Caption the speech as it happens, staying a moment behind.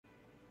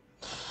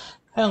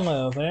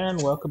Hello there,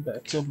 and welcome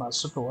back to my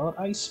Super World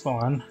Ice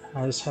Spawn.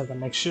 I just had to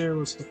make sure it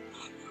was,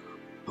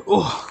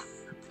 oh,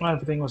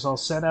 everything was all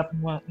set up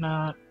and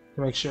whatnot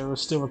to make sure it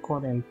was still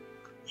recording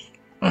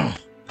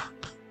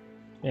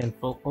in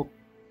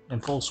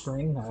full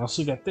screen. I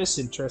also got this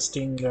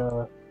interesting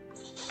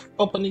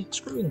opening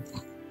screen.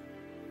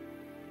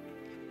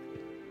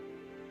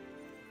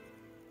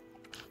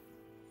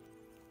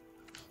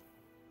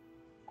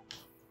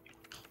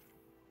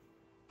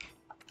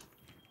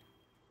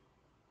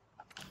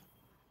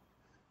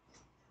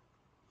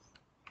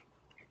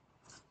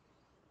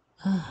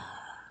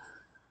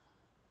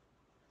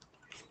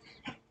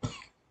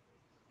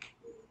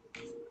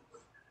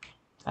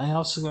 I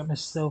also got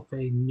myself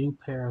a new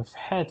pair of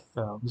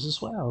headphones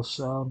as well,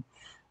 so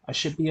I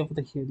should be able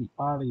to hear the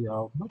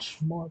audio much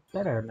more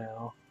better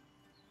now.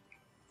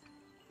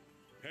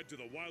 Head to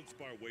the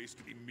Wildspar Waste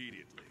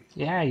immediately.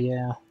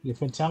 Yeah. You've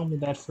been telling me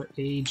that for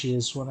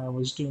ages when I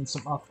was doing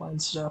some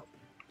offline stuff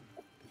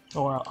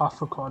or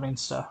off recording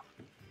stuff.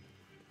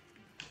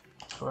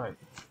 Right.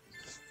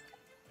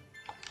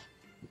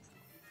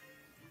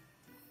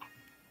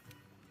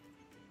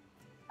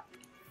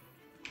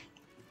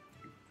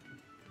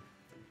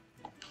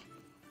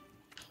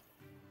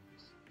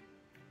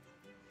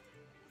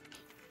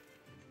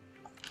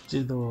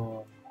 To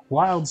the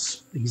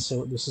wilds.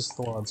 So this is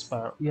the wild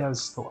spire. Yeah,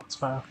 this is the wild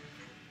spire.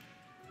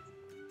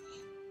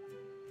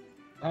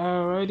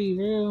 Alrighty,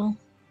 real.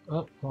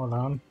 Oh, hold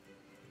on.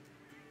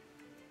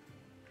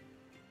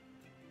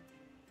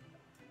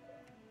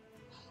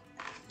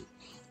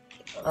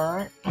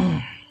 Alright.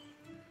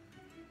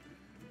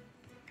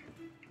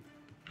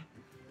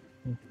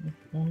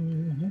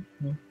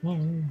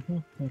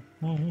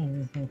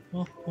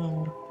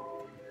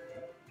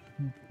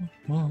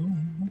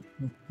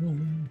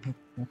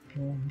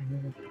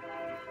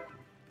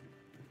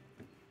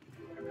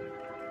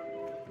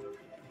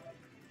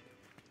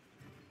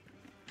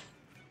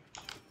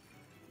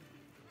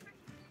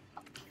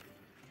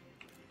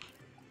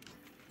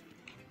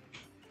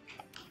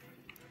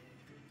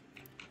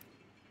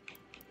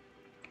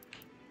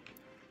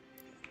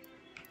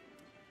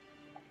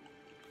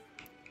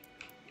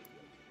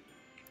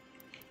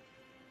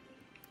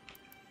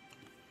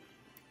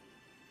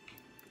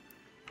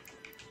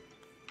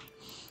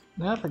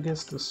 Yep, I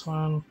guess this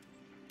one.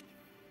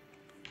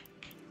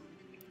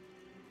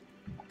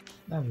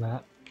 And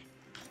that.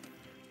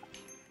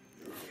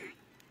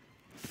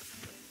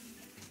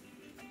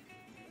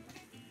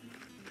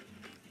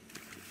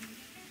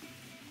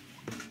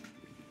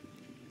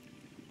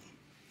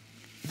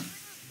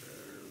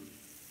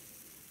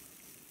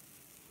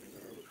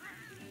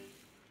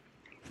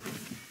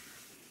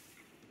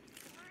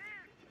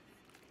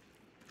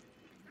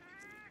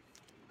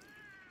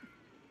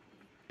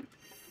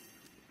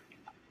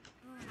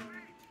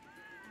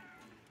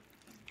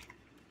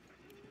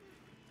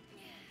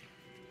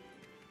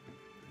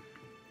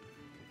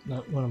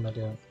 No, what am I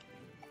doing?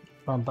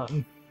 Wrong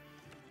button.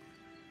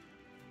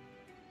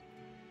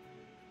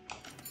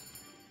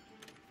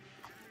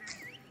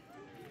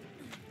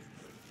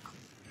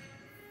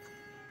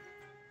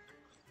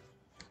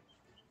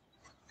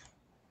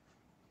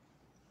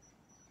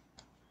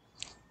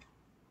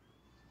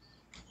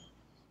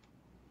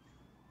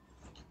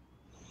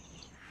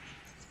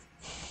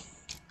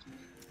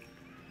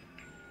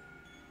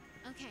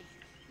 Okay,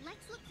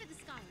 let's look for the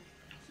scholar.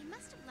 He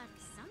must have left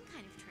some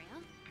kind of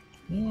trail.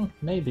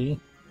 Maybe.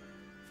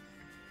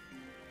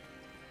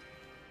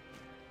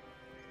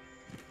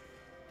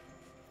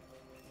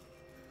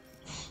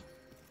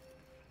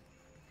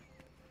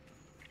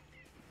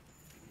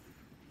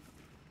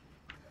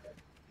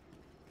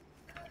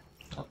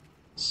 Oh,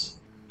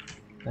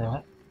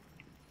 that.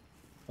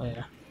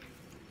 Where?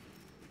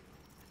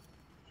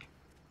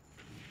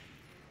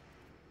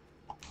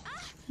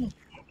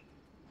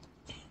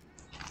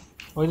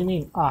 What do you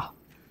mean? Ah.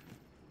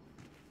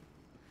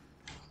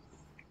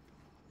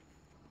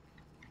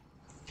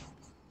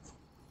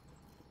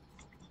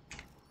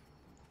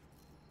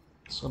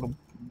 Sort of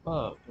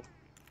bug.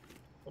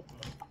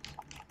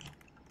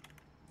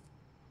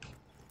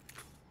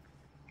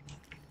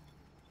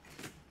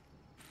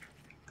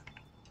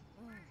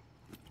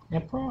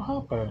 Emperor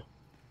Hopper.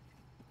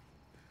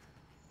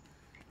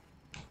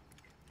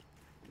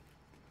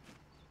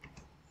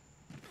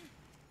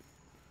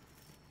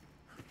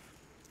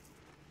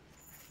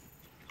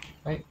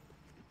 Right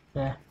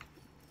there.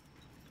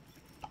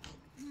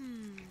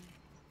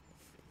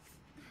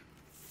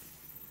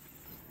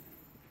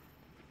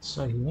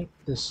 So you make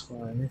this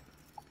one.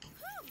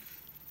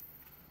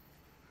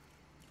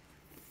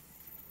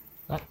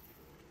 That.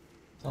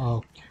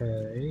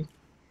 Okay.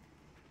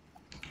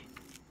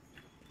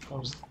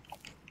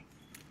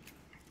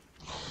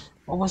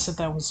 What was it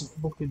that was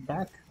looking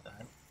back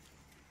then?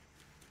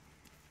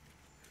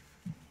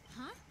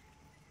 Huh?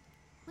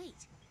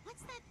 Wait,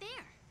 what's that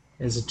there?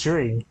 Is a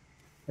tree.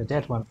 A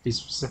dead one, to be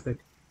specific.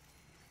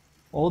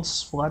 Old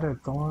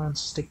splattered thorns,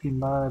 sticky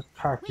mud,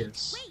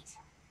 carcass. Wait!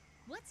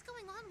 What's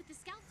going on with the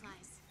scout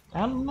flies?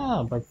 I don't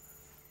know, but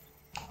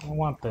I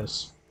want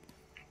this.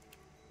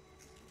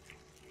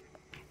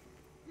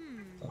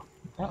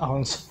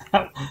 Oh,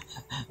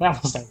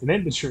 that was not even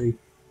in the tree.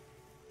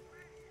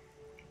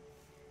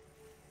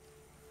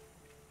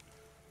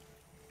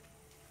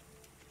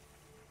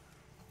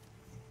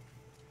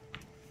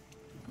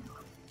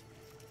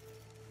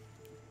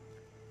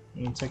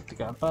 Let me take the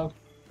gut bug.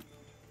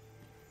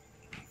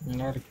 And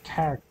got a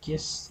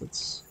carcass.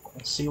 Let's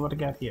see what I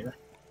got here.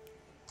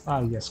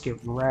 Oh, yes, get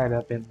right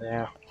up in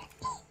there.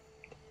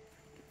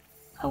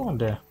 I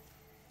wonder.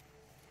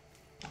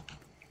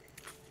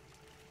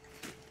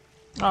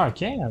 Oh, I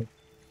can.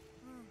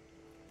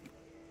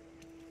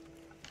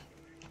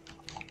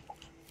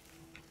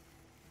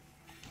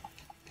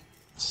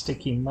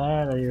 Sticky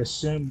mud, I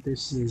assume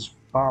this is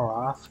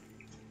Baroth.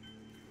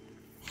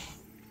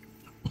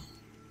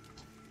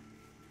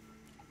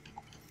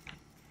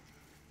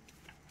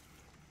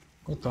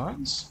 What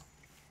thorns?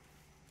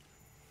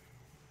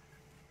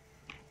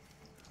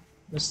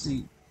 What's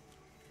the...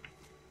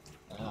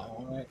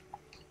 Alright.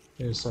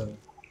 There's a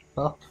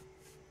buck.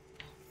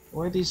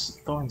 Where are these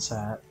thorns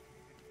at?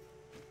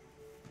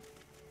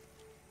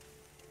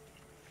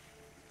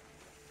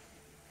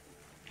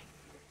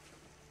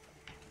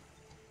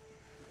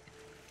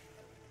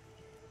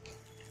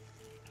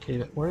 Okay,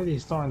 where are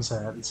these thorns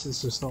at? It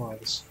says there's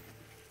thorns.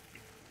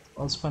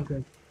 Old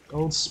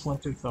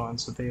splintered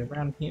thorns. Are they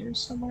around here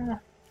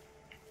somewhere?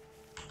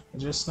 I'm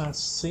just not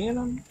seeing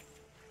them?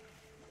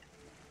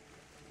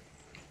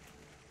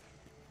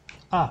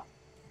 Ah!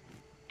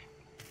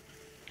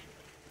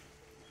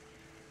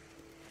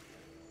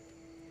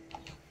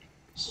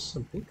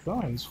 Some big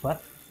thorns.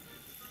 What?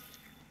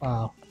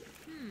 Wow.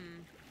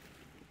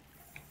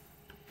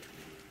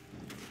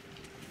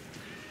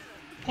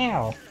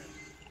 Ow!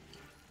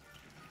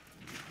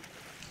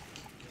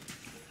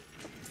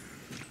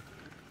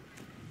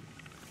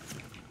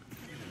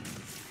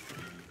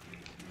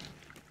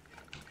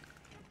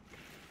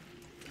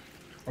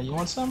 Hey, you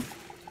want some?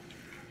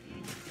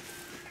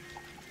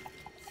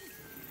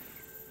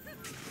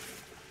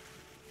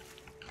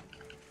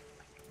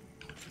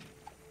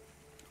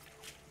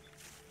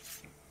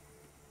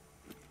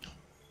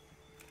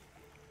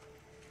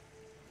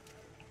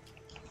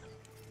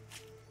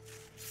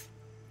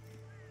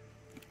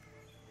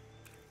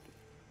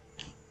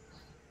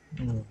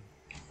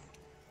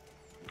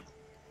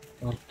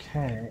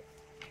 Okay.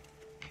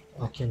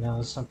 Okay, now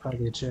it's not part of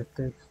the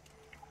objective.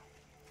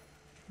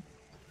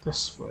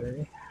 This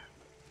way.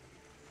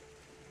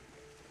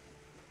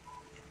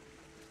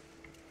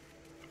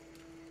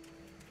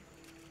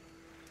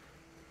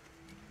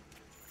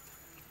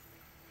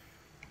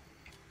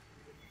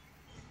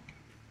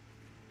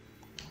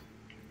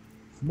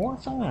 More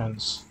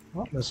fans.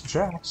 Oh, there's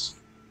tracks.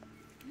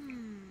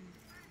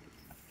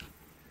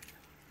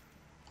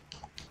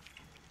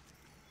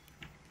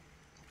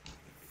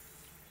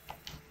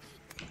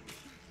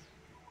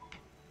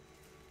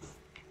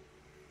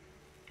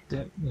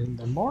 In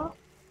the more?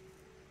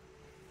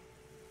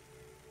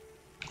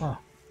 Oh.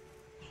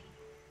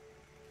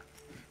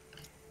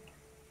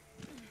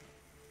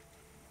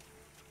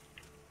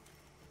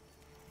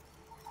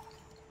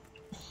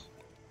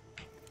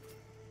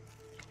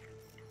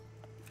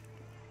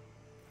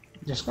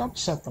 There's gotta be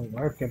something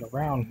lurking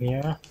around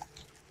here.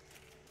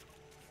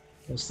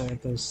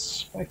 There's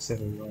spikes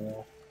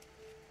everywhere.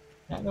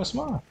 Yeah, there's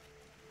more.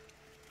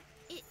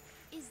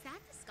 Is that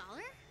the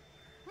scholar?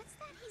 What's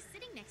that he's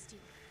sitting next to?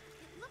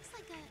 It looks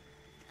like a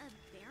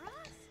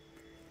Baroth?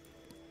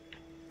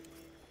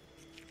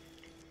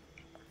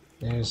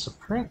 There's a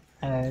print.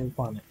 I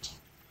want it.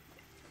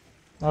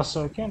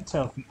 Also, I can't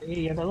tell from...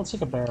 Yeah, that looks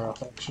like a barrel,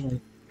 actually.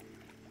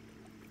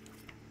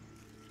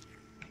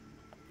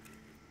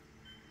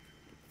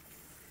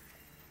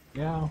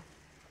 Yeah.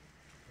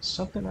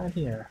 Something right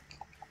here.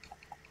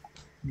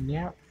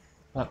 Yeah.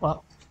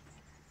 Well.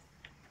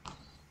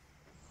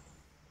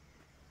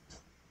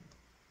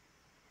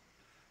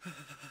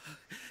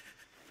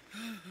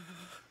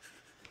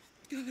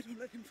 God, don't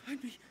let him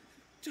find me.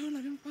 Don't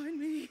let him find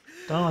me.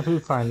 Don't let who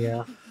find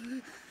you.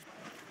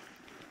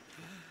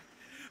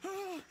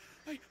 Oh,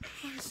 I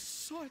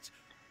saw it.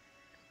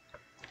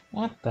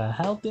 What the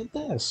hell did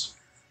this?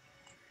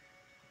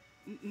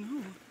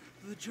 No,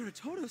 the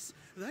Juratotus,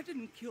 that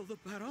didn't kill the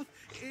Baroth.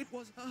 It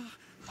was,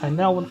 I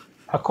know.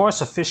 Of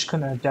course, a fish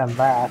couldn't have done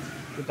that.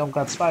 It don't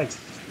got spikes.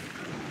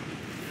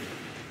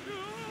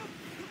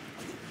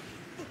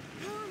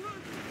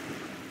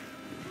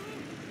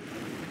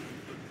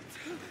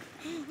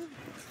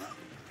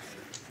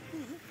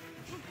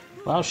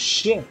 Well,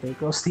 shit, there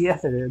goes the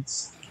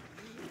evidence.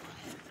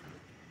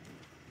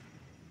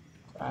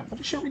 I'm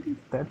pretty sure we did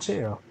that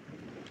too.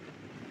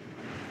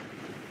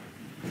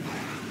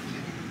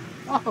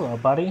 Oh, hello,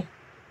 buddy.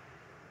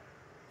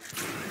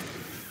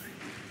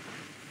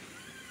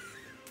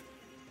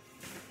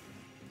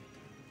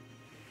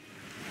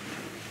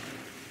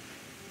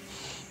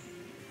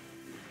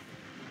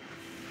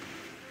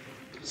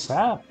 What's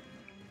up?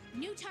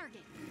 New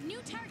target. New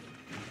target.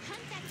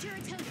 Hunt that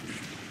Juratotus.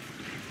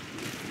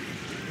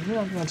 You're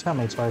not gonna tell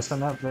me twice. I'm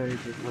not very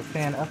big of a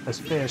fan of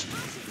this fish.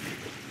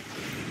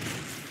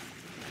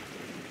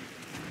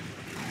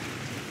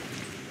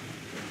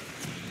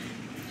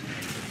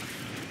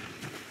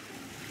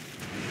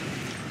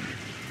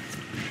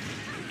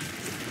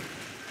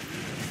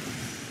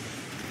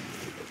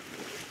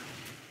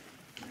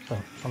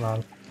 Oh, hold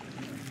on.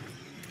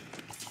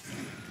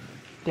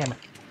 Damn it.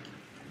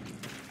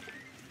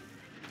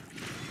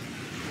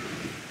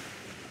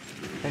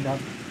 Hang on.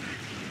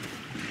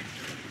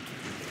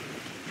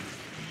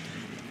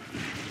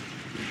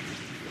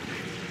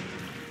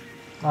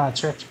 Ah,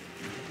 tricked.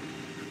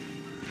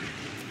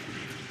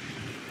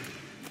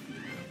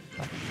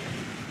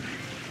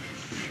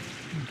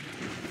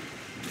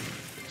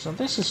 So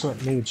this is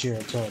what new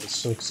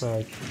Gyarados looks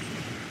like.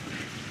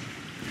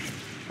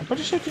 I'm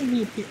pretty sure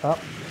he appear up.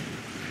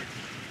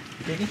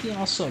 Didn't he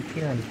also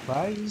appear in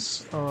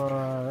Rise?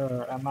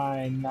 Or am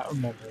I not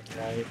remembering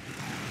right?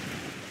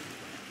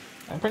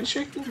 I'm pretty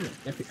sure he did.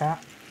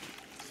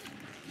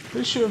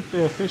 Pretty sure if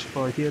the fish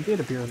boy here did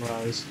appear in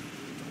Rise.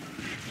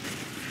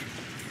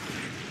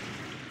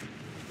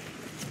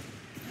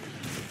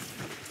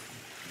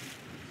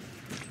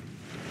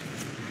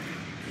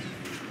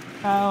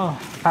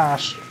 Oh,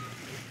 gosh.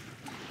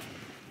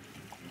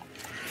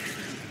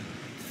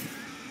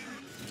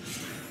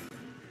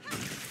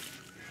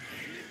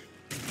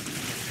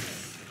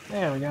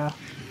 There we go.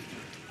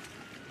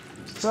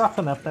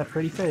 Soften up that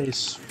pretty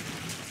face.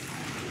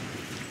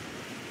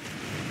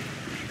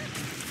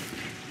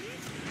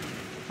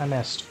 I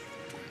missed.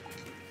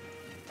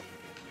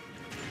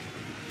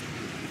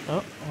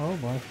 Oh, oh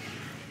boy.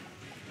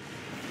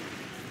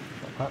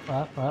 What?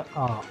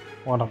 Oh,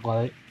 what a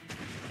blight.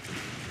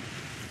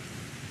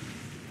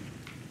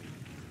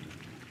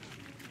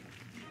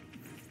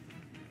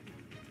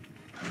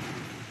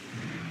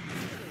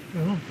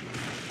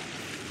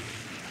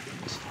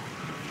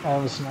 I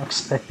was not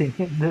expecting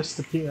this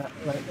to be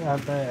right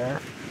out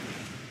there.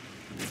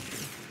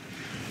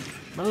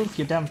 Move,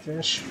 you dumb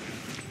fish.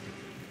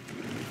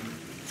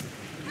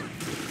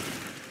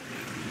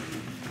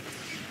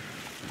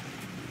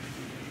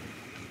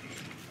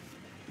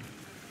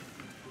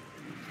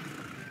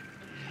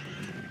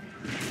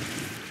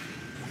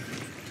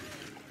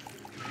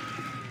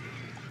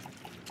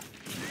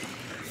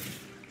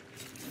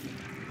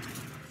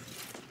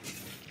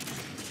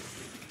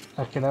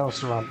 Okay, that was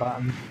the wrong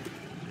button.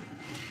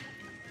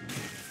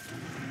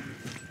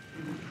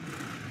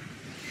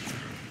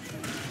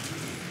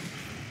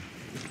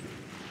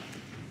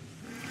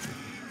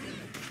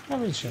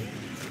 Everything.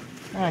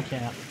 I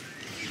can't.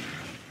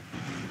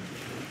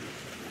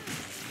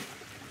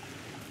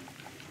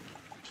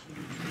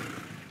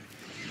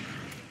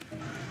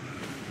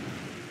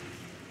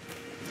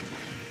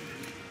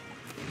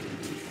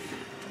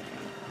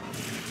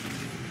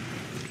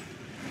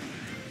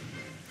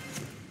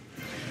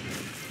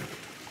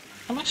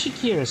 I'm actually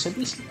curious, at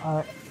least,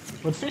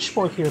 would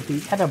Fishboy here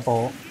be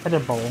edible?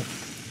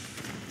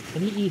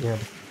 Can you eat him?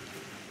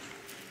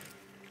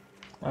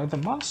 Are the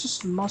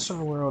monsters in the Monster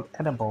World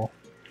edible?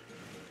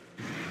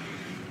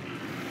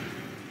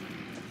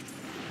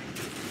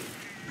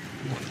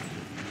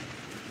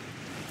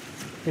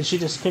 Did she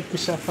just pick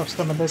yourself up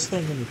some of this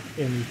thing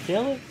and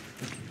kill it?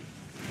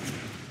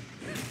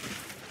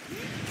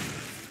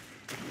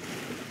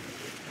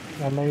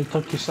 Or maybe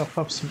cook yourself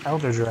up some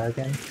Elder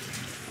Dragon.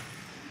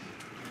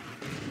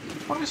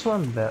 I always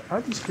wondered that.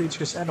 Are these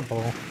creatures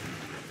edible?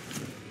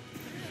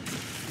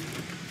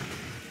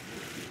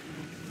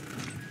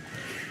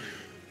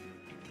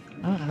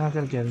 I'm not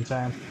gonna get in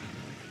time.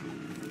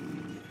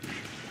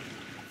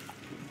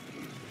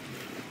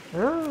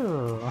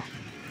 Ooh.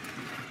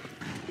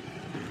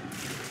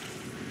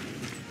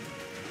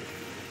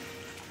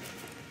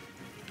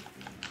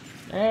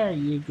 There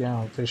you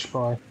go, fish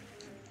boy.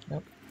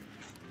 Yep.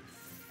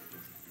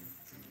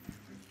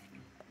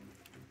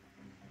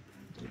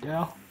 There you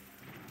go.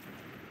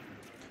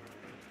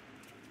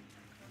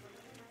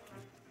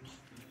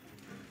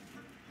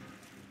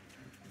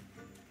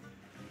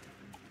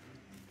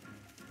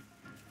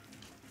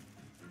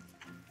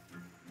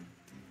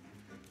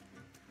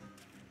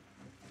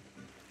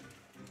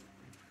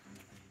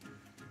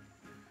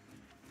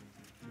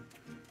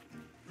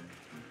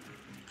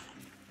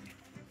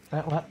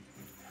 What?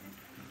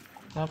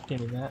 Nope, give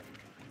me that.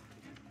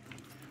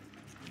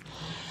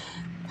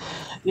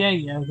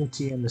 Yeah, I'll get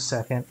to you in a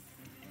second.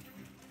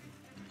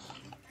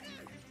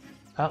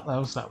 Oh, that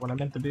was not what I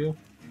meant to do.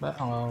 But,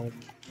 oh,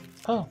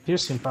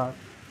 piercing pot.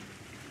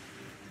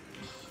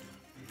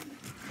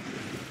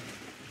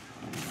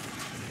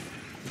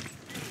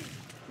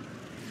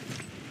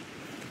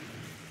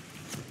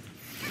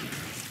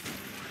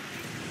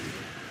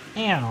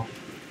 Ow.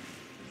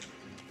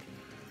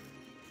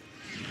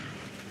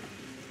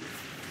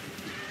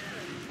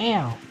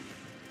 Ow.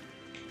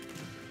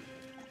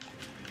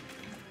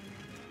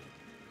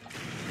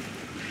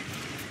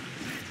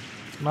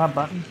 My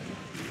button.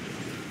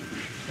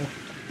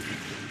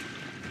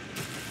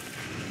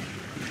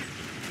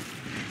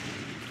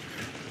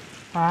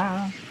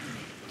 Ah.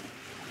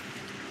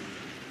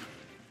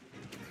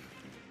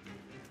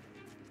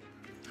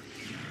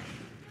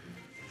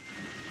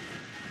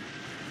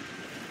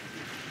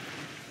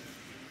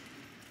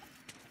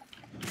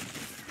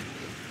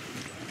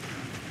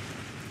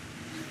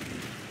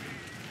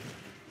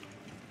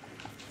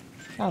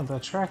 Oh, the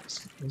track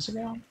is it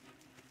gone?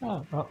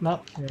 Oh, well,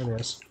 no, here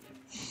it is.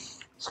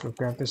 Let's go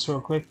grab this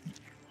real quick.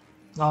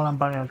 All I'm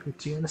buying, I'll get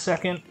to you in a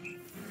second.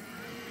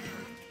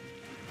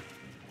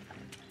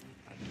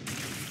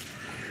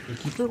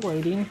 Thank you for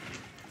waiting.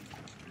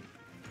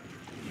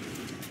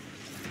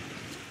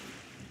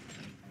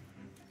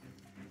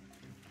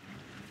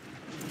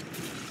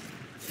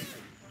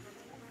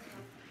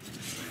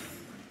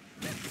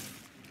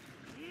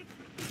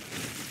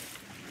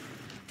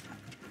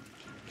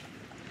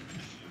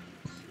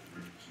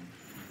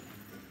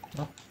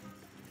 Oh,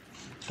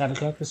 gotta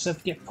go to set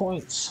to get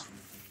points.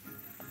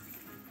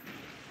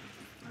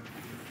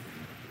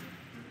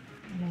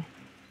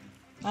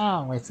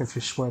 Oh, wait for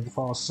Fish Boy to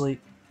fall asleep.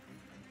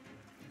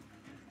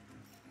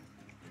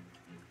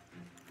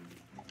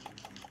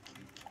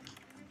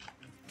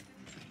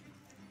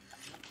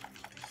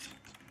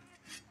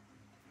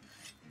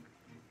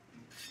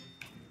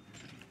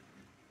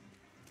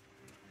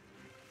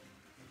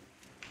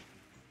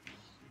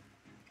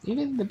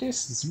 Even the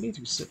distance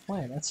meters still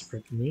playing, that's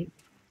pretty neat.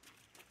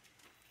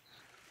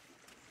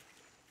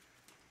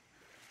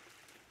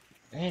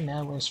 Hey,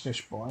 now where's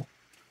Fish Boy?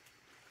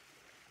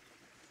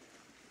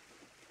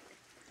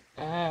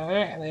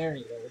 There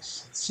he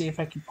is. Let's see if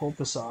I can pull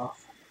this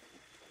off.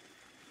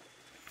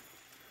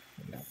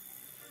 No.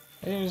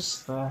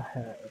 There's the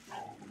head.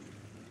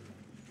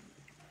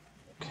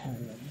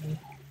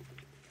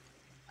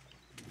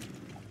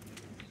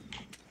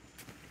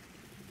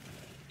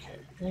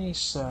 Okay,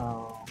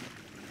 so...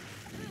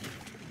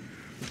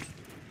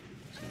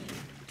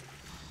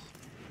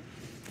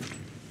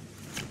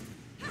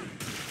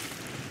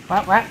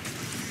 What?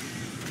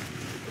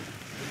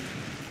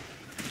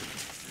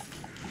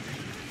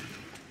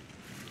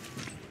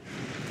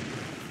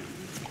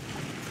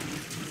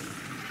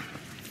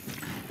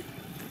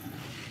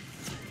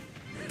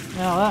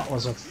 Now that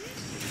was a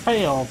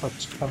fail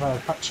of a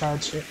hot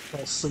charge hit for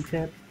a sleep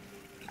hit.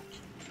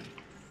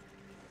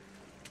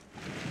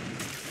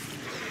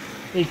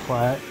 Be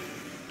quiet.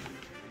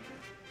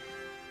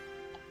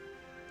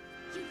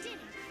 You did it,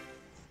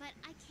 but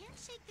I can't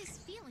shake this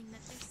feeling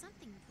that there's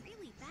something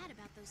really bad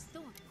about those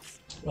thorns.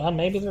 Well,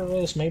 maybe there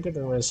is, maybe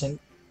there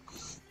isn't.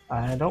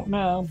 I don't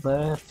know,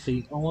 but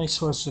the only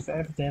source of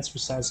evidence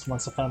besides the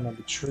ones I found on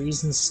the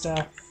trees and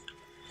stuff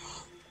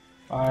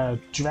are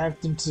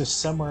dragged into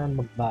somewhere in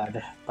the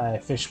mud by a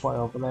fish boy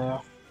over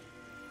there.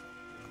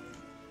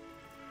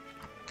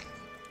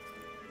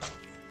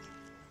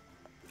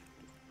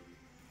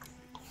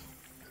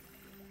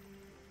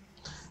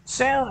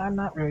 So, I'm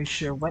not really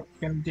sure what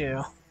you're gonna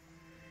do.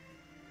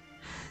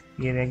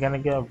 You're either gonna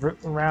go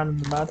rooting around in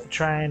the mud to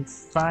try and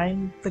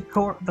find the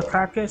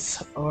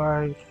carcass,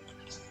 or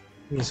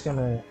you're just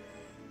gonna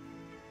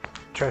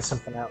try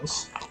something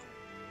else.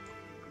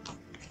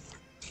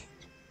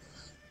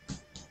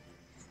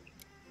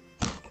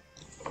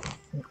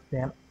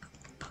 Damn.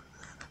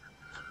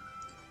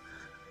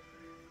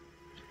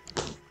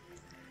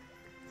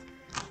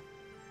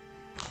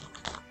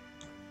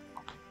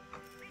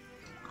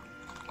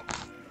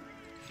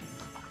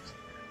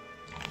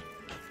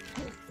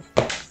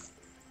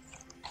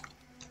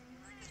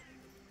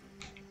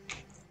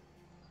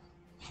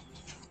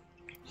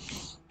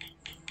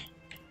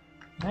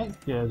 Right,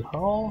 good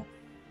haul.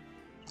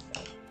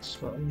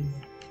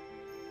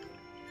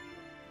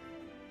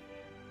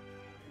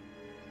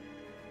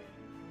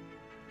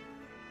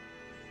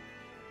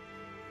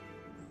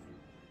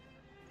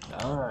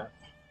 Alright.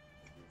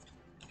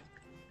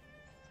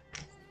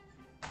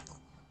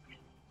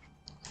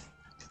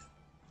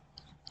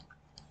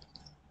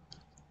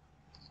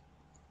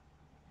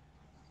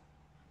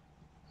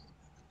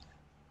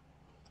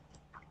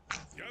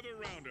 Gather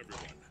round,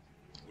 everyone.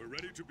 We're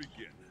ready to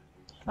begin.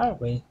 Aren't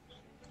we?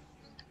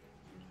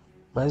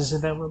 What is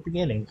it that we're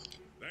beginning?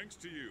 Thanks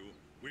to you,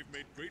 we've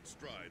made great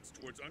strides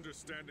towards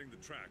understanding the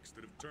tracks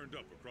that have turned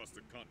up across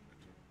the continent.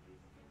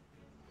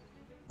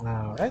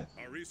 Alright.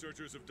 Our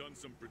researchers have done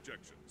some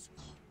projections,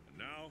 and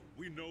now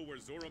we know where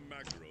Zorah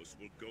Magdaros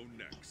will go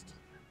next.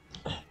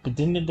 But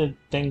didn't the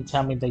thing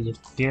tell me that you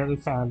clearly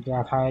found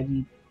out how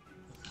you...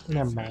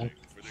 Never It's mind. heading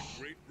for the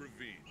Great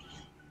Ravine.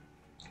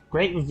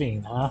 Great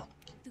Ravine, huh?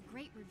 The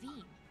Great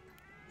Ravine.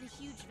 The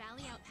huge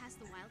valley out past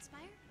the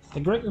Wildspire? The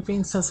Great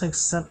Ravine sounds like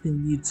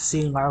something you'd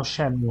see Lao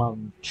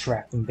Shenlong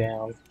tracking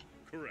down.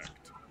 Correct.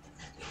 So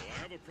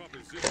I have a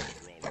proposition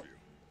for all of you.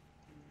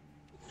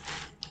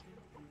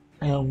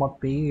 And what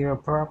be your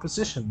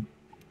proposition?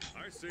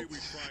 I say we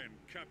try and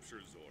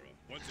capture Zorah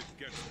once it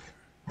gets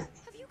there.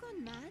 Have you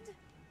gone mad?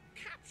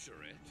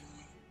 Capture it?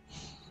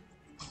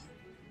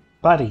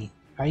 Buddy,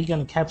 how are you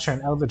gonna capture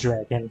an Elder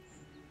Dragon?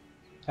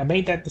 I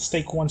made that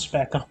mistake once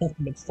back on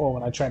Ultimate 4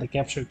 when I tried to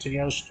capture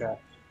Teostra.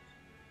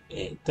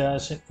 It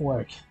doesn't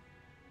work.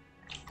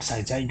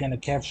 Besides, how are you gonna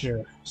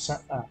capture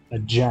a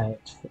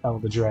giant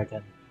Elder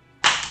Dragon?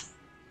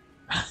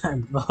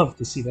 I'd love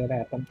to see that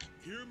happen.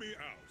 Hear me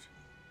out.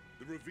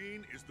 The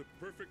ravine is the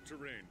perfect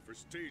terrain for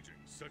staging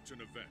such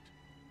an event.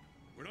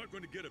 We're not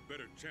going to get a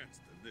better chance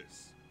than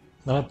this.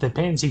 Well, it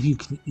depends if you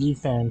can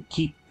even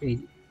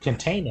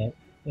contain it,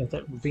 if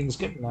that ravine's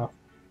good enough.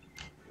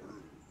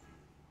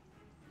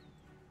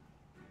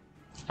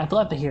 I'd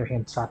love to hear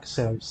him talk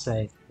so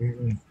say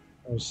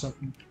or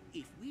something.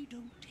 If we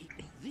don't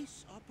take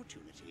this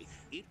opportunity,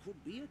 it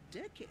could be a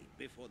decade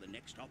before the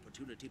next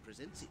opportunity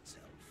presents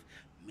itself.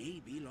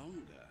 Maybe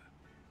longer.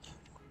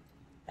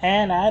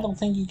 And I don't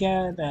think you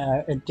got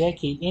a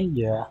decade in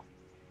you.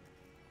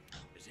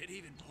 Is it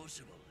even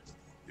possible?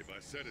 If I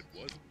said it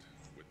wasn't,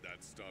 would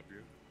that stop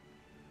you?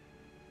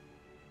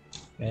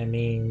 I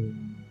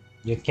mean,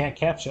 you can't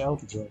capture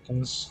Elder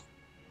Dragons.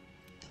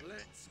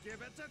 Let's give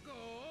it a go.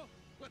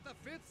 With the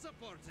fifth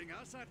supporting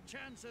us, our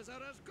chances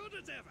are as good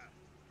as ever.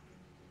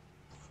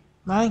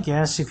 I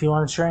guess if you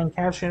want to try and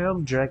capture an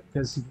Elder Dragon,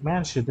 because you've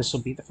managed it, this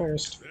will be the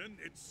first. Then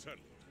it's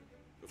settled.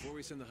 Before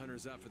we send the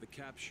hunters out for the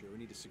capture, we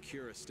need to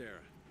secure Astera.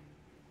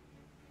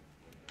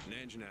 An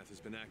Anjanath has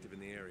been active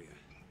in the area.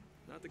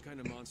 Not the kind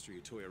of monster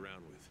you toy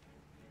around with.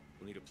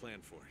 We'll need a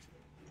plan for it.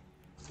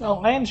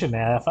 Oh,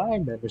 Anjanath,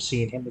 I've never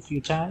seen him a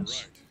few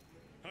times.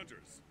 Right.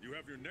 Hunters, you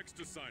have your next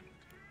assignment.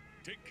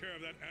 Take care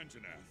of that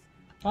Anjanath.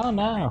 Oh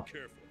no. Be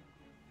careful.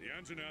 The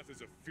Anjanath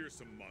is a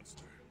fearsome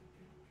monster.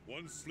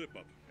 One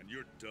slip-up and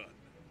you're done.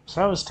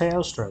 So is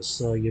Tailstra,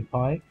 so you'd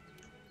point.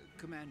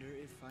 Commander,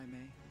 if I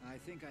may, I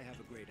think I have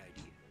a great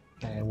idea.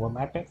 And what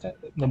might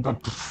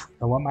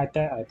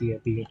that idea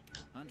be?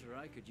 Hunter,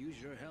 I could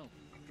use your help.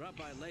 Drop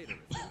by later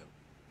if you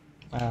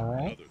will.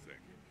 Alright. Another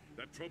thing.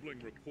 That troubling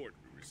report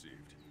we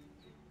received.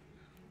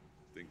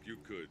 Think you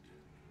could...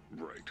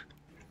 Right.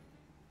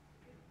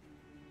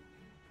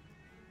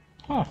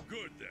 Huh.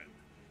 Good then.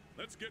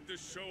 Let's get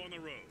this show on the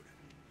road.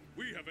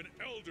 We have an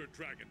Elder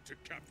Dragon to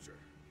capture.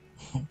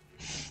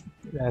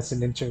 That's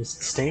an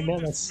interesting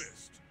statement.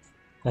 Dismissed.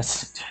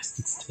 That's an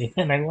interesting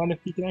statement. I wonder if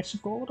you can actually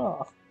pull it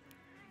off.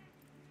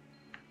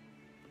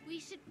 We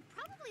should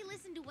probably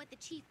listen to what the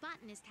chief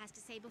botanist has to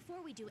say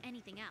before we do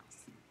anything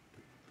else.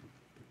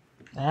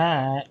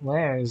 Alright,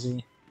 where is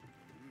he?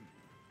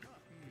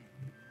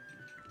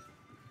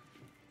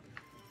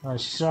 Oh,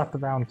 she's still at the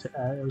round.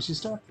 She's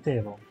still at the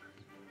table.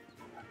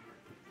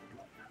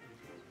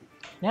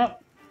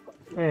 Yep.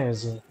 Where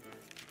is he?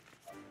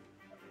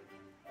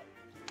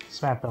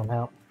 Smap don't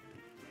help.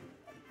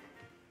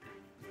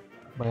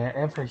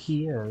 Wherever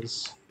he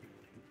is.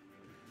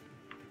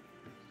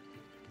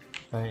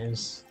 There he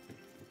is.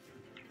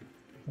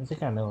 I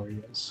think I know where he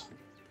is.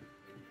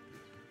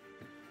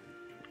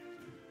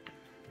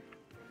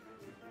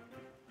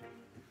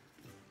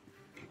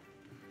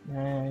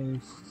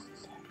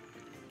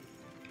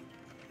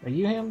 Are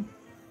you him?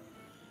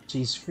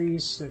 Jeez,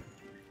 freeze.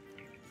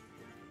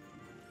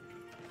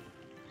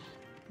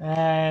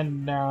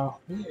 And now,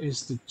 where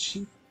is the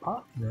chief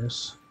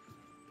botanist?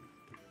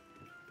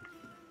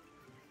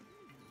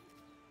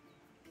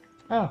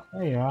 Oh,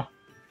 there you are.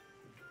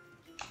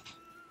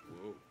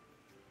 Whoa.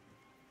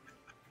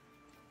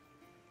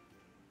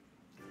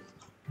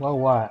 Well,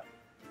 what?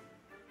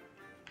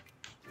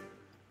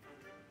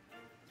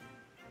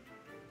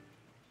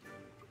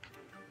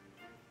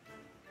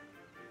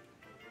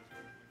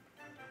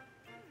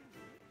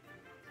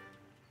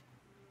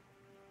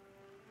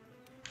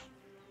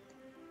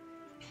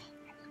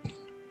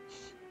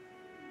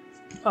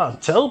 Oh,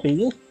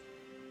 Toby.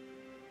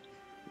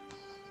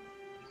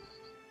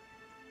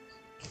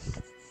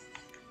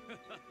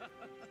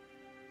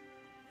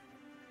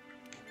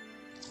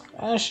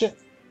 Shit.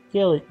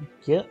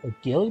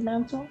 Gilly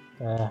mantle?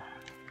 Oh,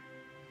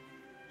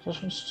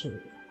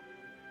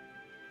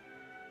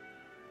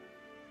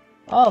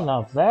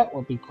 now that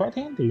would be quite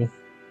handy.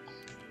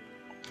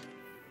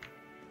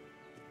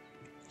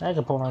 I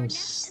can pull on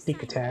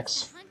sneak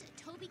attacks. Hunt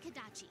Toby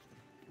Kadachi.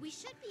 We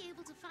should be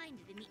able to find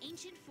it in the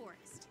ancient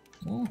forest.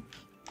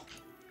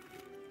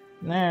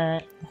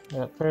 Alright.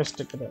 First,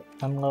 I gotta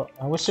unload.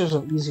 I wish there was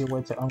an easier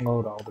way to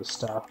unload all this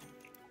stuff.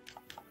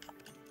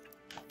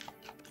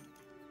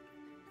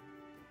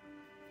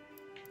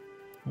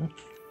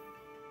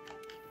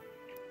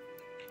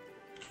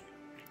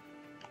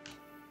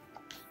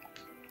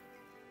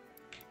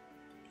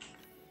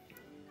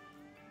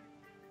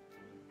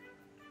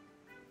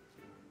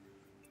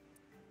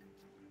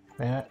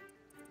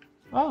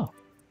 Oh.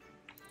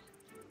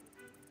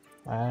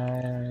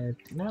 I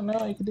did not know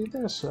I could do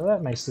this, so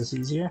that makes this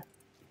easier.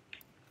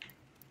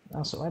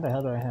 Also, why the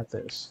hell do I have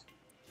this?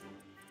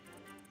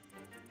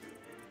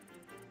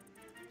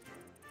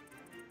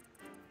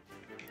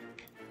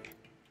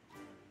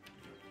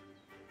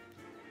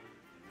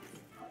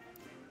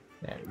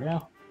 There we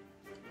go.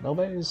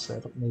 Nobody's, I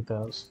don't need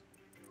those.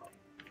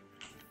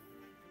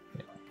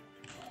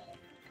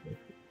 Yeah.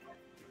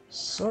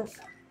 So.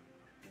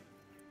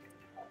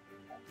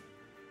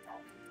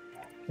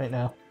 Right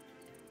now.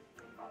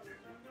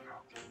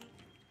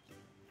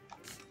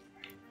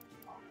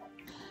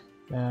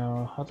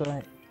 Now, how do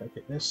I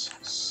get this?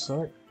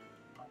 Sort.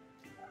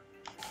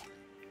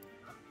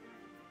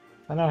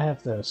 I know I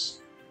have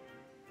this.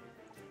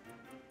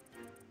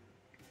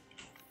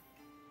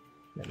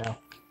 Right now.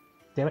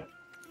 Damn it.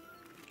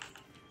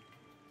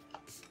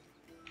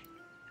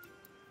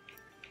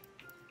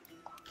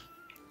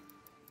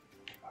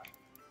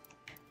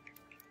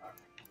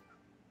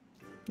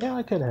 Yeah,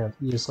 I could have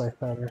used life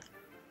powder.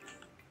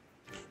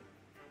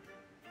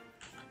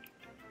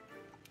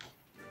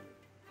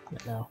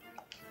 No.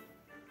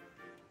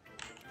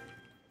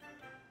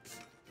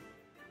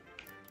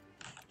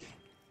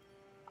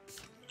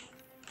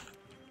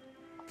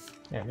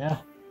 There we go.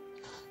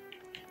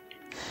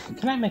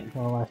 Can I make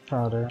my life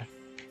harder?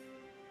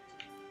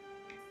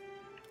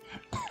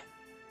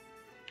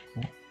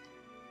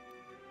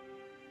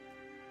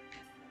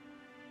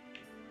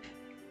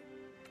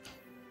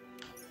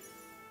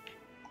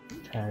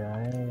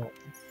 Okay,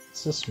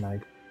 what's this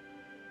mag?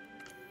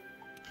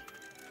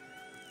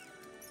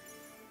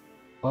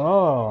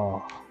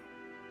 Oh!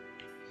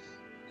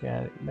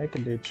 Okay, make a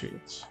new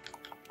treats.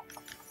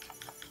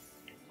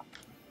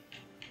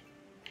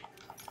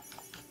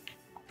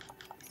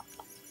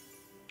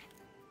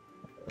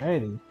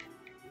 Alrighty.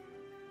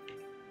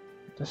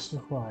 This is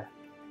why.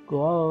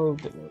 Glow,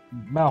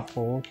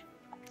 mouthful.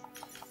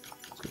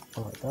 Let's get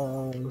one of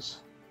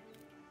those.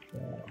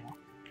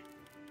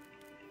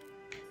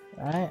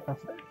 Alright,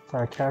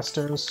 fire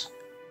casters.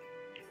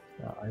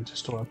 No, I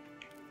just want.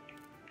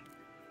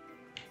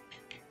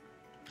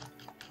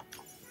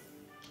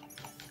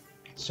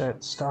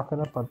 Start stocking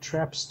up on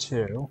traps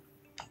too.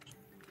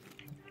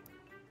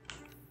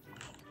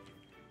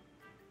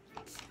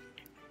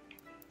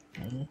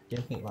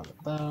 Give me one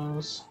of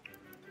those.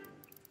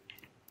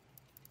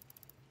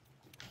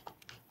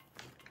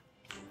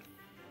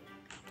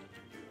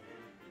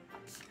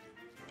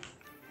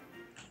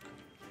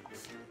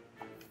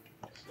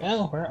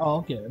 Oh, we're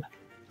all good.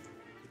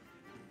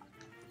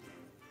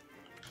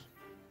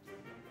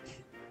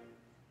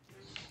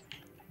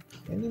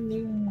 Any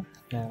new?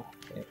 No.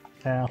 Okay.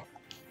 Now.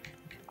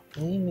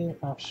 Any new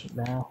option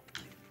now?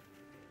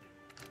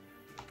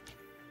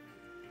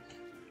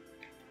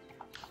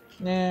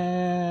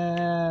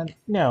 And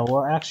no,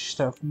 we'll actually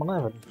start from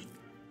 11.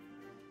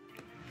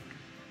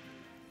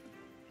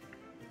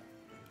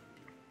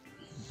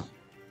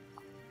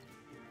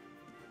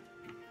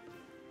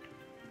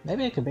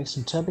 Maybe I could make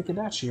some Toby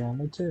Kadachi on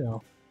me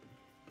too.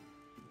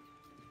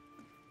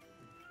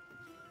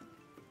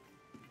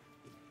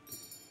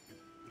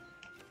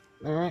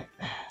 Alright,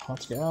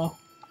 let's go.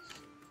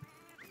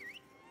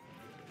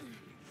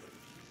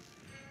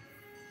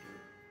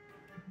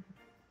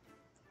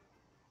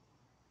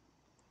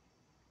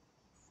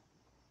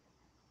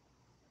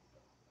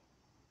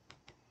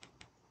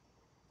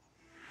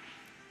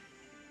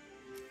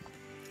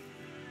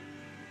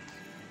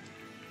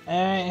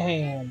 Alright,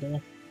 hey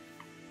Andy.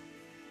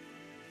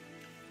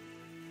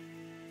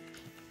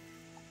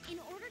 In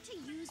order to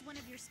use one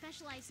of your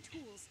specialized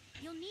tools,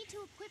 you'll need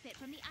to equip it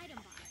from the item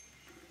bar.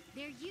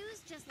 They're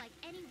used just like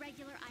any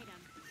regular item,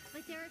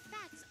 but their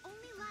effects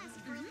only last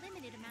for a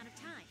limited amount of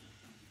time.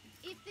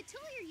 If the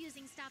tool you're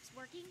using stops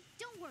working,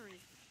 don't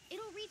worry.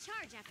 It'll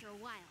recharge after a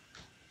while.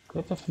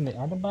 Equip it from the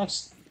item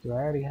box? Do I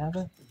already have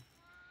it?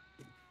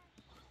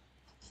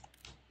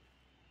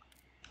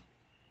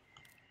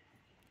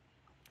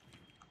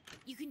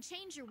 You can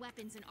change your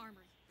weapons and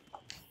armor.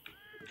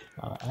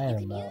 I You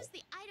am can use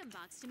the item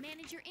box to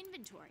manage your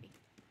inventory.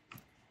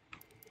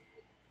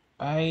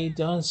 I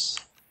don't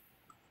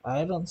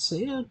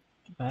see it.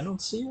 I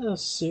don't see a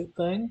suit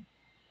thing.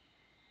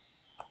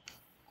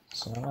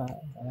 So I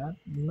don't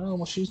know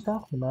what she's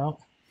talking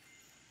about.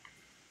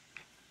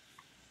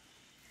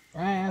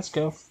 Alright, let's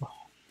go.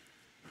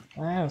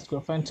 Alright, let's go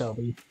find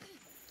Toby.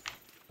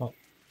 Oh.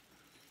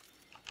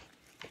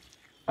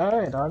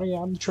 Alright, already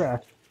on the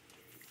track.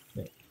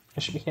 I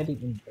should be heading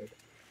inward.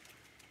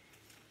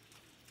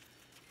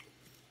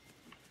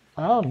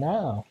 Oh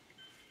no.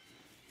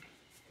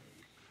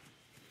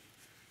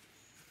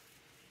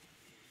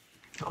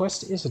 The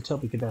quest is a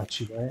Toby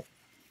Kadachi,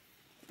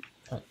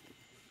 right?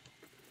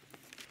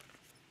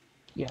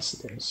 Yes,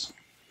 it is.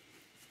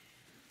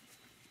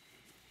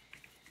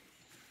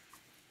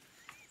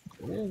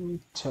 Where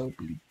would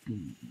Toby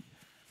be?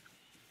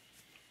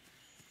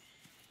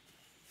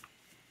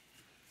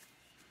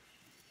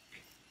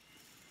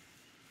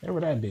 Where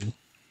would I be?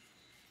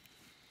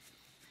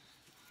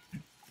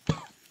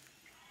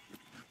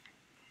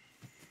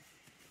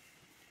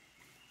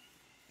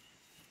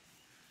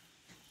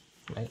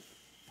 Right.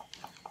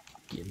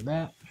 Give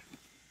that.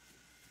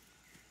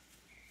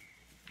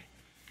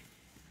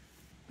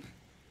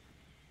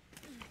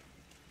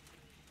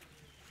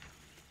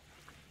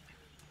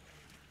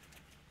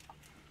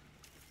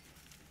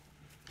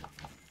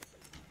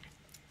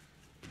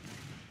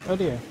 Oh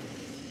dear.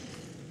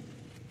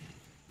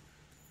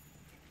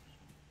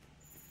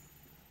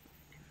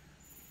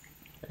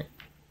 Okay.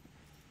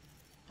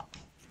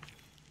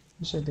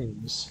 Which are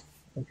these?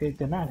 Okay,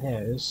 they're not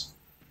his.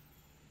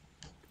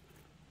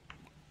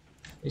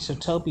 Okay, so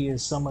Toby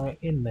is somewhere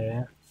in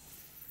there.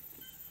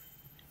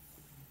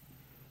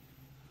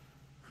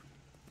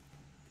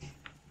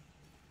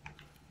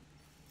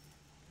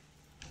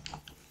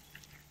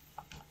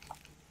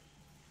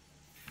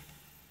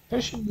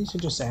 These are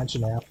just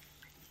Anjanap.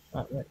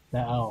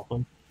 Not all of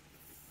them.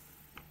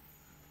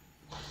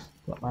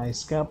 But my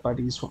scout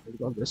buddies want me to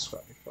go this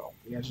way from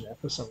the Anjanap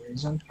for some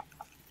reason.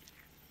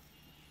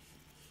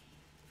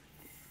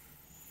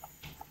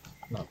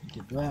 No, we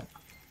give that.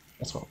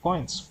 That's 12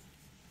 points.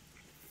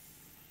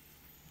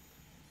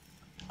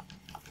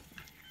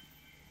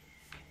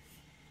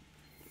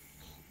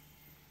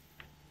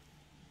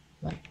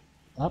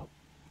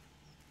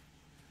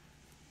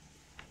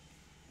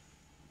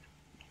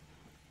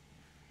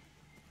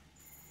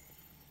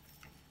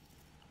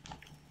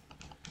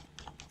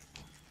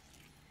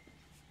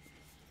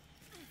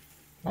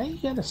 Why you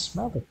gotta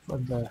smell it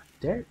from the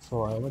dirt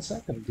for? What's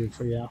that gonna do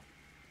for you?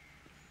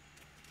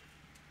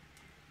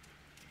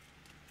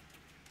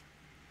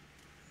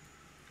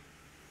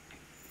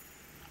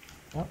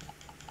 Oh.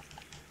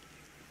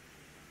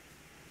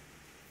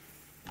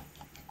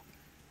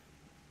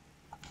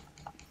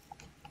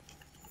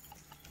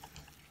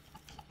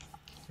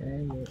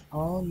 Okay, we're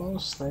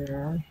almost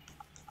there.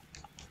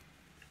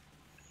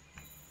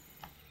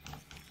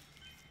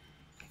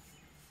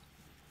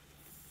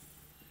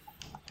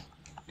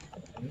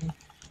 Okay.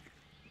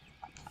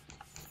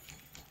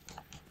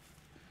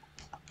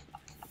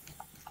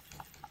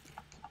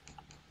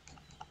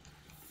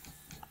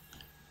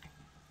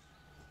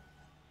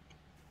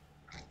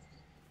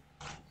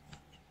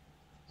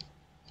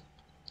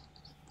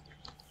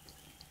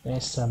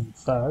 There's some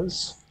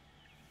fuzz.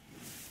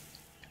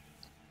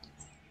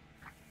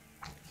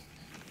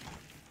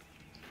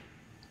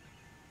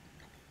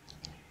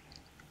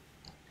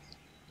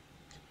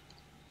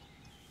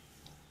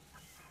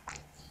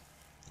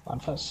 One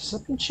fuzz.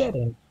 Something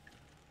shedding.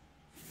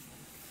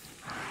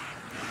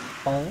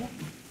 Oh.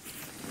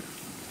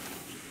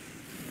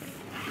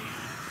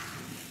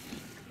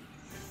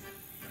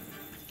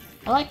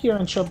 I like your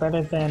intro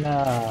better than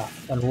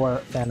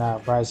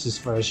Rise's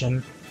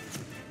version.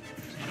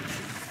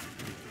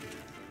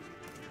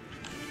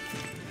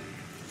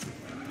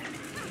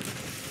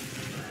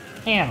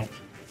 Ow.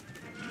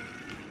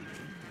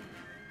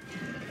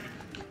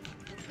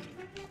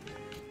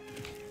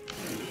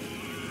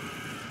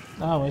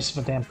 Oh, waste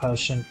of a damn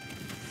potion.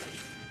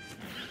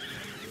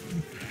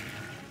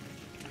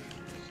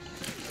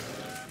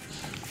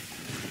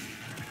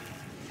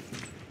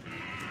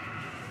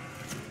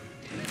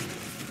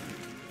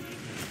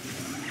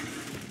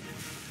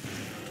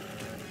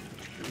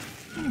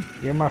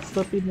 You're more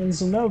flippy than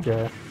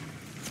Zenoga.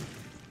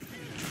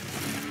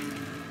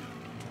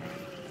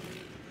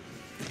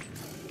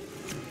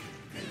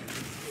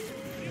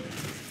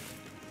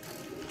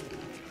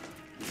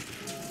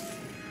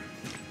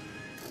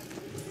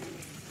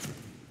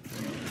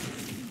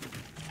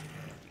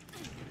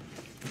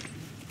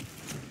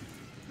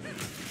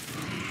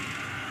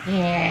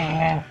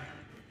 Yeah.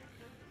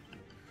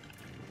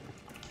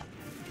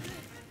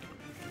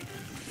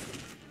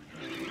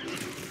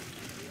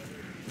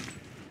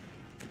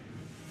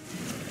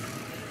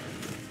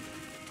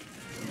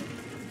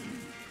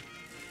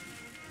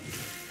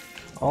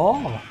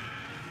 Oh.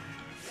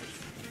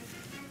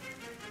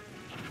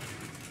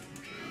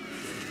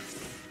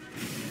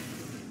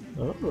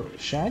 Oh,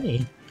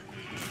 shiny.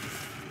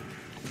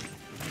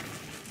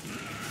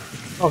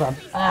 Oh god.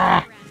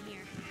 Ah! Around here.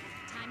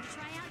 Time to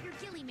try out your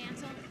ghillie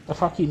mantle. The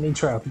fuck you need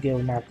try to get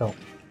with Marco.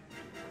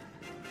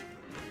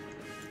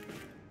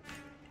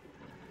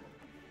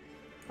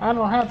 I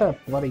don't have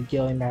that bloody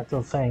ghillie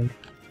mantle thing.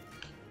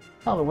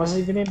 Hell, it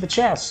wasn't even in the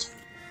chest.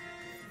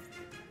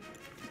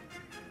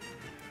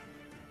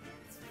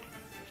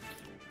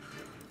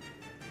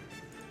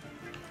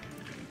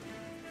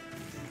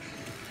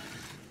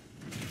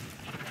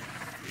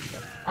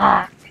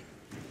 Ah!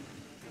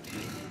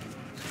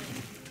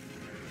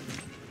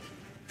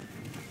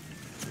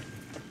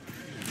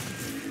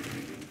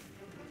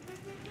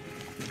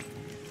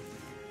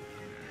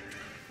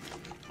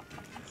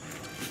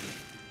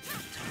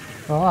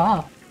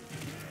 Ah!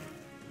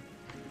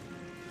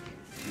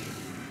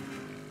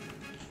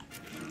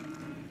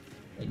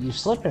 You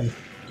slipping.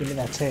 Give me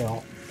that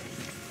tail.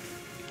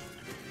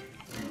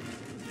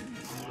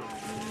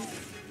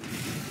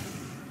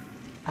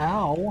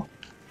 Ow!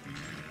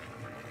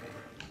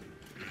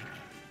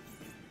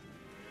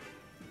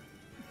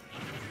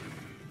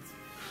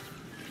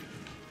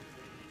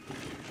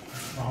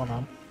 Oh, hold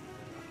on.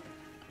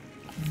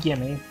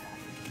 Gimme.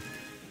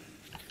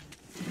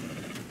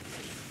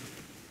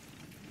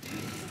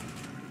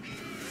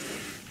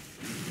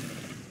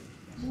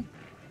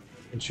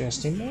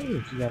 Interesting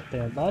move you got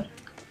there, bud.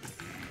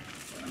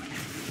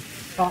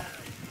 Oh,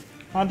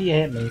 how do you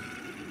hit me?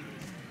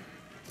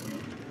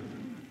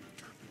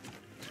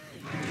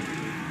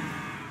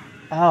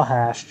 Oh,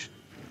 hash.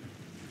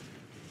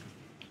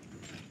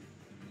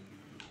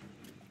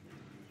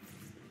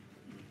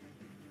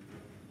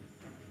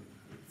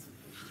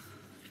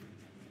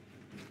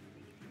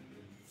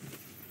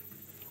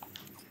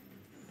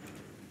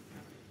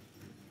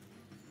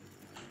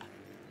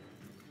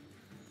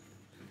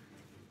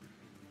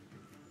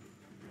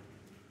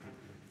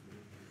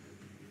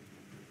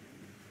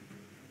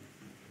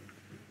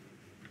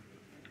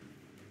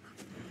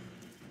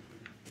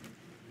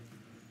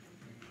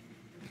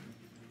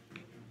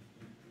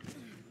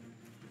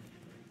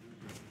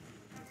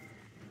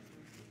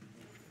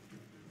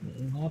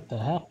 What the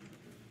hell?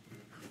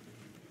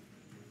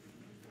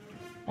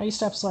 How you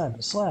stop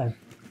slide? Slide.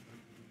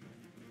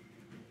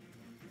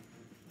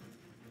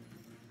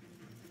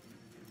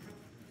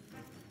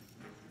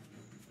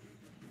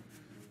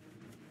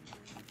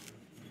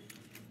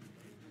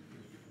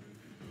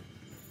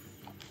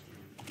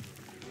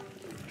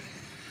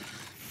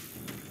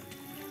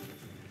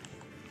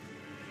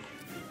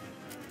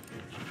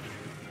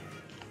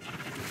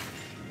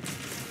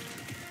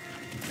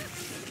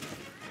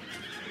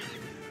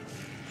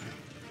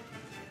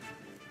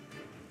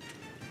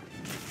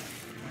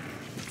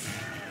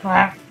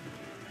 Ah.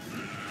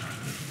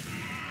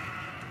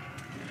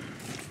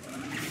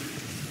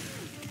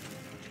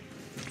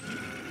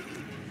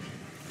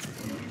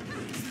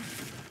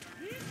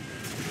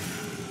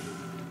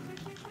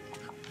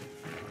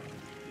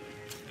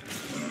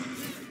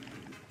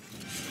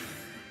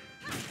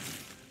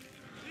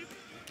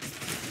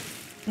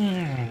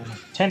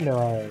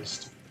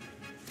 Tenderized.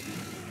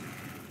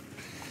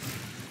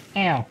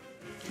 Ow.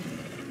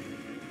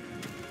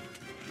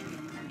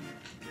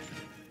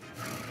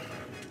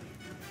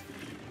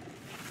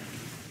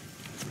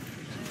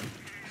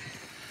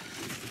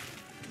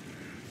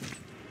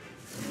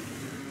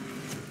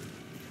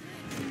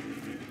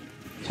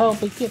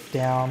 Toby, get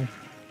down.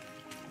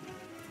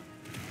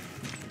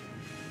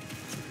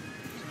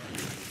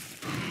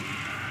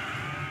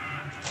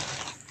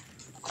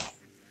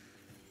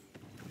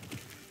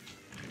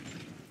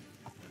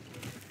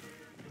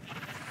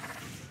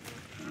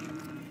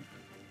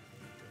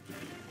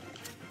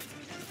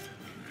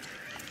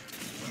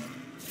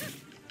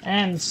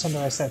 And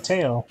summarize that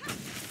tail.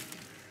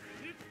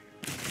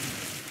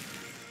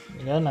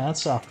 You go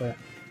nuts off it.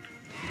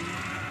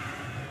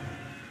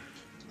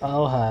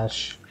 Oh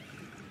hush.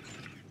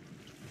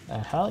 The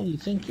hell you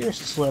think you're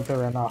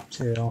slithering off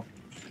to?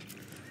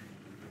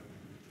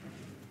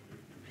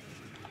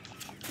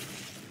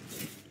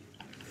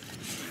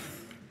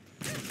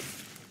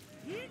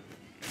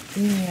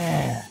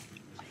 Yeah.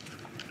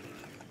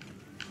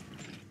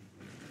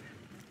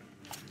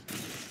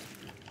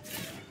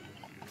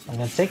 I'm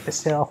gonna take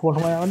this tail off one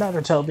way or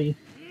another, Toby.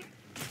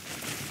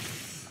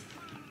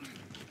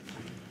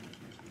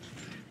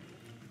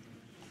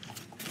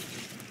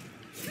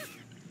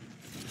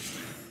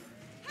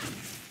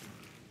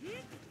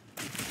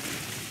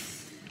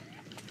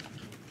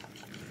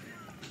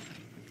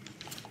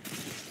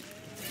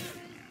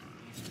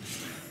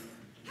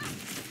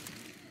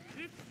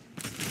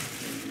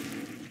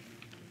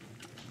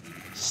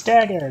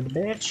 Staggered,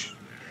 bitch.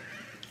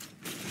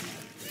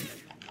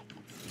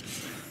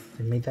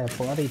 Give me that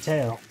bloody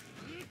tail.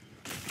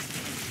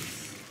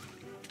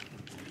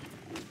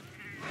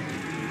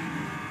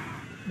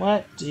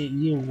 What do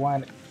you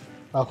want?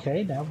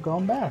 Okay, now I'm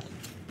going back.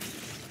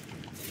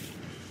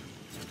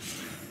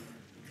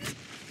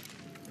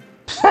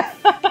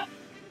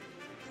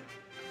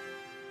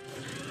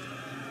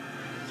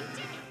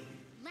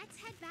 Let's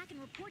head back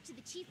and report to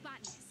the chief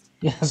botanist.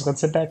 Yes,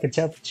 let's head back and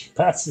tell the chief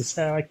boss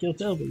how I killed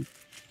Toby.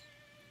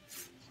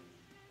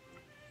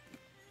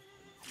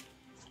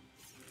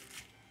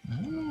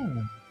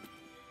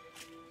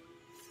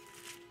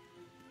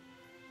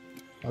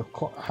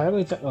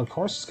 Of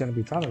course it's going to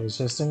be thunder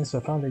resistant. So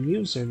thunder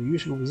user, the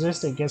usual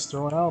resistance gets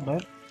thrown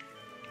element.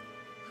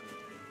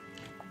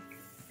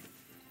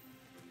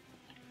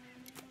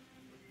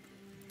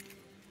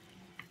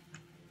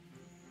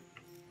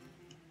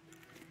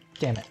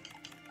 Damn it.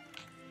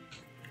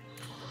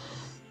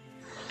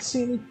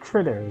 See any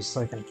critters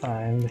I can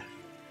find.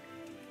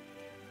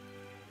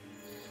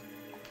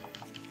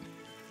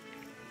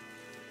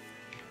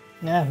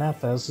 Yeah,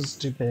 not those. It's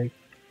too big.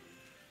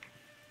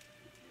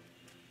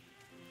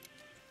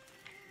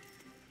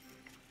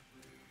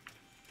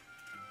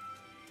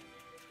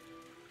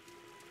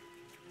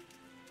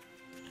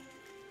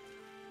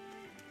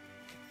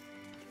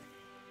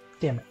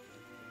 Damn it.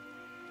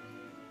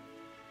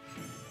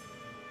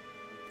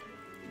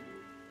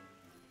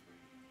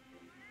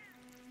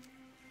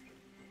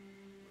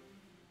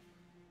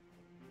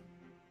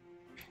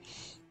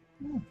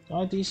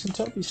 All decent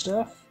Toby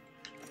stuff.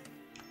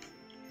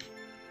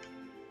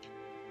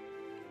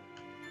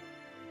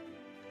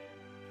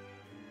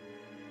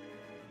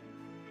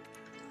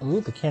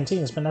 Ooh, the canteen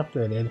has been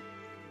upgraded.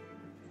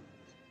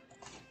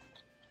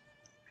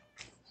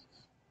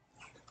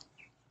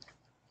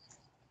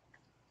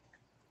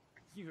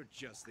 You're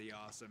just the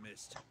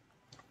awesomest.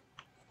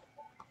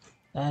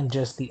 And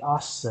just the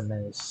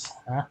awesomest,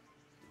 huh?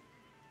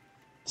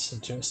 It's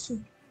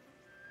interesting.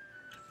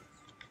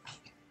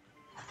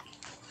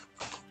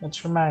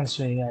 Which reminds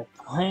me, I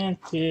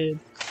planted...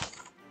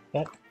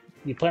 That,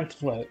 you planted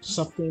what?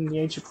 Something in the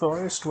ancient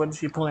forest? What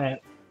did you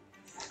plant?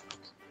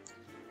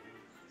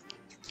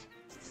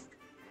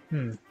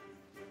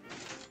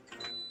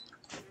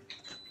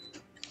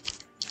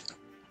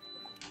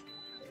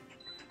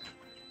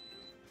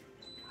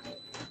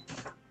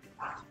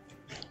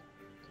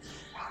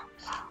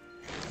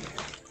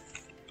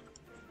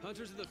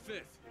 Hunters of the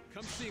 5th,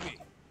 come see me.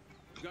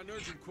 We've got an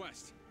urgent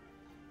quest.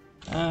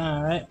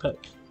 Alright,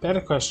 but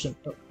better question.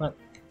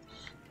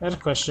 Better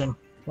question.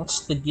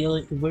 What's the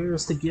gilly? Where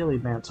is the gilly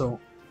mantle?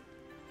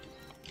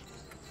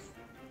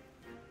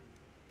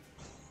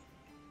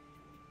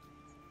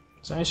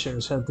 So I sure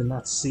as hell did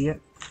not see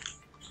it.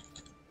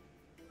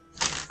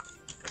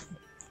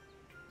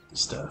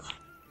 Stuff.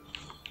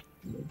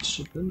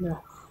 Ship in the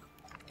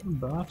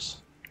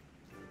box.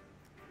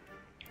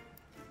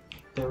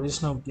 There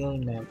is no gilly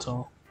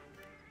mantle.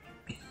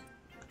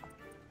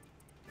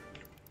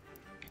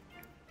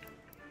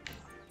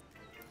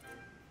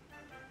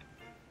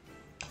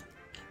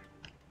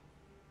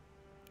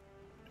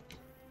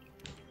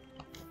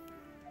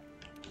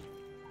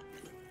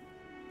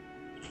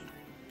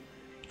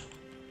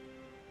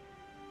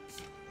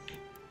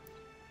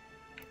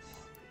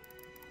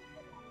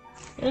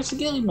 There's the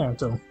ghillie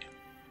mantle.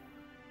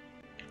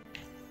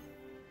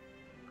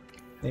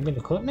 They made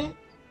equipment?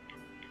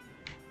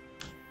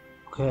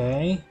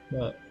 Okay,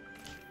 but...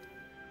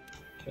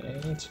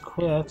 Okay, it's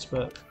equipped,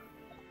 but...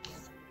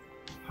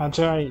 How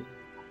do I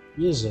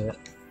use it?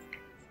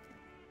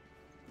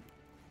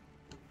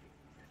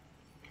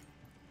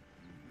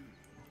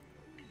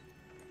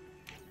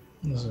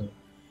 Is it?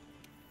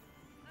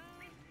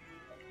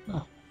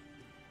 Huh.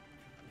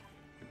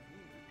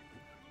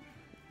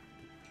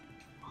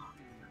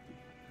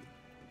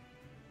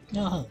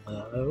 Oh,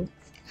 hello.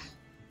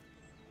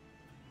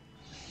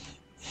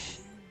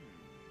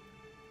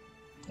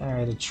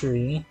 Alright, a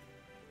tree.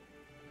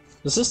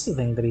 Is this the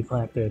thing that he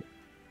planted?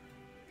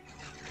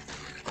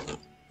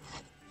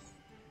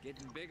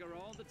 Getting bigger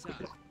all the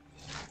time.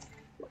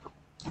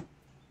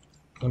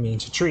 I mean,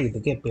 it's a tree, they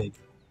get big.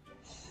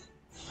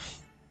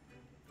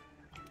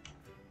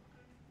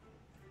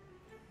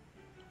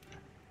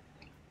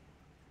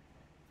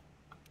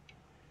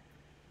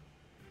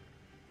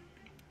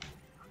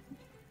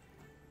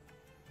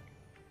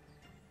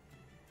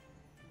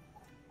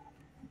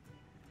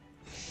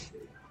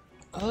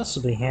 Oh, this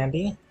will be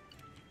handy.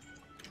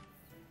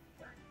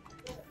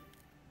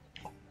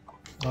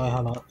 Oh,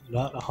 hold on.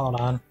 No, hold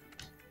on.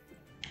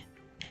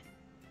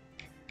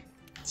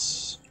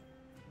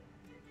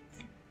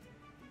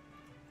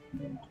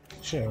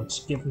 Sure, let's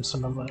give him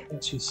some of that.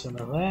 Let's use some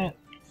of that.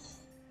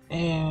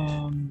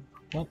 And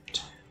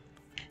what?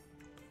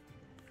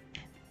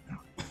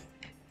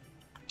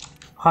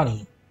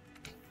 Honey.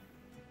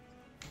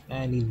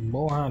 I need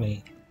more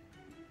honey.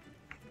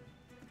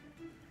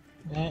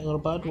 Alright, little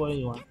bud, what do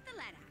you want? Get the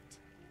lead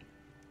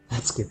out.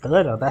 Let's get the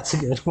lid out. That's a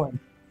good one.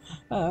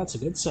 Oh, that's a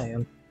good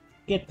saying.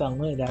 Get the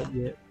lid out,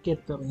 you.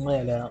 Get the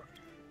lid out.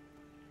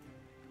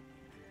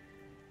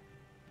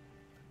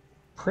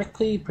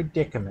 Prickly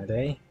predicament,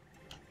 eh?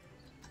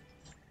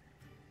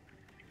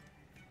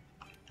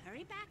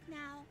 Hurry back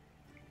now.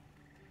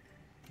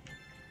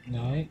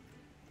 Alright.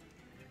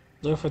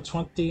 There for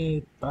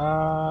 20,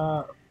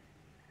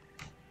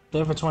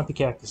 there for 20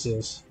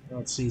 cactuses.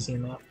 That's easy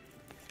enough.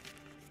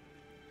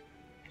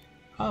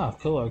 Ah,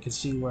 cool, I can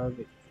see where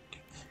the...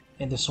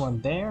 And this one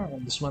there,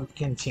 and this one at the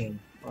canteen.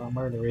 Well, I'm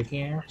already right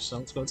here, so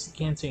let's go to the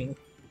canteen.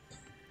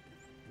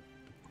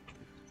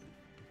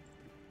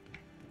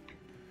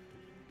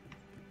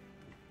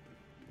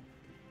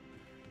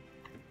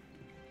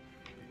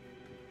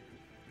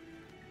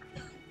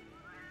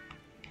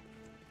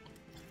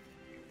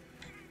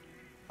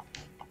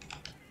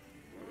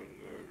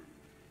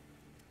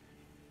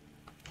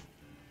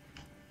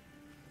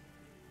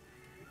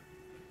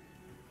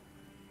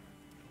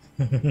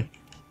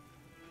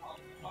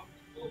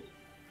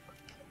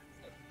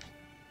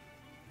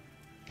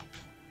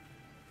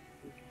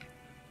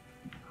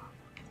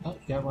 Oh,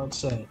 you got what to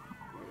say.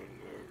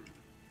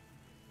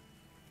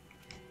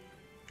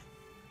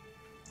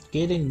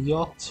 Getting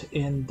yacht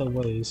in the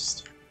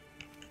waste.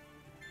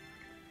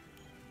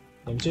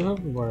 I do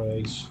have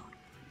worries.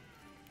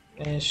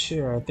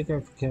 Sure, I think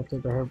I've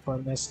captured the herb by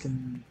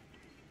nesting.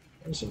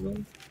 Is it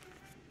really?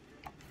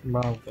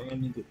 Wrong thing, I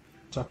need to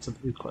talk to the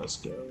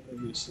request girl,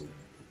 obviously.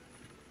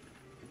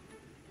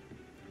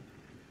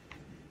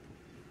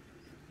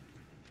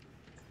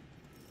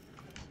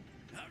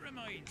 That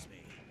reminds me.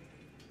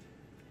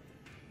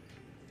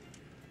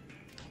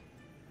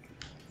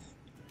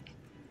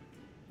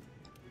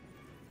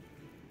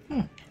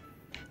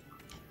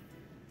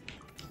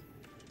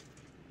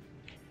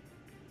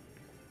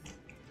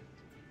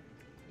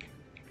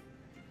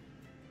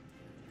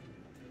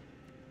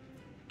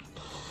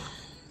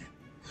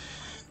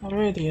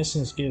 Already the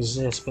essence gives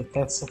this, but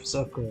that stuff's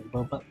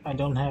upgradable, but I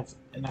don't have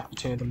an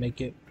opportunity to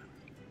make it.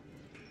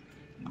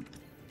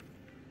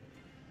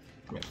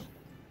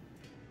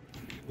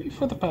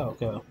 Before the power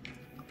go.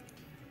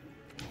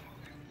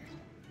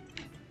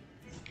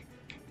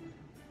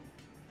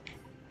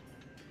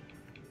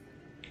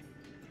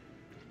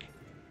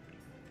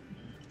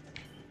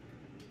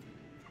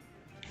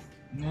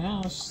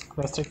 No, that's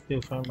the best I can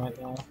do for him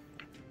right now.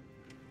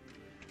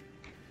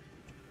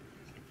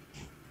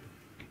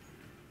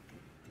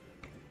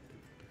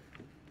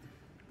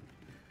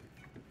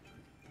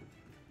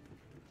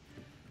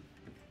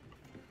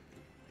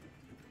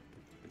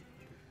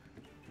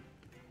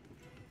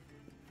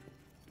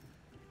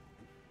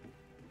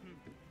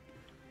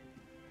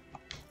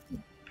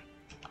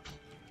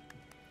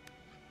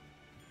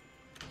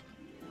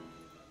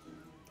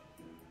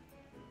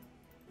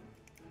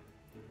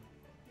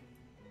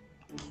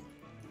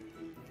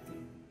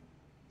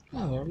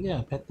 Oh, there we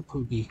go. Pet the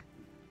Poogie.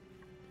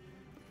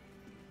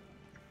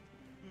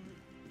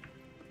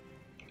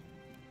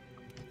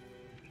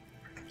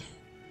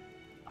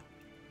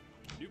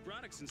 New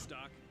products in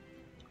stock.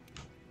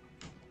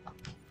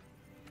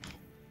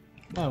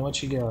 Now,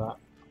 what you got?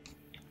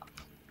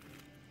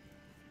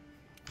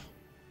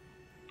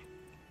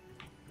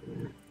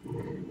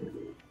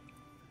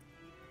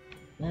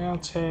 I'll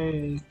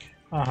take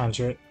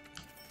 100.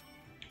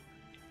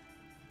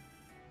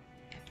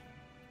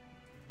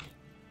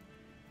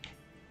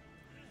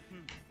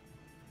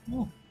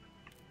 Oh.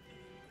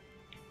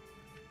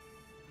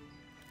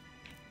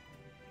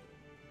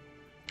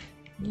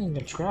 I'm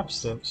gonna trap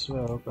steps as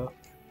well, but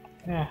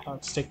yeah, I'll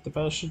take the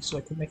potions so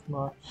I can make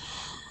more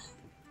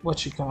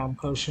what you call 'em,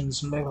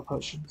 potions, mega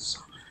potions.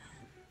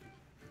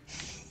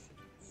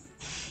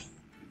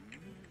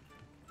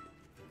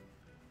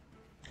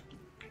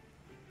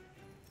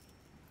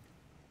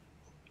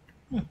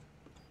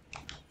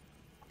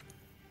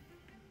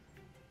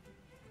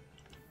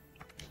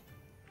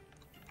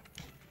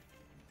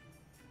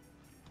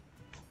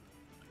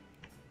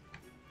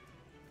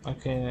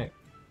 Okay,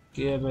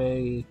 get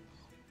a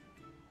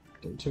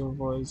two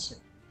avoids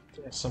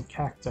some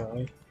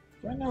cacti.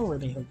 Do I know where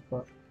they have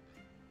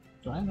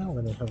Do I know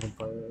where they have a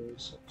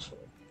birds actually?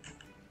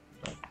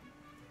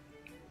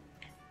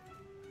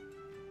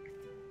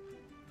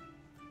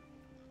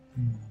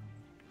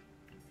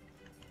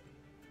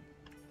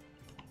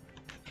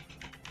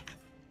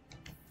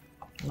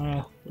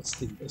 But, let's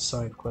do the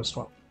side quest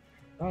one.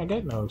 I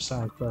got no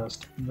side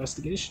quest.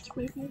 Investigations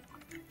maybe?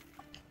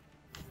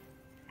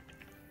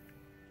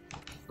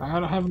 I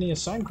don't have any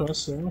side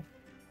quests, so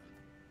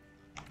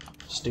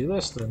let's do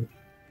this then.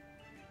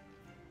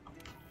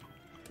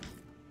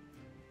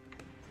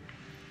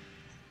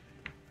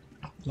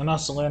 And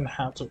also learn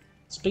how to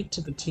speak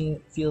to the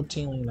field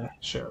team leader.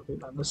 Sure, I'll be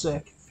back in a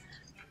sec.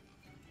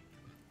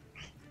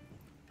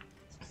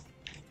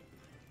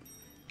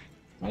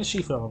 Why is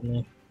she following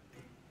me?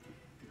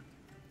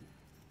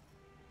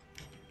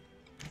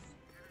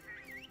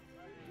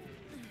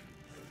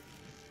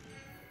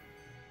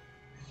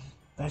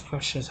 That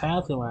question is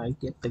how do I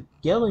get the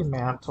Gilly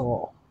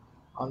Mantle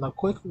on the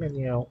quick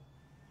menu?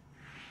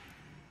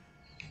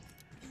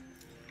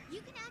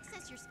 You can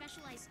access your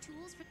specialized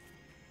tools for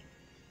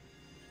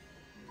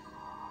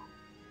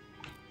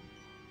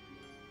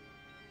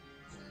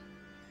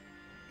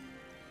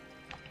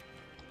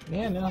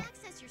Yeah, no.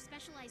 access your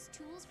specialized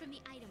tools from the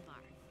item bar.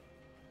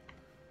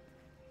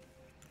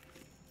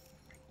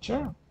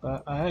 Sure,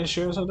 but I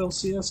sure as I don't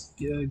see this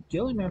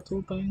Gilly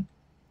Mantle thing.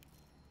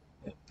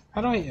 How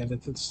do I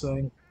edit this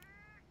thing?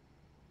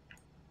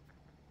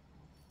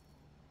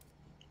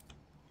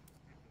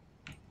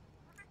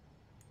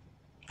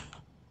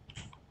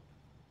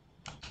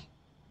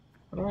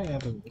 How do I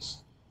edit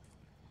this?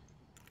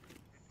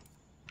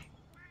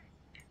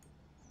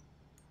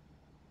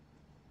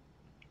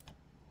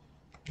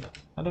 No.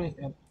 How do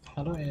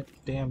I edit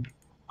the damn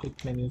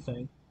quick menu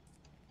thing?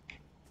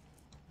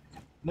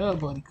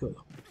 Nobody could.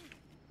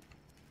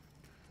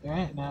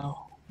 Alright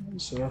now,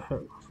 let's see her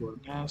for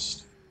a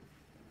nest.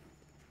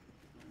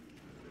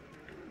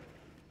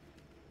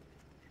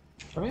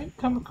 Have I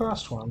come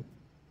across one?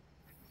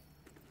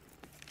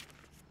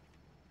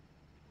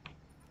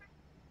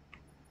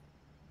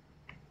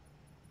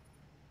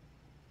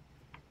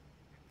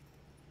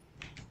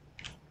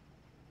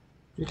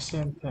 Big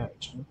sand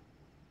patch, huh?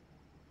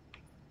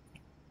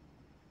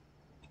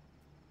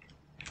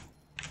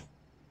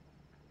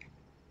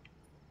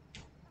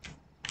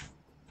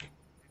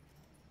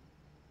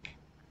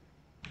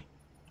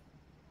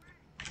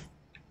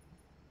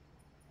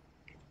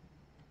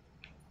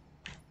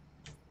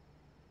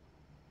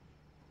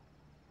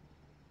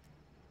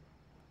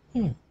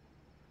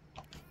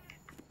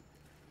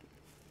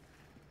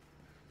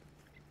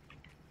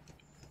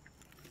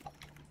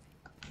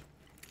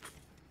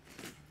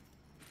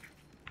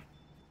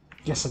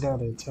 Guess I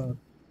got it in time.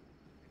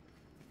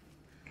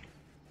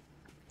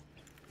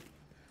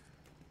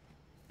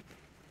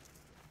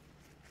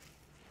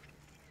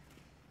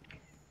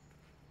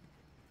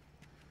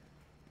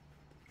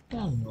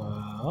 Done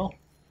well.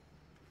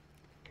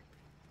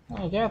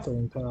 Oh,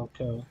 gathering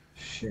palco.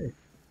 Sure.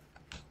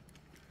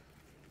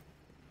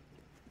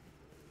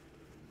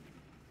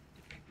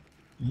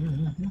 You'll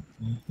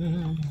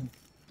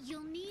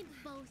need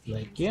both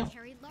Thank hands you. to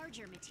carry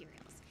larger materials.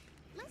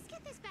 Let's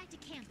get this back to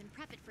camp and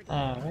prep it for the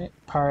Alright,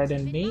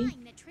 pardon Keep in me.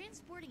 mind that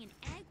transporting an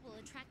egg will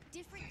attract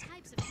different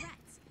types of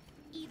threats,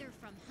 either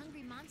from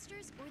hungry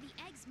monsters or the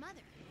egg's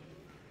mother.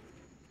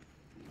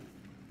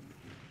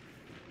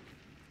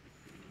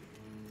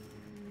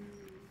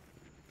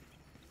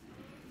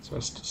 So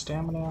it's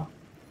stamina.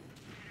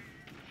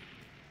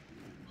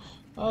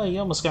 Oh, you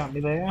almost got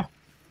me there.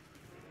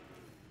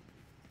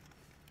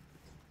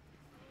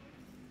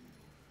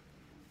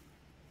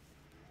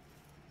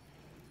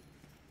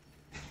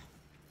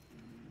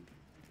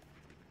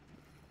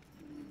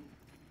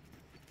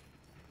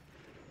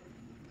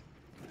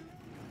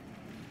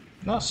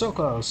 Not so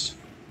close.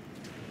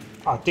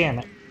 Oh, damn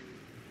it.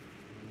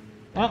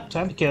 Oh,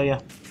 time to kill you.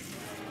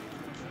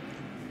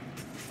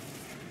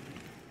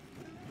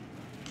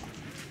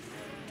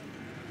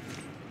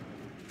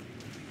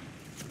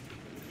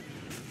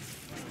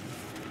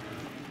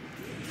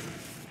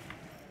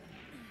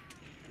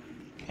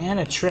 And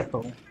a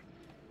triple.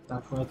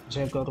 Not to let the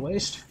gem go to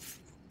waste.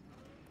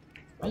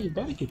 Well, you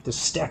better get this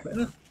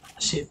stamina.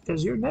 Shit,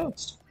 because you're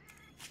next.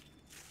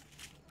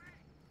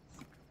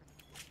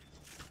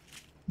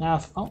 Now,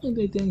 if only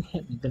they didn't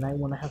hit me, then I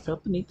wouldn't have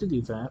felt the need to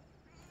do that.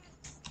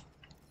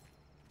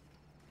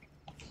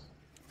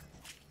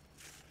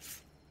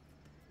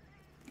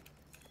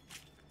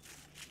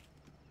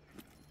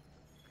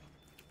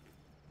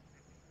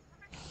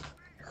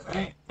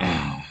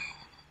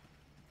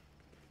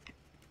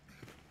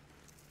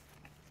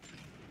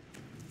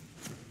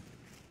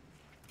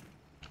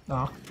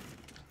 Oh.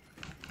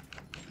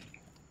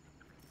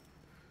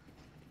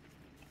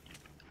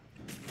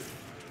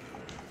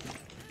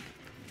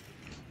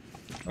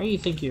 Where do you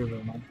think you're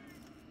running?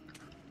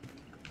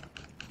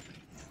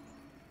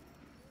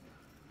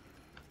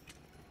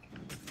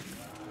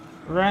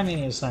 Running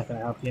is not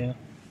gonna help you.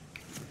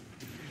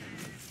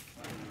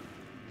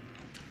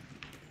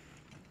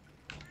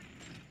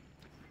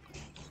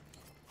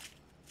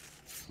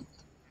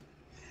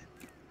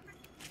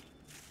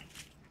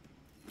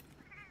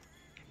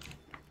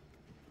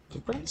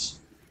 Footprints?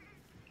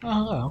 Oh,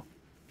 hello.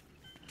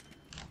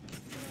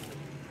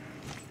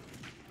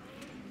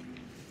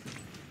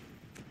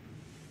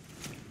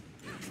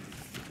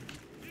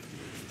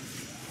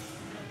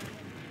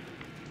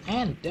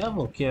 And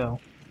double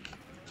kill.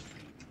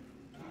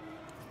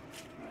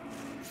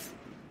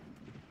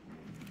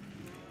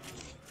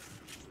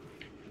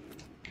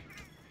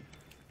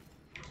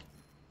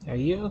 Are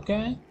you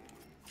okay?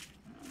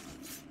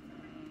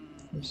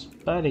 Yes,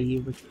 buddy,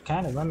 you were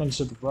kind of running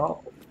into the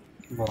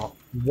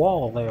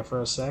wall there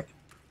for a sec.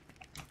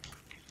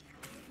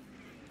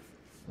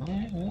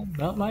 Well,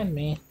 don't mind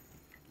me.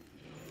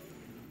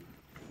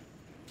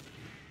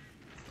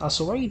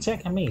 So where are you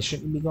taking me?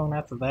 Shouldn't you be going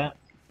after that?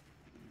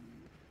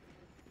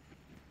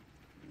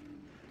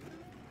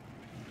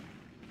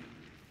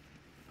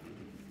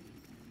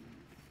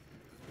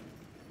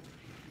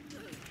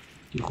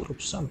 You little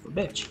son of a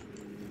bitch.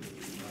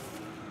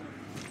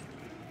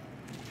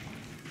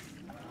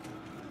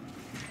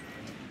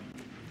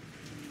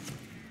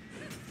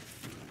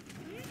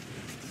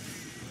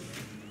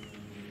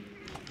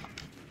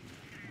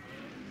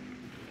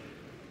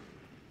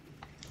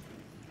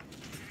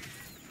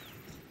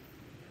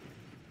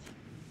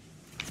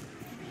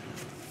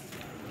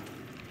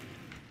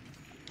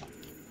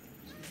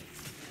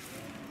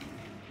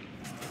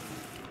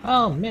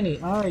 Oh, many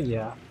are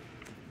ya?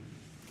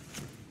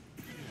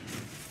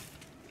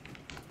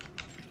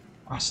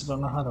 I still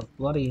don't know how to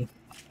bloody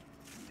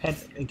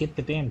get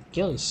the damn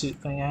ghillie suit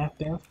thing I have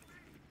to.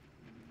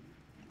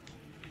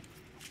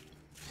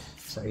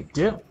 So I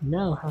don't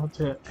know how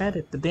to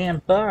edit the damn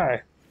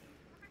bar.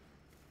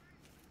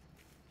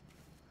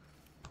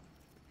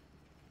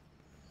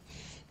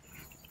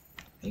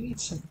 Maybe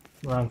it's the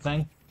wrong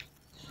thing.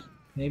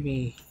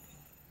 Maybe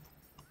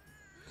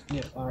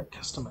yeah, art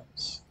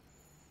customize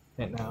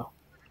it now.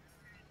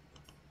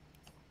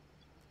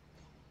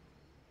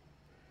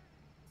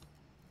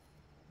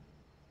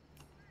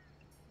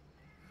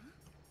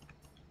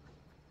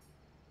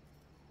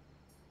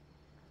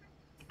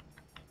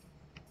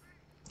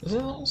 Is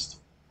it list?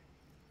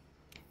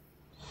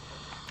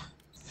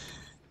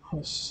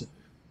 Let's see.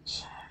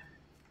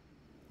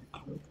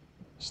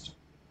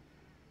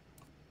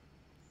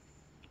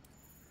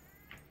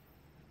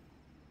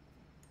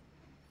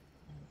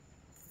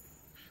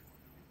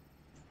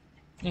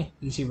 Yeah,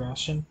 easy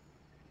ration.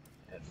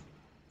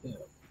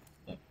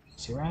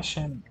 Easy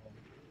ration.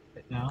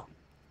 Right now.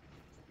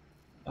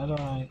 How do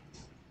I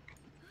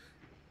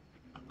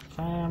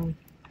farm?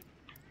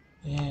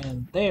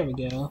 And there we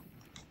go.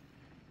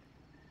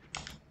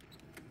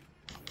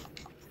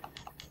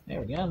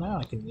 There we go. Now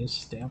I can use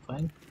this damn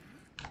thing.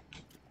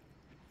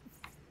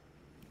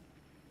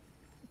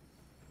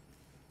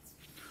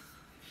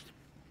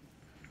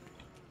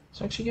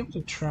 So actually give it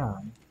a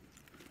try.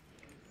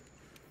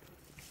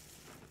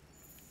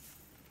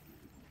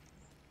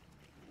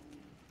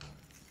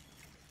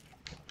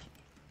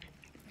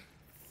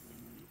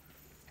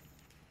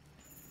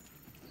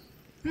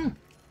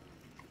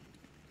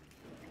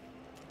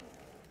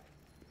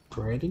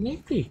 Pretty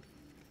nifty.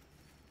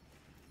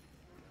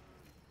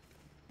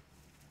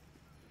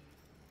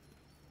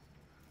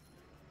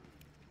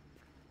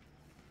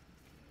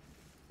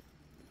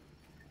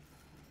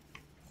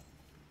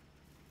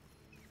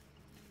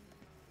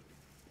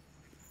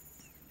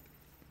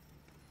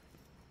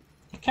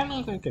 It kind of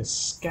looks like a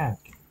skunk.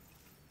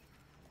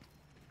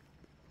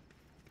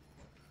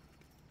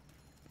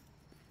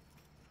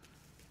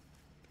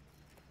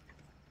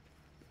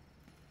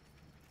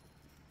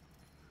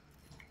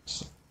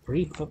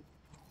 Brief.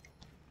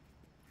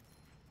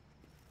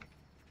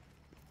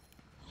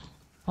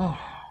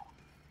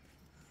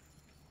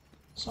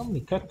 So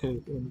many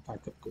cuckoo,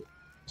 not cuckoo.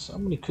 So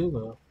many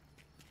kubo.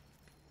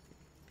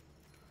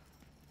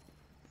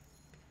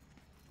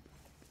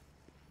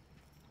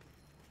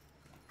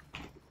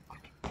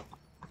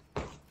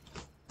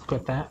 Look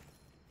at that.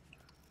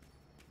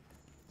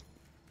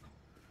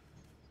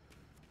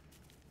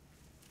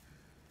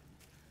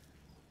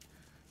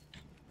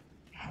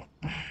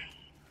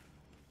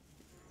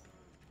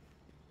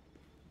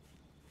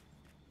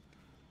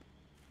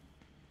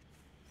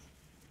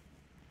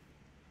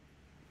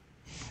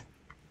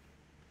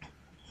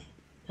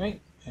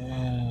 Right,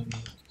 and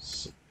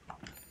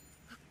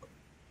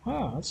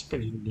wow, that's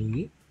pretty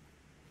neat.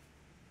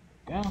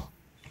 There we go.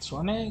 That's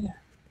one egg.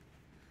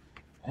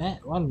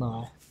 And one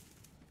more.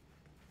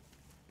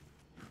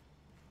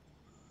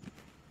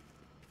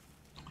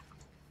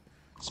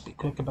 Let's be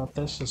quick about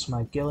this, as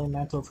my ghillie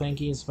mantle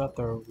thingy is about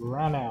to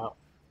run out.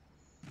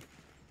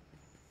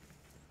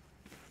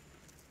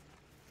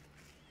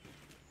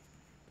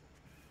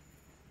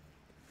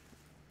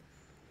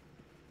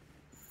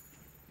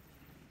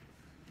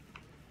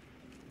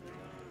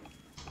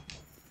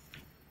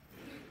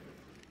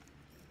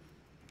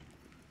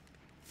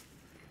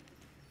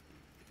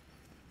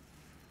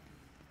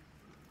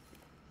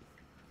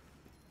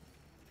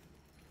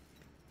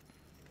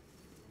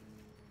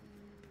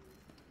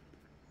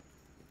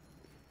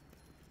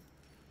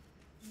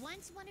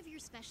 Once one of your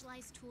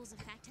specialized tools'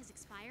 effect has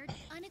expired,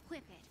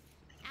 unequip it.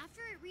 After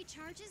it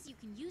recharges, you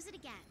can use it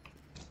again.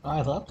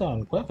 I'd love to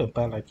unequip it,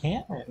 but I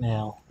can't right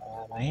now.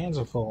 My hands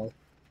are full.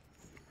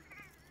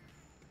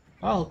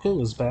 Oh,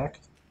 Cool is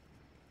back.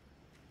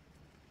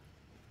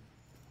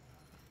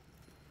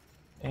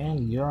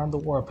 And you're on the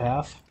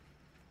warpath.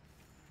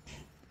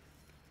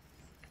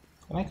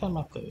 Can I come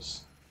up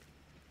this?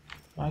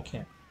 I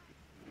can't.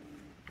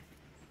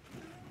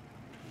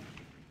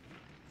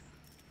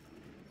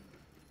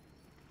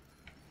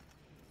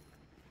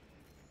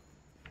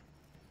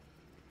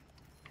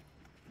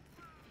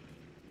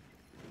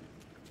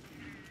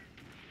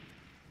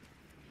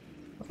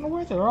 I don't know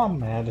why they're all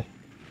mad.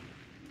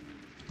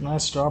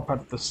 Unless they're all part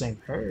of the same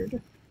herd.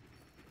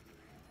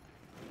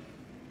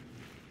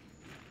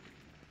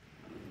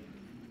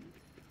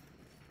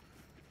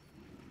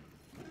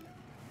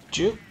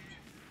 Juke.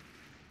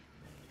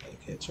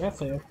 Okay, it's right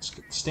there. Let's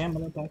get the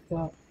stamina back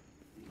up.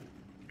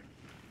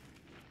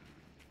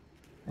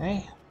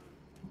 Hey.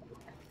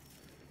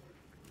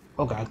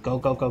 Oh god, go,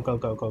 go, go, go,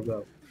 go, go,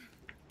 go.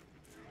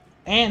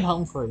 And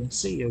home free.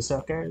 See you,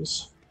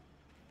 suckers.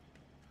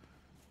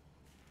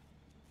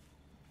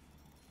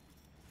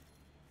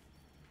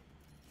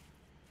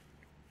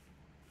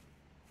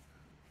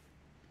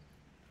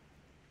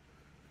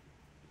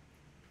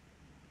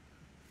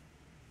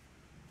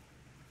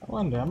 I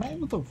wonder, am I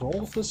able to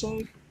roll this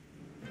egg?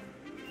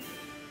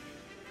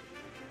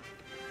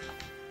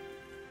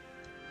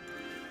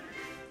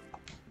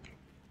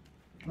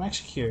 I'm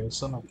actually curious.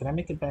 So, can I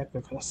make it back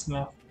there fast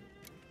enough?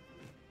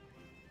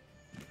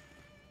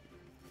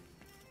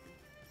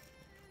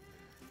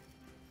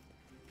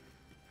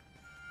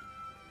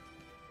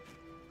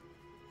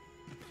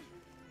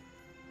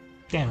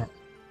 Damn it.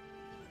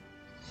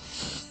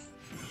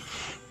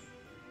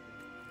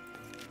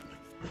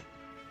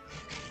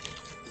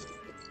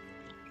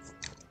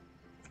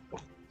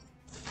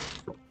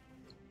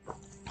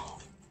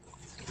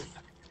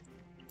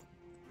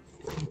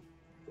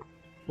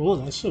 Oh,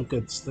 that's so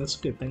good. That's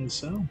a good thing to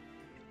sell.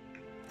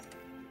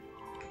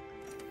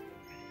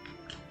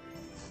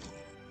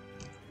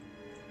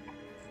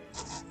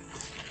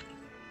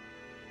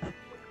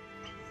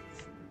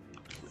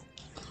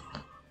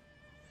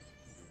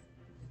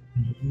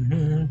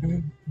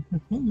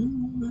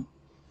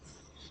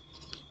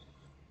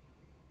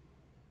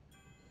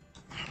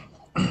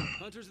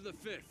 Hunters of the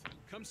 5th,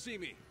 come see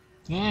me.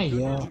 Yeah, Got an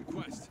yeah. urgent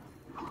quest.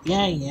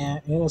 Yeah,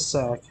 in a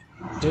sec.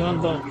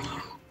 Doing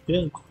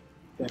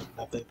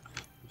nothing.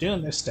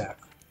 Doing this stuff.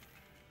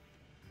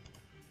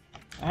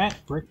 Alright,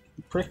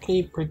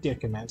 prickly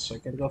predicament, so I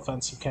gotta go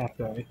find some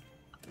cacti.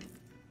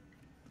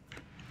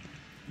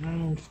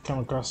 Come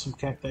across some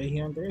cacti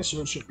here and there,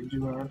 so it shouldn't be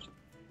too hard.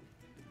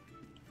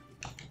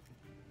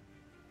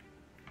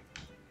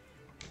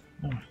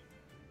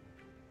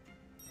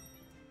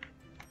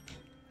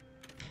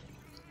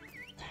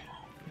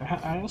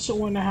 I also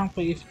wonder how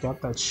they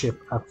got that ship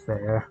up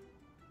there.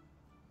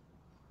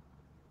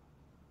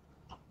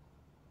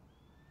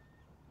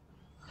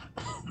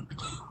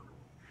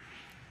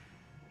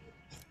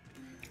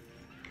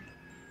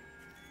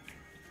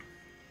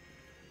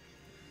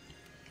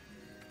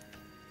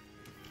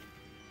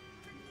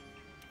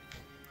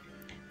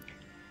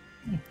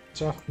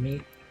 Tough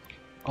meat.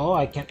 Oh,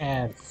 I can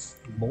add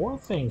more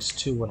things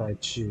to what I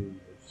choose.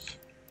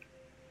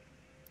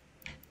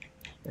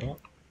 Yep.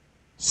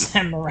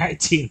 Samurai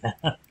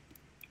Tina.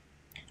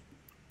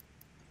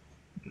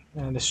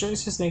 And the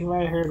strangest thing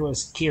I heard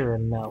was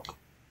Kirin milk.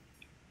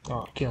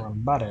 Oh,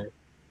 Kirin butter.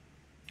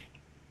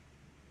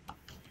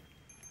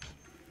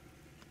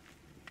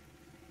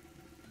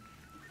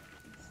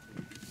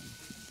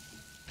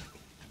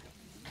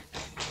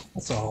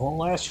 That's a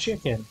whole ass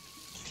chicken.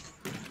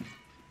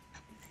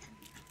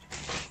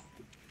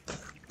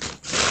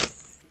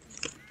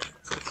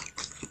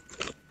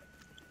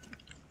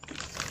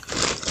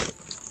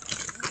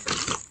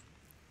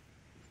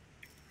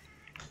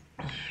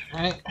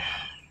 Alright.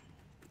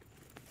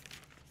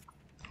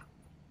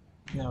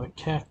 Now a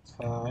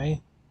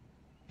cacti.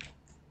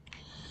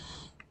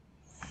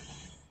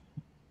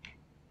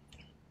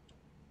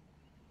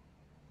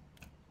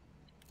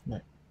 No.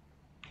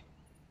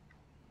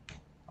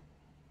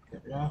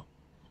 There we go.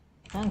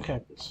 And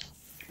cactus.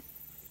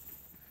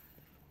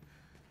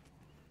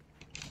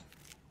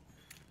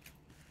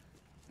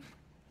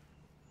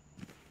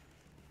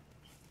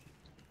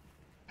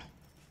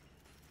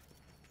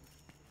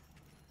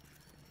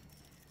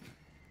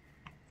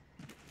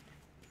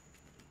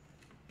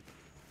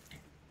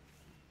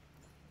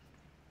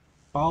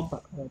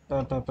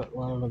 But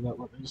whatever that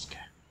one is.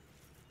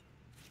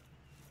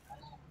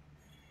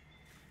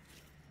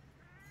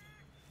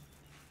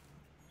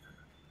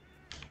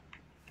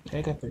 Okay,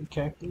 I got 3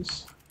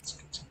 cactus. Let's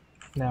get to...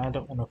 No, I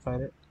don't want to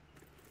fight it.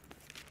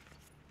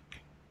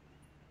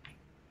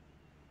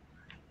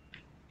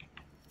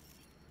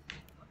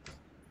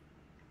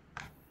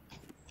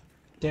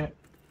 Damn it.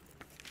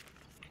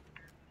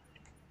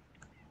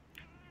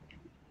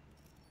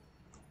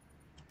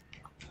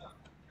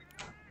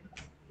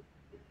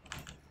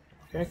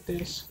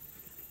 Cactus.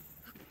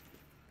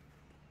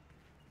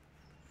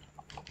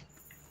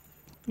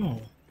 Hmm.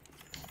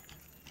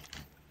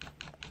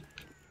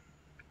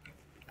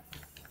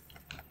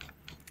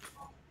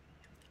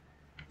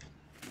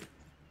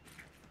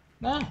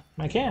 Ah,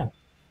 I can.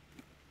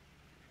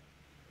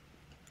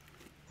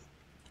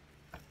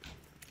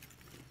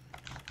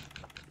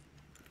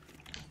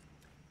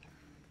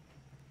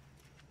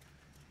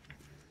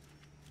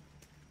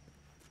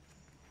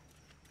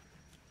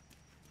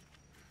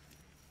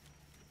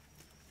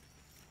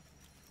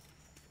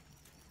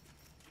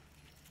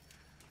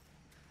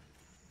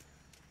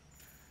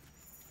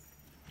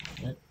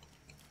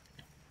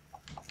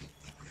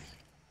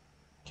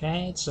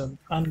 Okay, it's an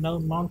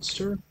unknown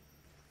monster.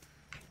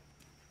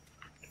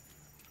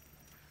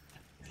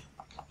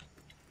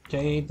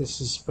 Okay,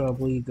 this is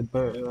probably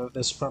the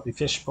this is probably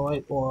Fish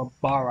Boy or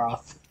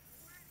Baroth.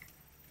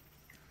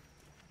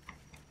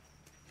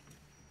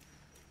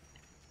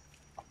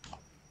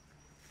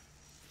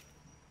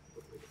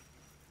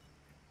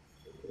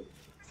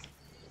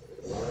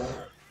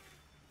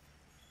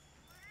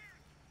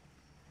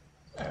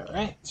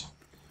 Alright.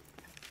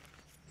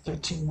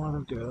 13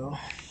 more to go.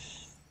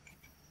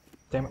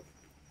 Damn it.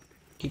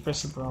 Keep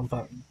pressing the wrong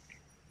button.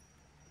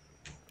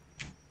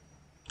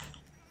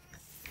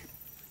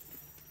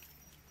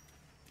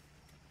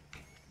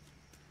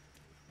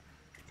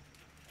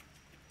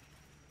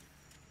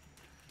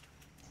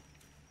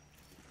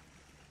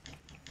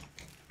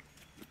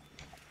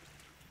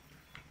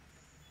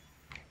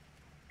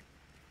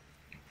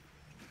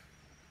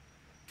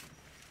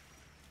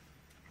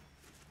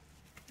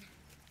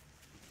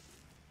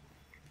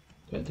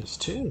 Good, there's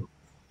two.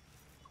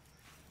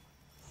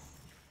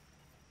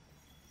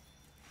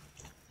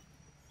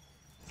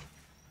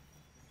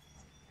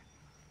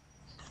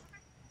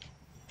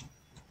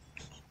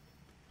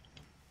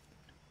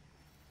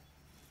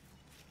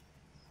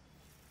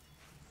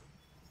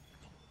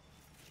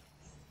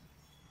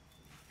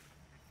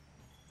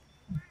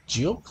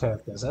 Jewel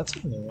Cactus, that's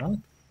a new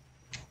one.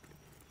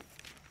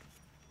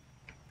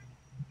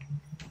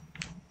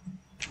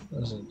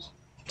 This is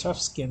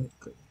tough skin.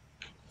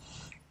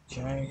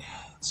 Okay,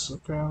 let's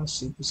look around,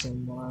 see if there's any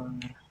more.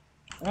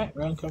 Alright,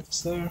 round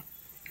cactus there.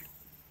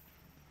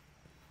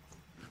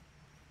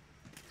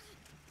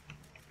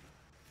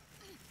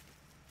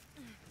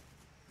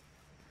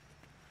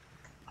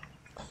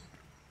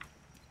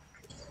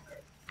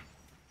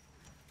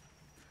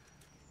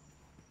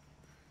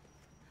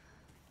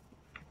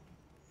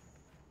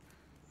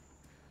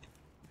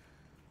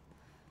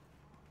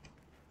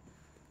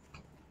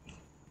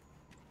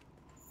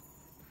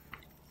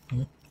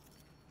 Hmm.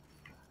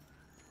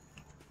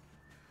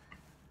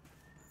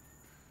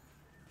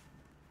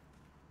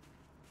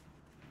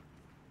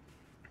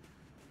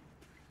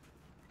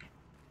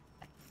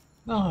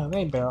 Oh,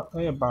 they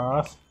bar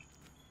off.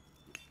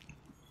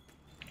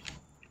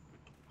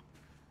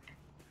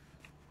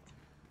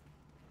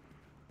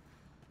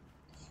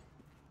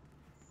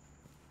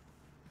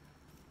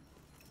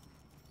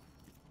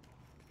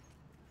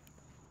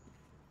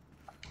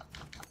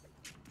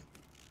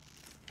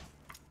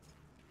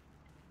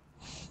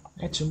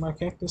 Hey, two more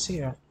cactus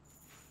here.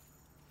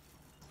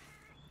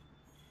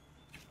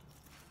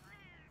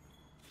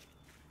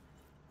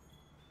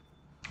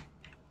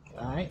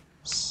 Alright,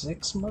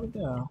 6 more to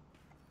go.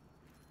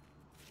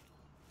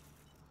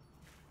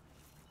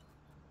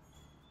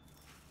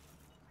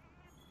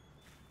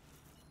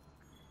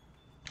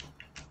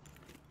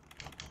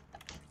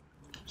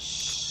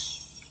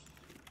 Shh.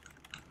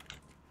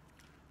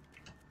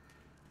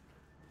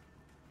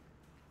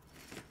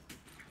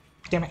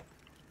 Damn it.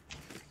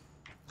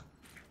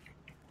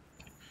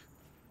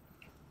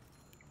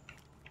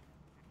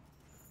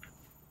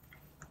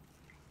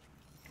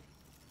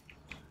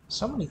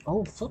 So many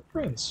old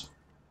footprints.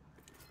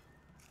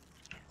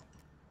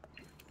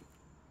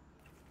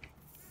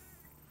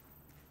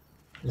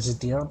 Is it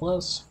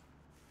Diablos?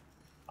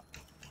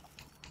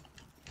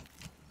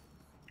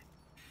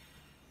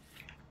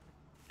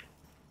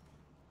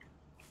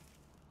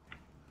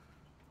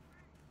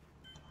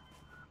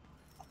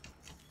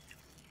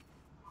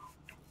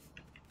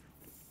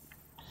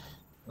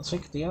 Let's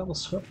take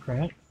Diablo's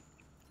footprint.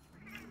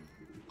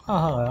 Oh,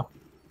 hello.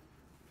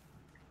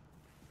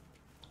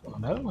 Well,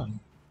 another one.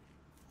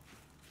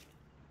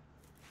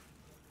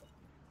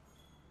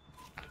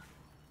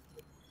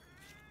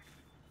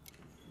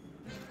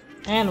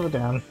 And we're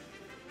done.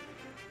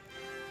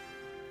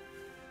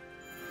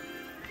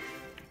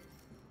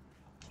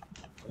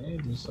 Okay,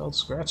 there's old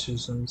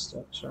scratches and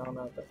stuff showing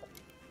up.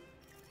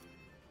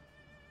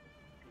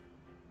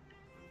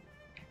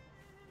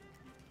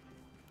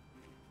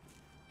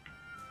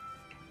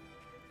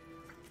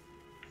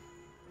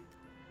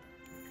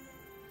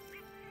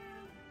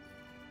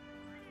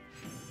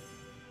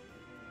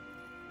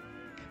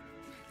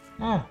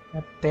 Ah,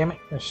 God damn it,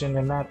 I shouldn't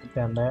have not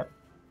done that.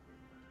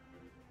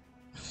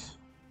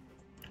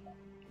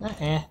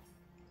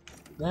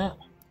 That.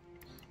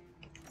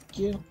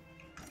 You.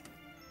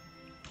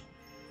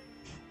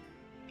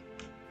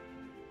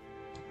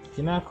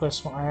 You now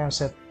quest more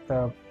items at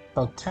the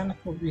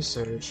Botanical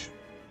Research.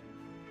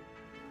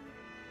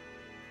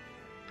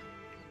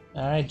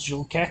 Alright,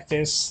 jewel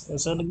cactus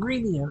as an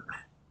ingredient.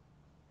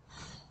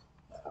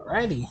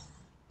 Alrighty.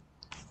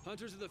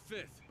 Hunters of the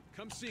 5th,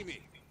 come see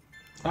me.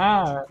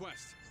 Ah,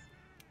 Quest.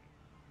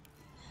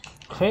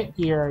 quit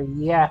your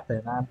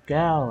yapping. I'm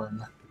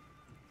going.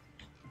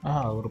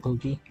 Oh, little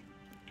Pookie.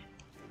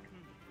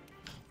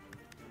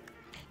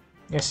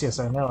 Yes,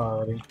 I know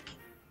already.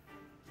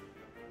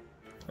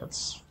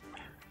 That's...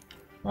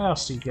 What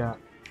else you got?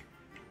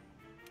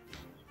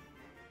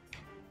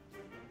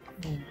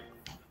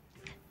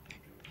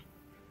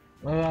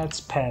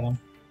 Let's pat him.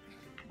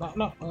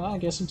 No, well, I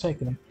guess I'm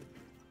taking him.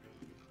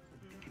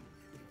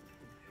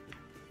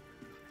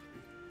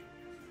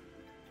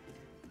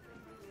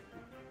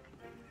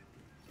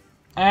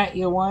 Alright,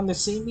 you wanted to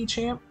see me,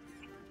 champ?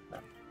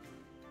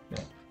 Yeah.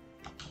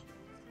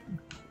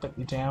 Put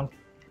you down.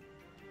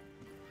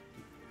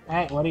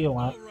 Alright, what do you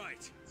want? All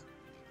right.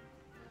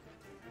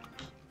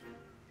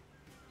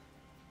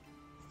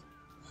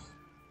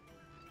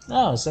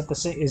 Oh, is that the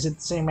same? Is it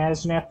the same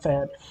as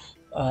that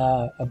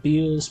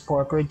abused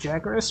poor great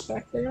Jaggerus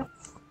back there?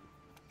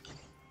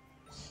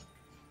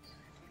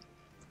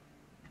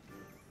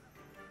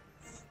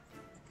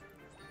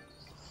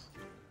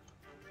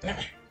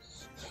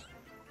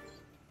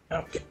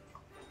 Okay.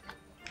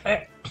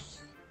 Eh.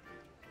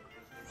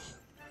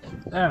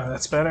 Oh,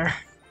 that's better.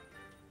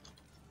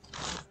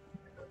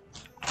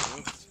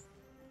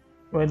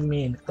 What do you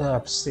mean,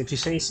 ups? Did you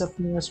say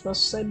something you were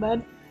supposed to say,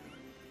 bud?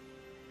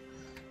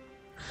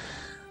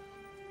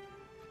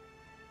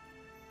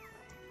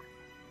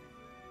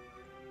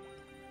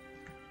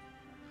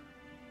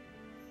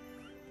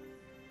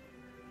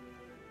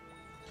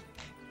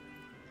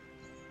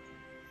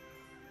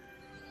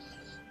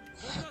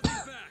 Hold nothing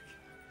back.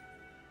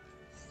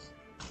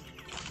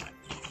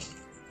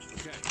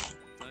 Okay,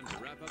 time to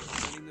wrap up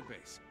defending the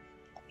base.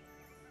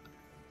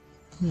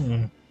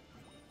 Hmm.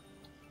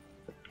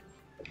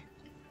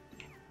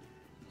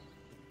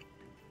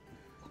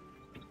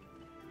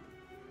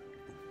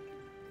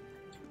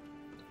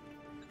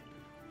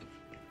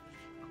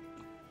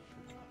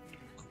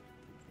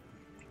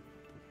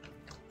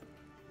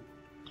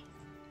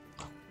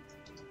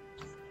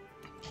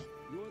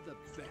 You're the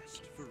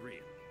best, for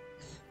real.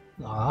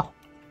 Aw.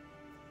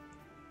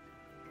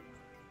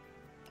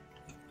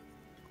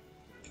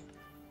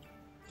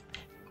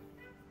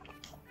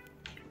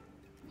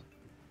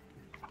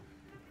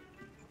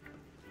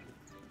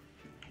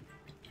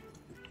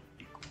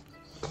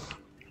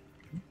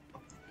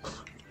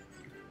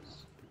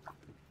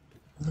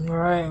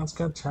 Alright, let's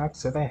go talk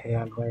to the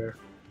handler.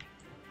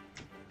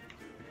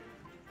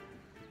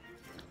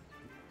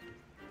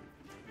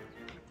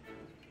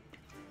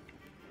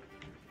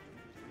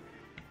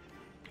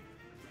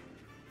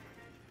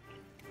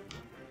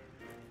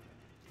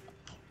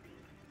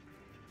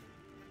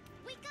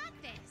 We got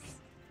this.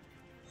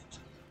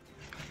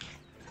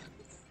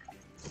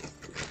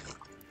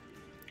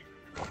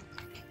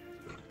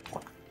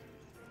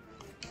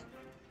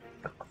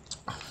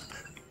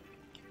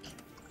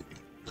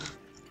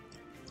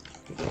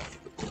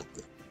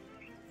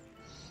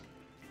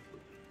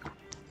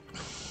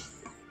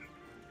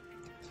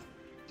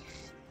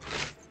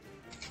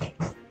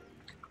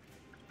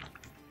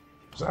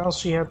 What else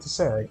she had to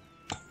say?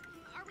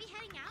 Are we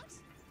heading out?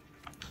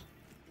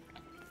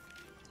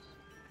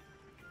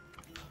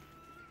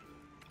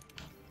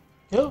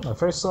 Oh, my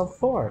first level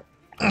 4.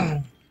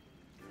 Right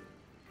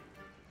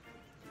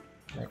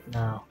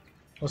now.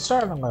 We'll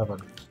start at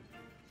 11.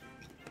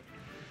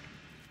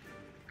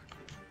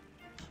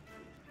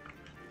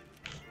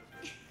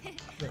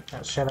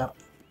 Shut up.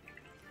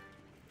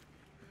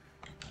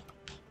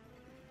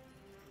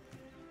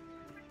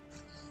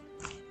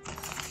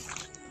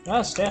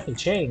 Well, it's definitely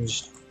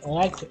changed. I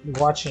like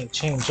watching it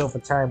change over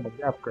time when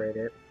you upgrade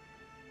it.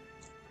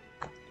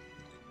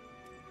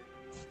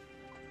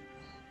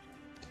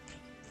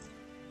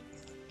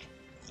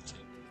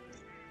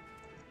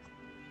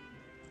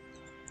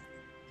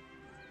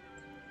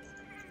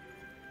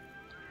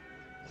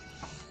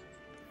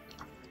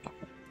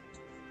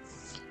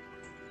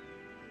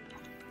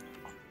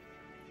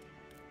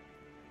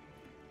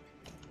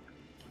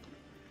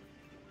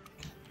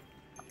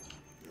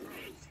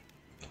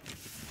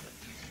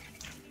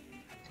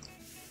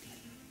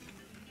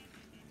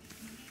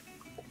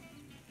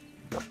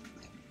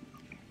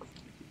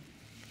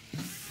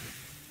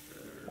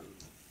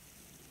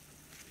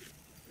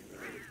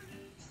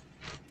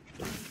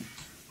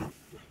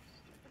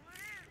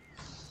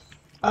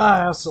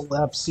 I also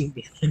love seeing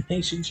the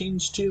animation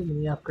change too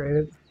when you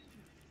upgrade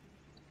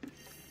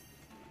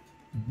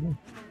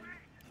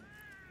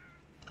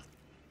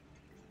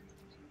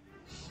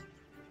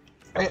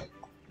it.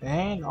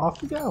 And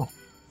off we go.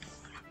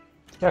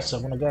 Guess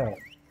I'm gonna go.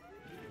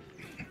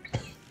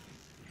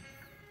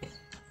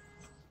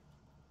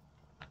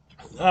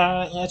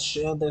 Let's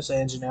show this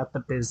engine out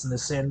the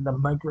business end of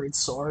my great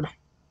sword.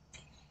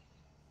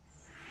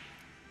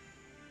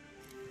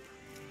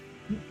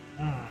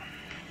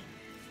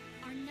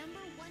 Our number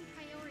one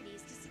priority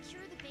is to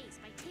secure the base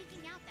by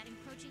taking out that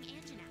encroaching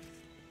Anjanath.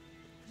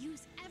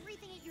 Use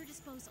everything at your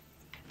disposal.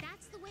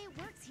 That's the way it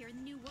works else here in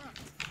the New World.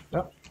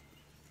 Yep.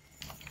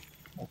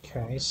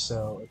 Okay,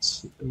 so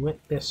it's went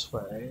this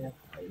way.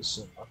 I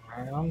zoom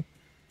around.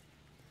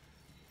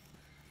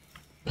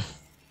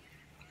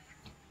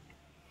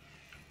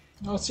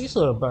 Oh, it's these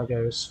little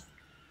buggers.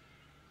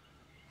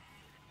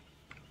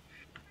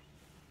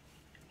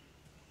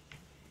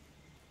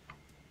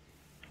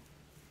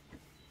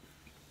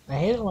 I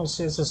hate it when it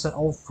says there's an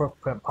old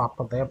footprint pop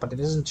up there, but it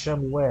doesn't show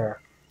me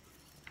where.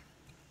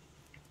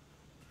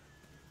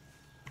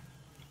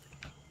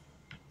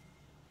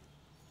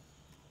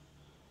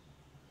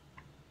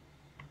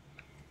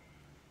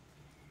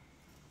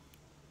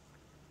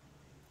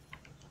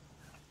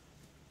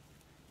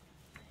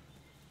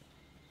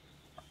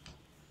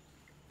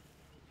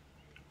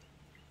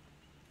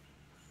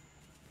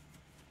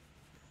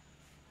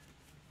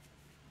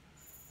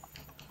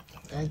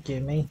 Thank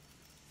you, me.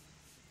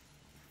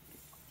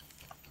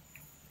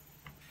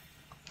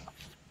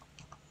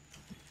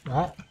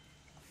 Right.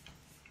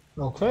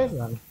 Okay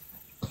then.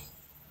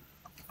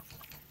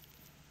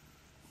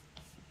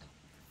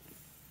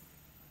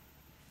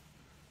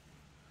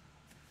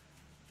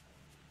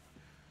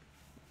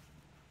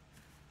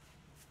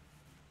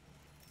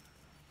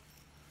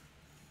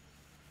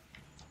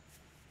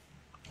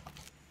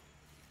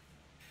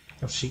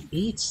 Oh, she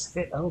eats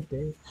it. Oh,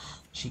 dude.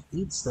 She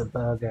eats the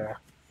burger.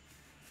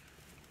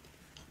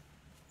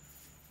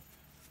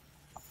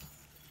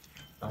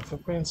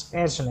 Footprints,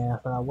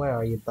 Edgenath. Where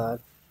are you, bud?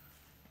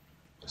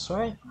 This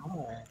way?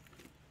 Alright.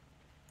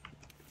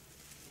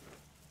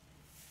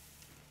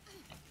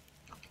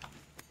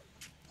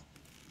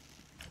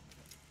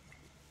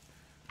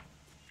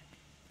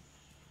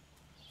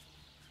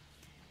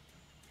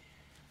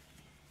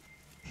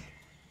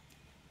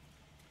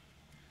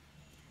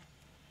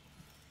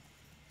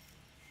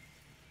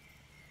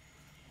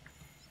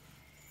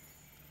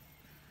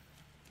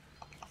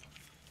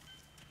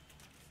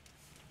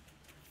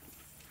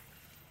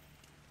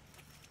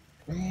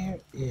 Where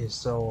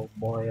is old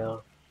boy?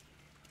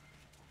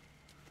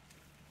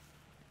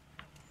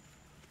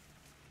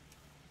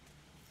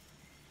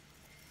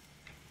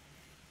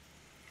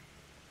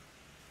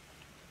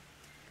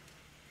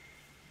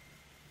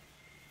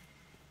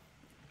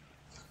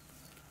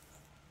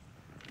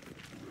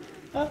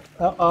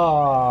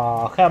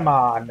 Oh, come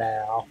on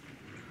now.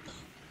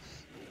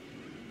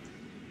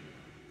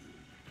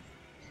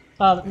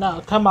 Oh,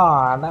 no, come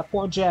on. That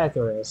poor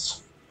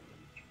Jaggeris.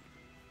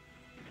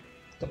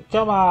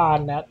 Come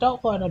on now.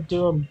 Don't want to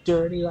do him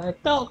dirty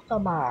like that.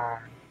 Come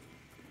on.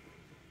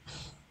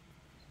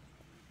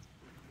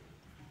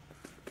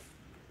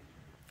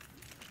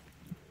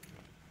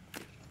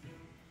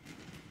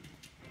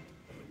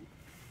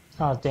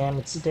 Oh, damn,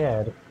 it's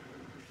dead.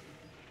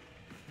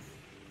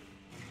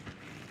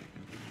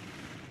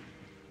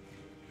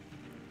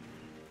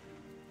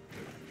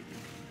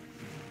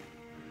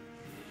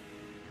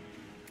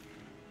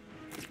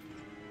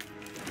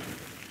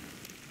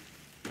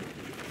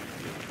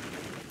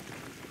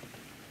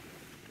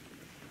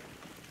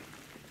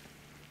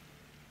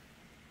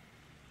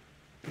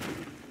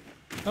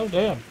 Oh,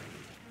 damn.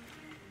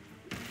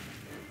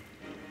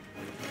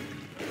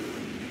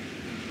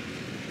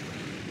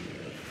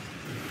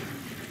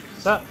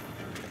 What's up?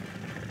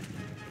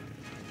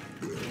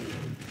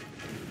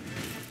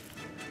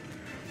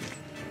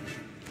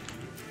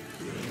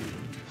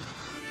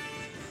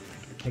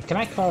 Hey, can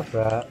I carve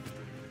that?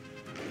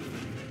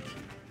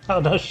 Oh,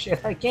 no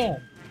shit, I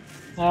can.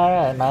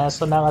 Alright, man,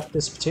 so now let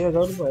this material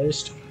go to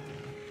waste.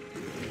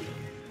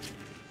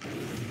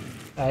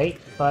 Hey,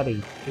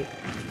 buddy.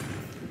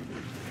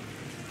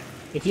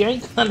 If you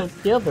ain't gonna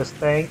kill this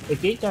thing,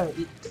 if you ain't gonna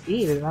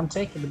eat it, I'm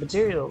taking the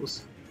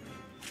materials.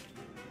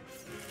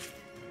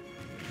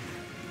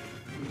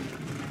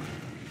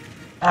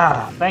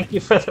 Ah, thank you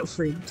for the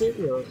free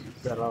materials.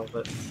 Said all of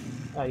it.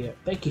 Oh yeah,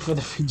 thank you for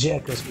the free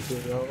Jackers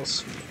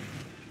materials.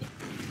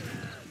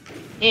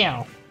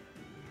 Ew.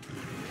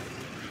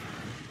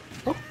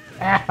 Oh,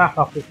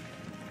 ow.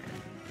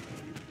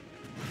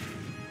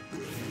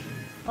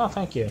 Oh,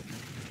 thank you.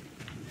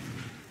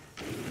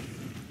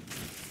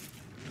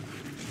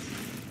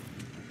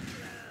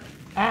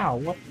 Ow,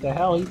 what the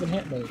hell even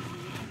hit me?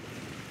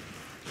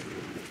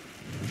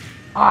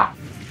 Ah!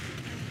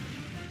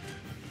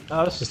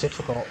 Oh, this is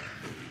difficult.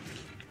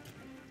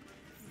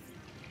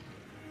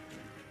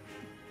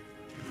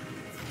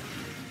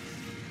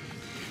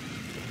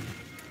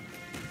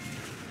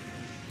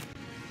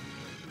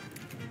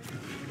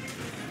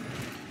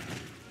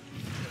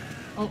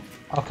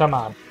 Oh, come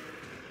on.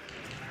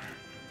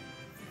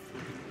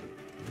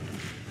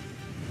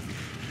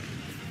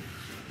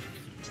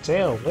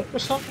 Tail whip or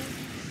something?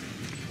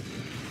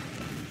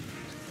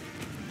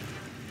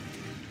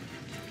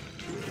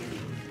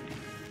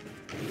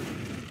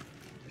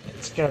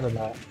 It's scared of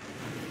that.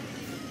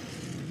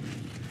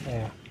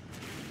 Yeah.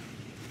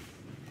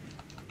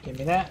 Give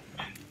me that.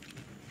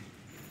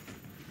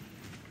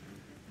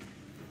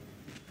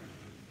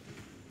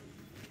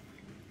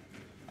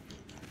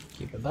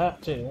 Keep it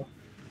that too.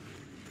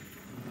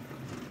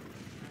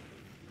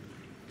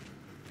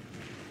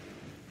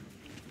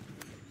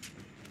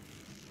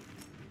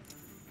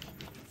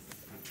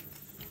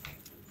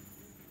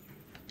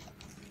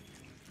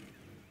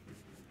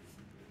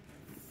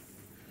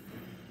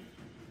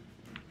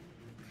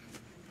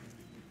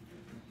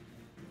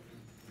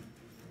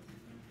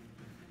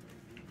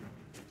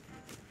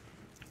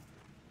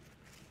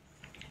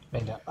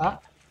 Kinda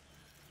up.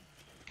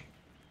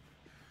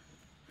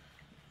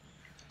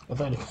 I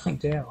thought it went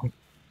down.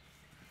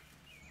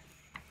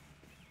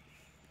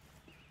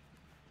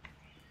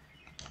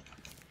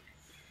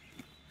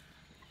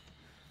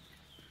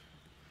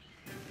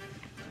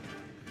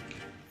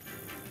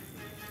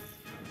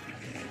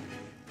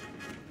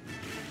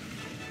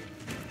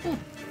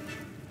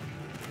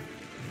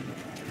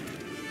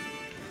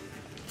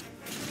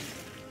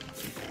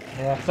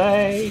 Yeah,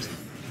 face.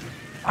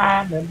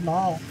 I'm in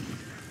my.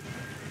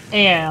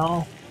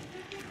 Ow.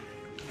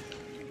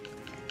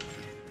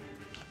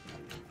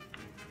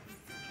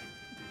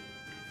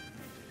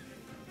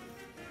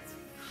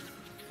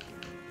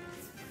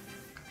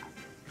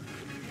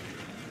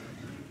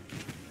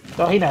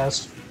 Oh, he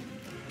knows.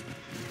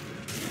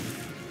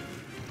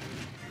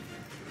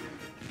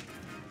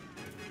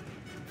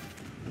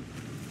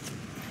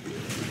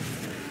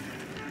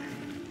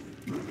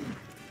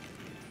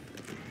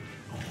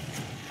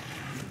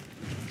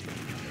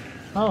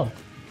 Oh.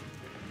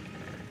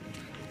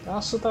 I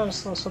also thought I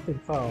saw something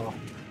fall.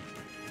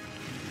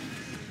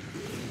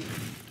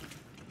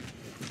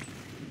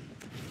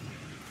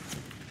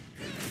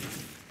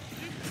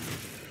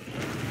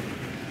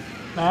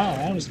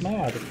 Ah, I was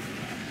mad.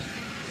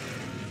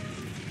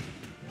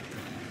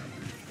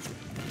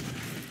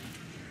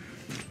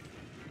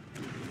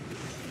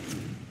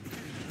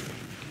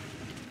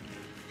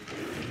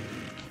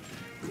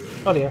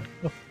 Oh dear.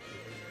 Oh.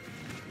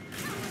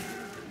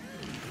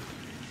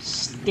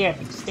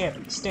 Stab it, stab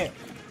it, stab it.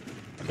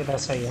 Okay,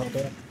 that's how you hold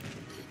it.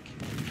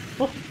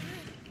 Oh.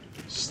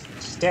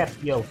 Stab,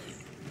 yo.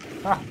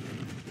 Ah.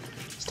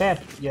 Stab,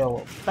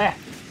 yo. Back.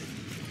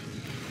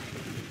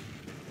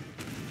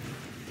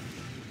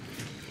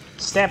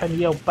 Stabbing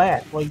your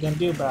back. What are you gonna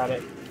do about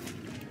it?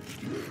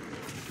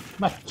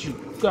 What you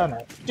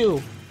gonna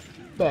do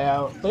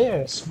about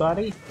this,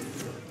 buddy?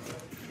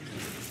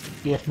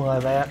 Get more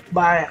of that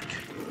back.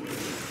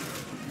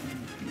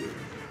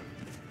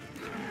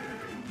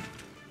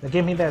 Now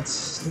give me that,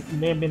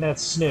 maybe that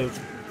snoot.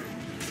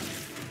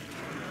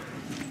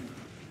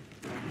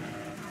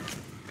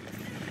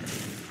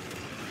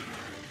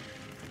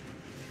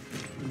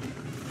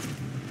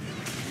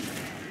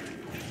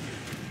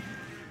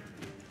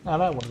 Oh,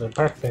 that would have been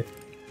perfect.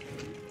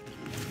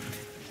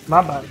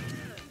 My bad.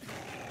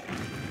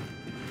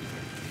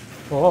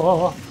 Oh,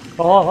 oh,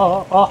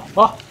 oh, oh,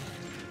 oh.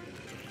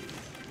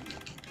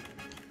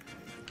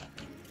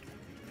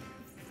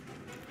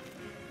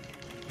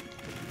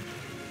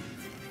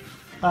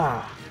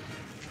 Ah.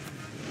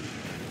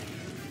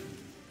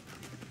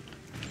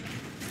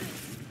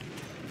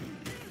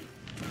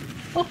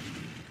 Oh.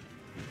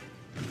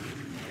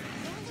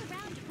 Roll around to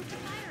put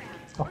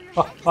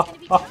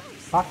the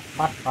fire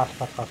out, or your heart is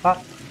gonna be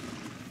toast.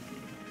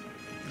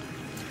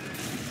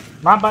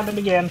 My button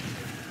again.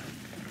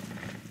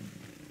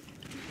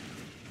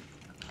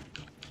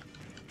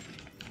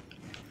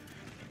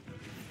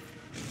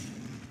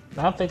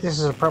 I don't think this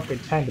is an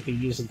appropriate time to be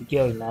using the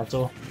healing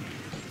mantle.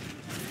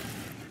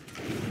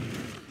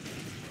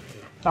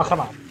 Oh,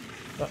 come on.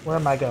 Where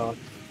am I going?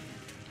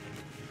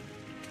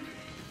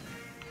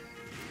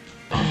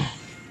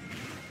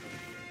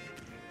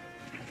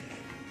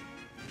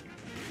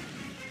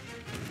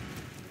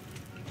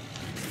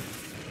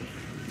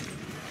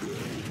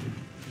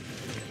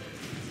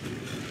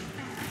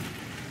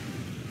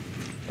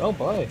 Oh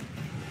boy.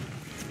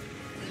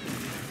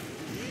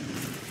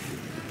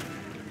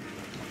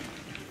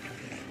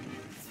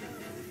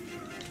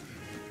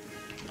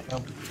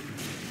 Oh.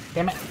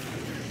 Damn it.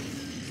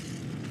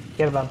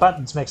 Get my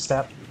buttons mixed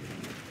up.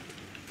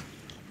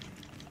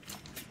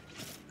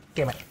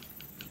 Damn it.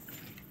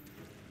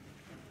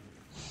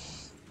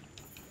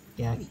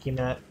 Yeah, give me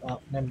that.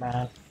 Oh, never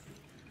mind.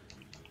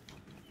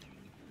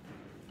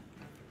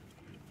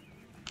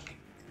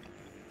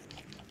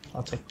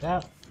 I'll take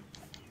that.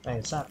 Wait,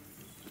 it's not.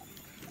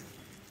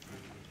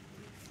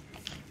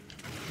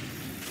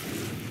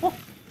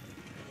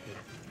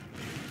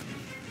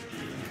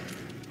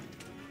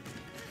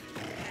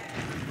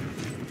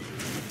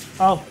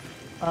 Oh.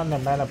 Oh,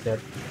 never mind, I'm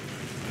dead.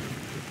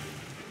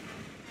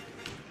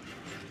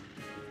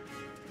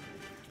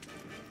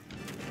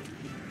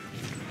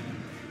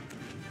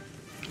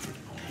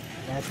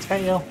 That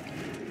tail.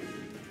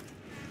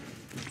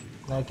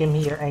 Now give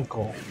me your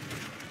ankle.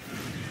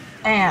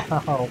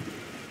 Ow!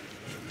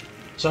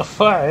 So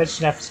far,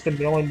 Edgenef has been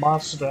the only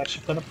monster to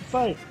actually put up a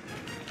fight.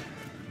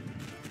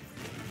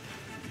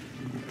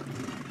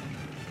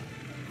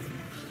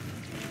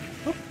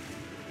 Oop.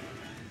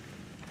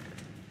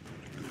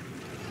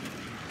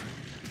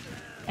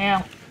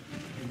 Ow.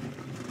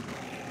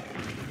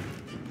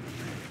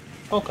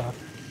 Okay.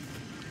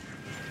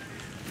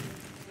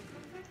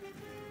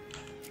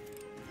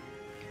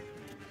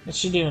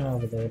 What you doing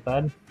over there,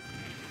 bud?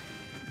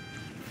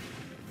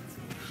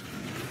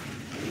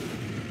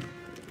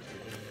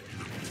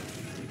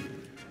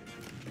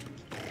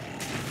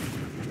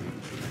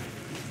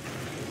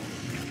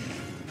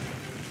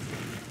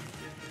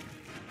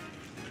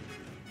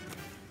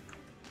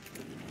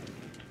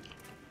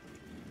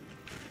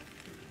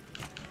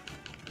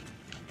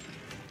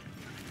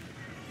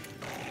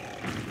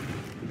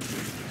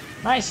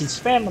 Nice, he's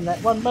spamming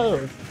that one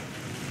move.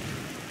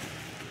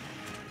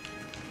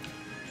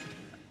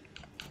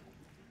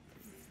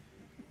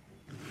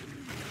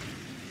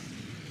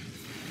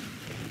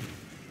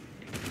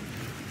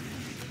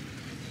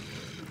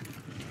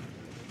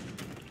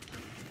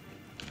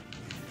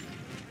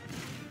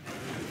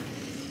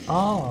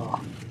 Oh.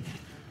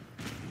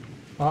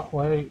 Oh,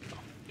 wait.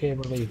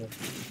 Can't believe it.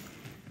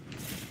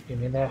 Give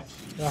me that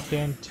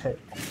fucking tail.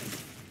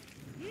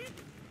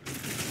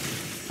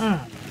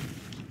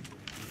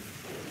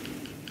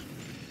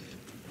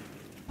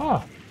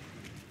 Oh.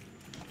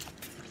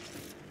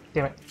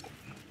 Damn it.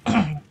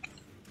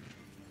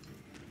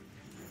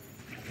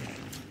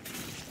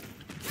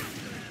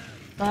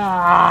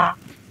 Ah!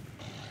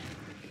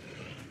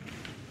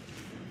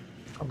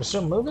 Are we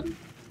still moving?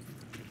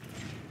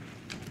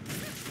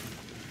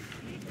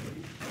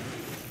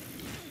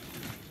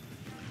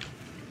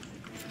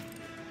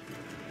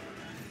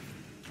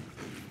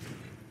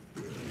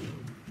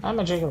 I'm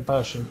gonna drink a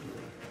potion.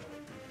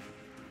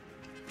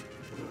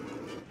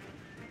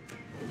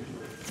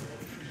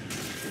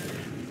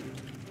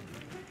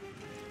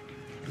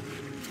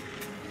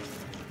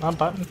 Wrong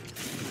button.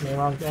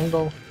 Wrong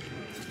angle.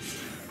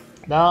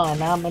 No, and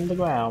now I'm in the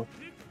ground.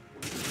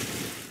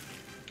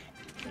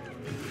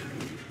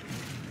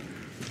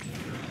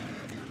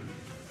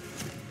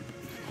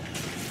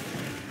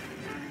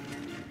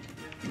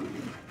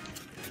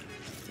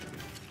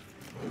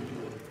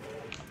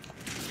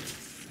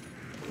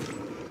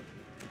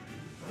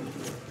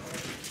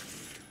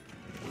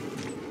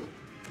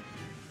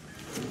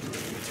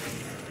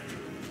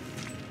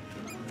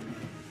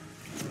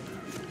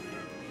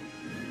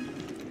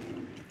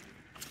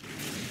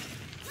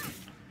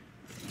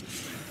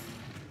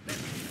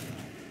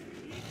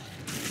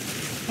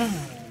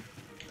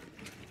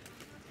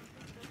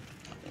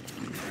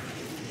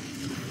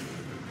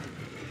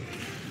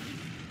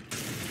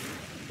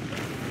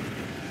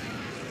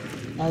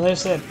 Now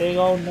there's that big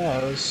old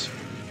nose.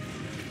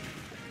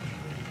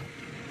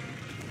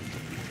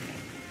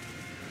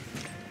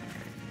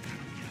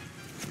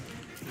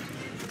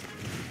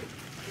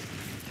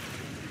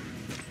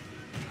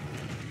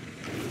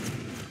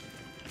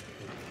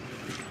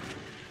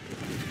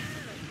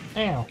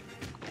 Ow.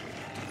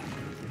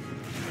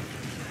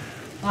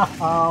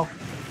 Uh-oh.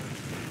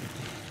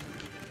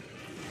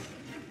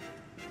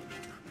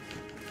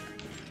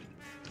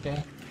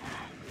 Okay.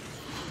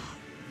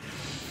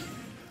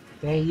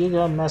 Okay, you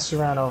go mess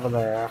around over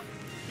there.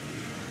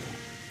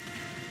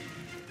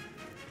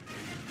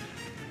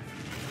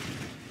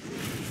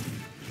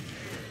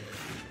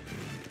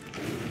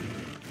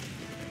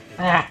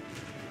 Ah!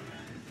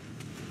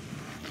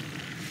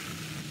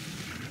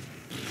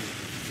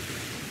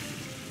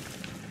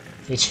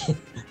 Did you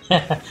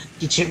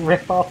did you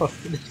rip off a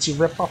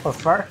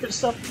fur or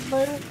something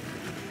there?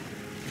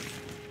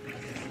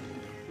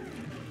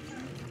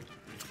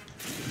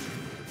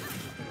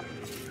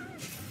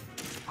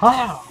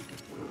 Wow!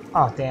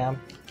 Oh damn.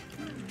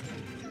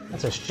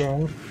 That's a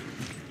shame. Look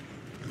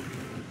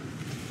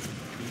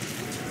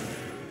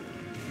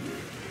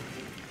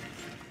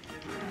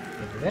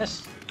at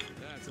this.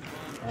 That's a bomb.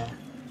 Yeah.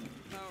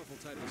 Powerful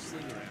type of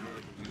slinger ammo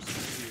that can do some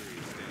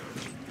serious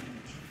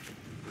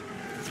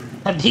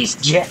damage. And these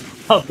jack.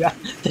 Oh god,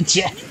 the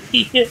jack.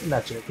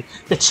 Not joking.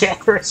 The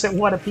jacker isn't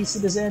want a piece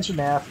of this engine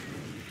now.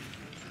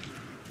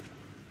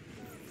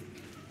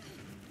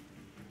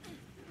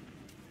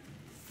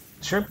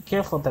 Sure, be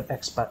careful with that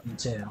X button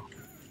too.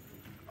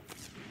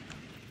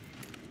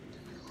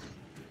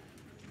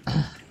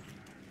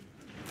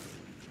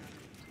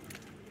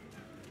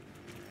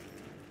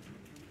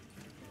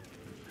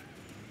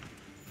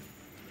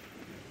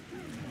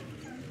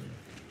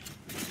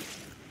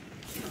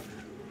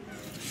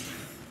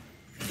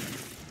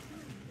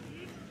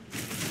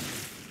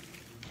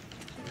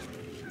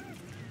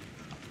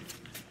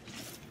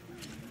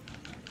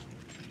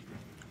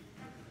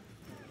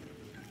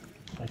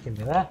 I can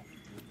do that.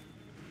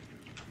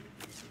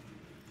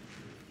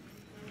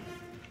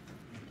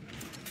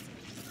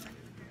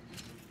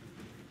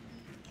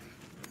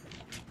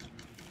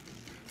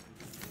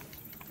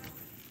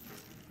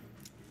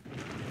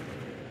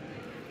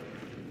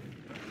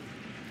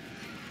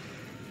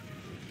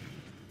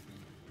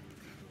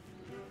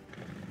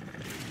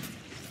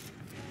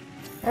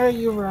 Where are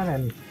you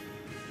running?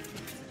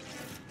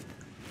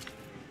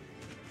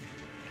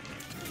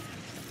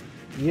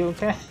 You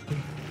okay?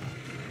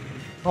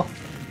 Oh.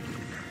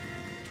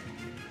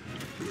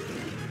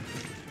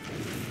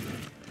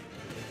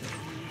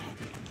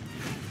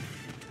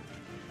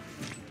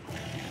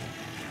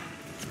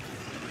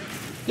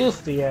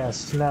 Goofy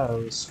ass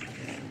nose.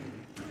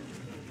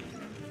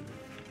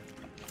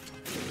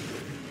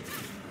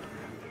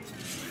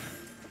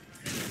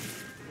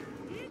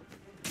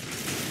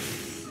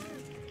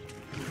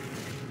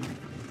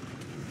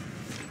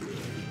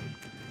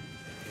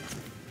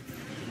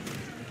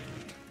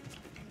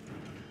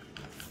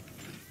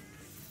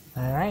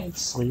 Alright,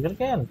 let's leave it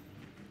again.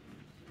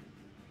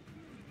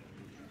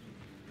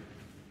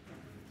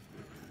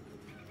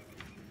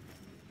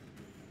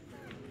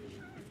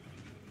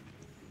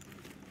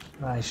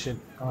 I should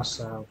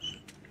also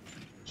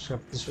shove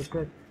this real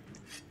quick.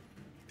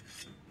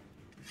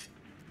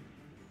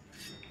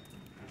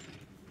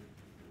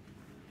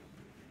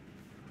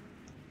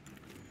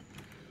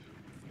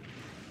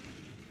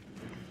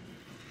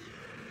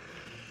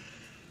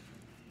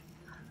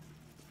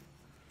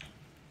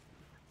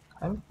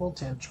 I'm full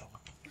tantrum.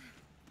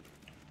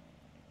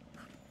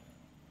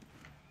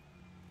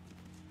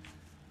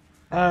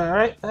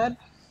 Alright, then.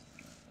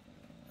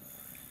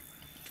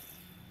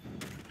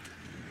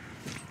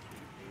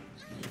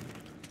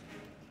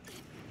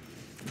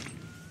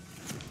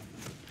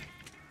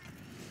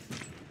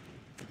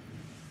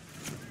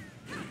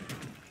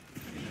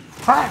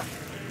 Ha!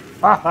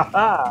 Ha ha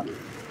ha!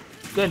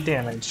 Good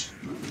damage.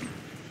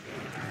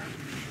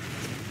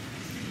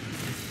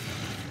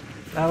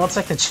 Now let's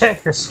take a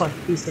check this one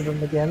piece of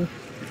him again.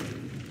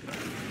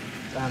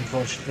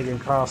 Unfortunately,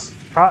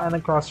 caught in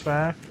the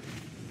crossfire.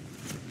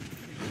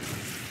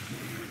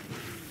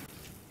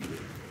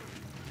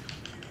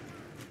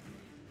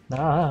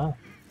 Ah.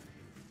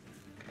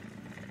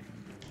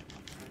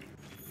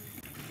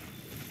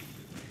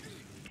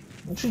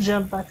 Don't you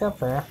jump back up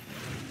there?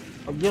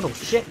 Oh, you little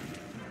shit.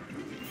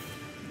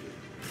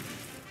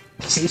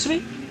 Excuse me?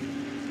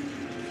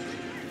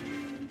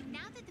 Now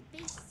that the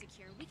base is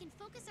secure, we can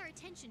focus our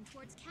attention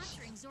towards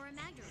capturing Zorah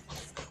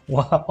Magdaros.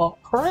 Well,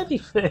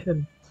 alrighty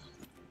then.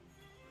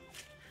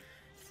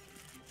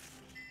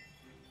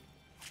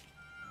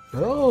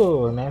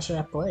 Oh, now should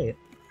I play it?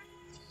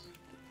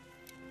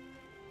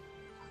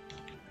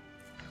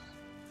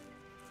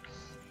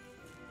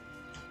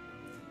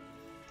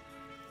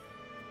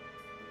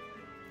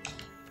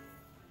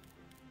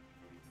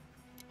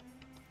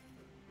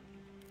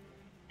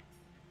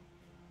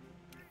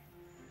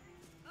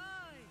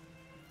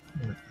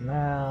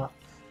 Now,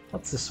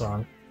 what's this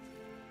one?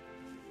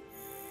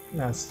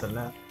 That's the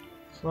net.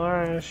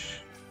 Flourish.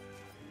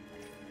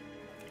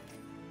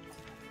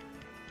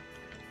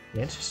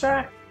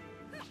 Interstrike?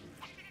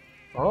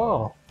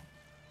 Oh.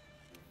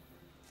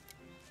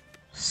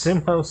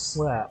 Simho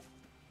Slap.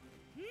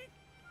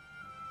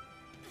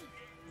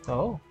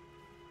 Oh.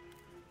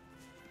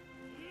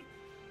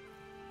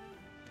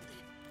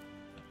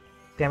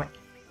 Damn it.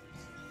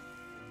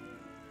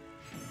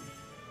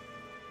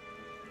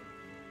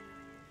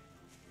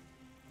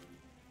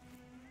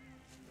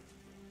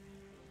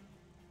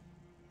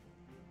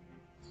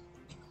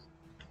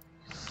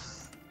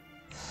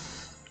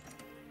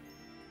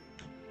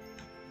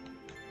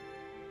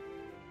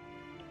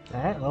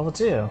 Alright, level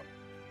 2.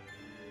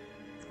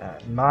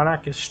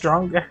 Monarch is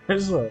stronger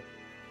as well.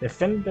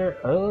 Defender,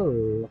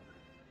 oh.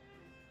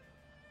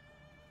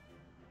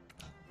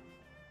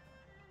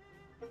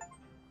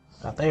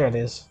 Oh, there it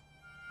is.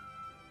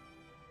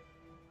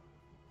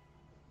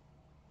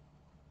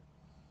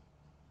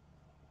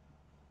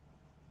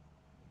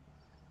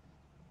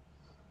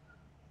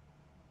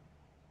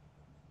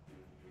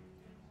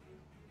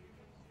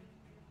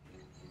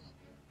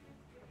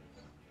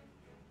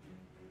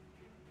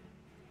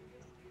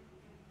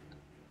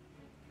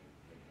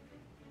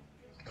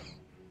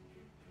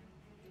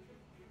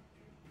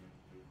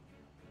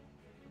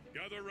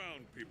 Gather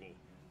round, people.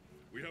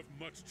 We have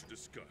much to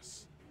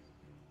discuss.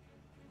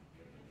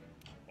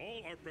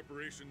 All our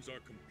preparations are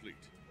complete,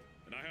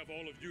 and I have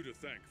all of you to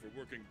thank for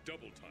working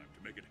double time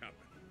to make it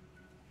happen.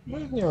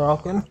 Well, you're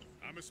welcome.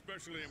 I'm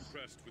especially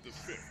impressed with the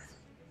 5th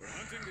for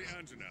hunting the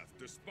Anjanath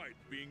despite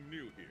being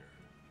new here.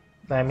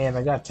 I mean,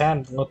 I got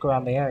time to look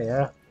around the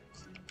area.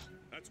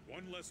 That's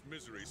one less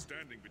misery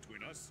standing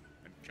between us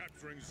and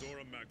capturing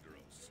Zorah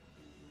Magdaros.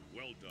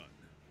 Well done.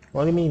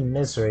 What do you mean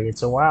misery?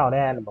 It's a wild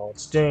animal.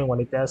 It's doing what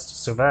it does to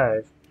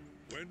survive.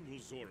 When will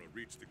Zorah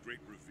reach the Great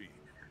Ravine?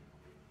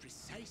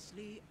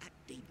 Precisely at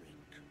daybreak.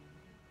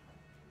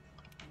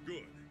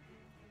 Good.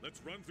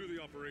 Let's run through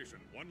the operation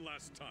one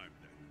last time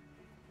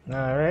then.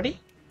 Alrighty.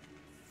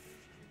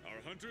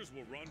 Our hunters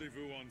will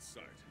rendezvous on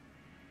site.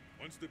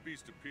 Once the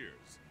beast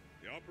appears,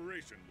 the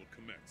operation will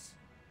commence.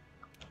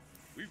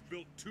 We've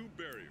built 2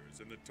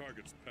 barriers in the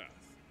target's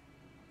path.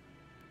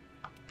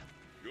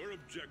 Your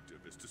objective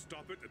is to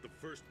stop it at the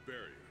first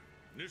barrier,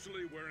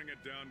 initially wearing it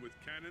down with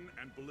cannon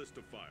and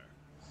ballista fire,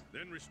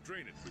 then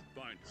restrain it with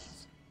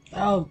binders.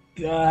 Oh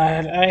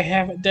god, I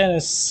haven't done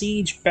a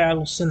siege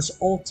battle since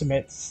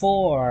Ultimate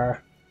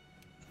 4.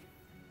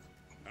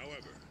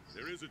 However,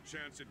 there is a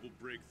chance it will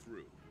break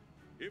through.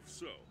 If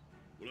so,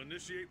 we'll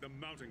initiate the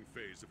mounting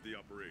phase of the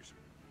operation.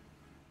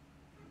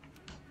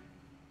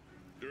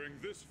 During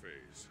this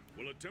phase,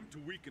 we'll attempt to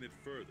weaken it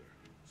further,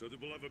 so that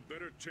we'll have a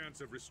better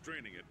chance of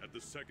restraining it at the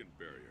second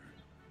barrier.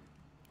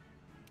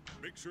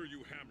 Make sure you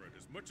hammer it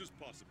as much as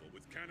possible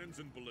with cannons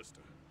and ballista.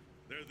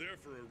 They're there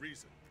for a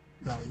reason.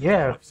 Oh,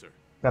 yeah. Yes, sir.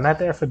 They're not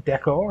there for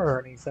decor or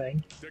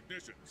anything.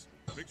 Technicians,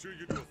 make sure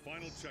you do a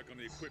final check on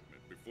the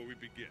equipment before we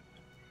begin.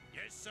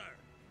 Yes, sir.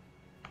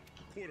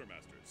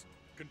 Quartermasters,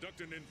 conduct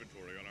an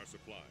inventory on our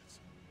supplies.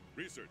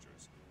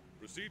 Researchers,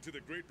 proceed to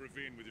the Great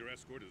Ravine with your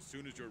escort as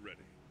soon as you're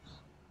ready.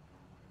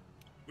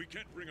 We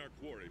can't bring our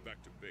quarry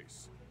back to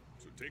base,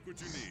 so take what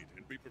you need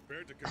and be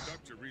prepared to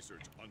conduct your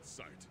research on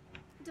site.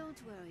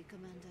 Don't worry,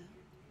 Commander.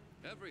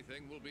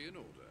 Everything will be in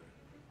order.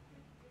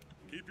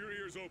 Keep your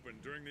ears open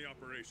during the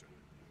operation.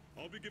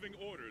 I'll be giving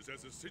orders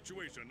as the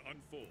situation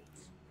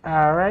unfolds.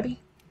 Alrighty.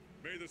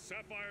 May the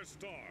Sapphire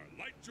Star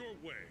light your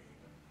way.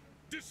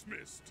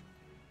 Dismissed.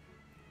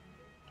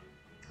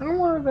 I don't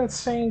know where that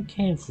saying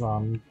came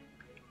from.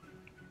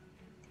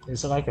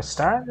 Is it like a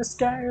star in the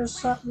sky or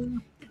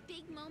something? The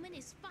big moment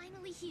is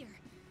finally here.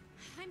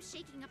 I'm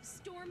shaking up a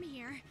storm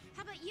here.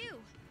 How about you?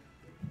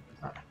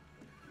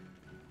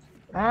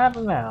 I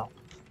don't know.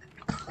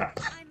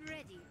 I'm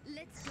ready.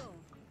 Let's go.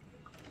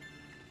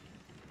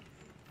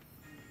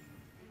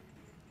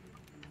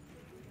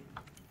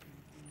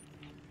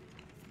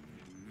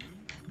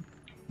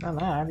 No,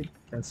 I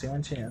can see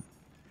one too.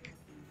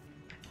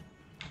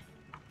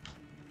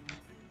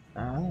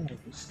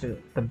 Let's do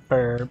the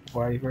bird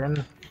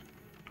wyvern.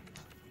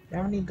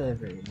 How many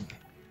delivery?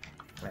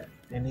 Right,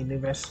 any new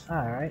best?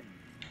 Alright.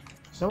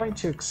 So I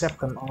to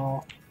accept them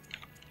all.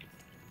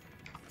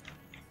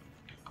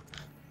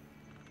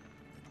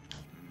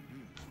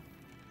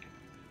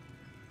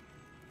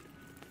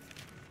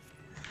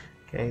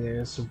 Okay,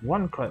 there's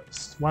one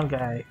quest. One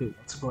guy who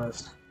wants a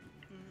quest.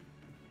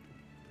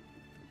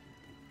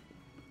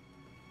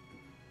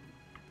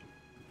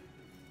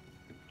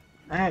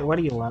 Alright, what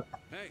do you want?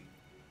 Hey.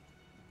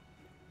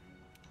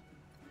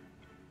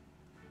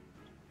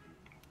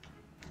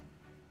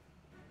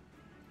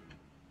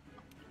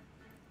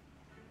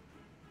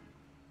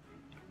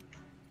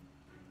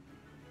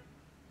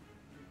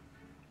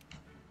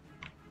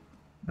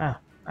 Ah,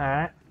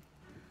 alright.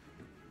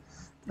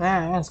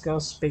 Let's go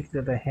speak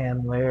to the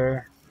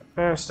handler.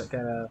 First, I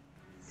gotta...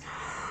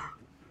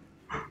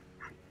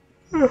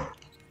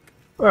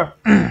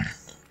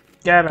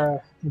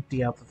 gotta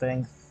empty out the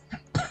thing.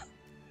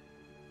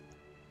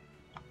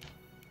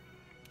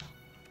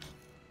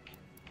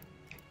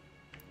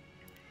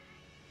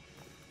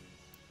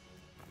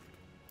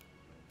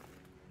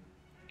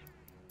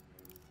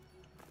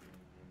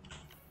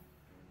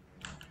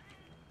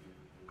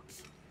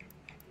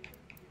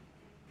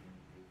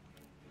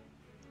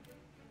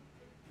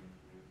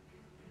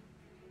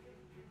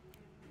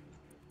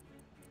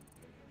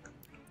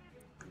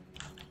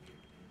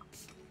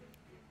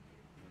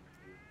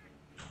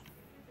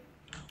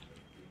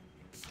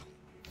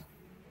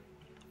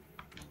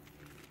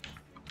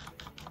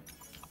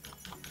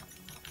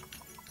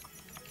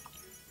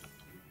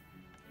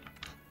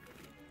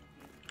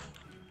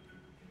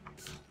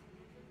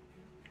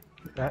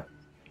 That.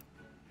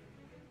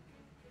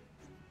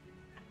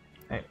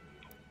 Hey.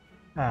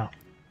 Oh.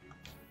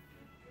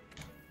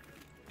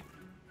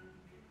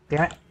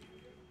 Damn it.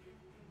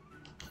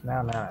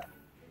 No.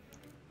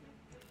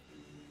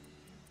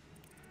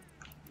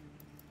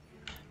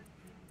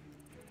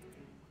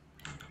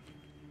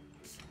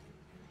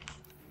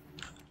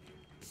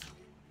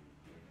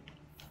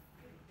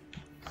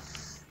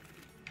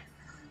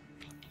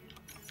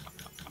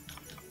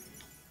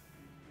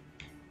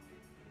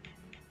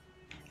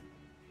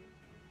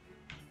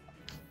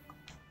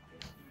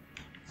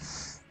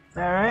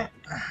 Alright.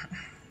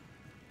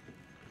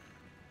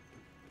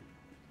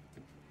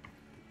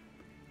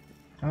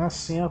 Let's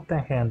see what the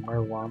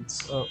handler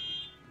wants. Oh.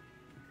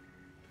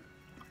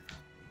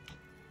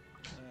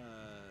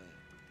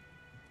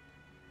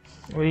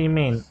 What do you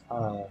mean?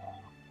 Oh,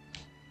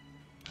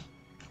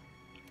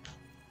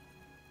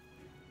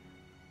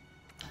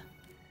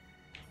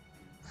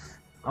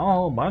 a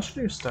whole bunch of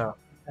new stuff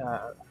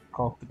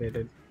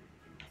cultivated.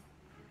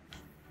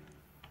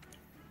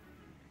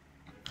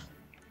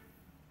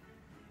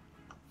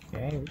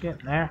 Okay, we're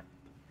getting there.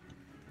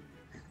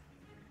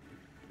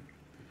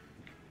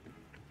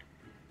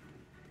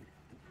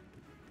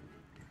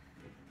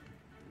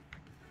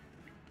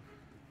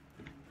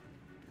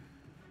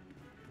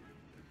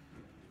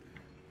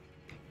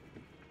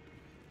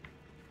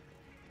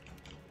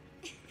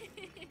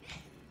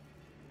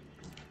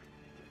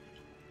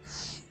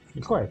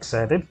 I'm quite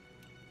excited.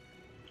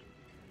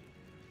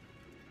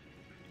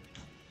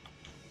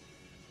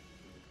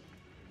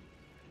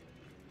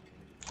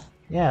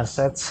 Yes,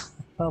 that's...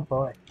 Oh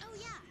boy. Oh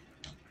yeah.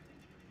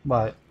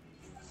 What?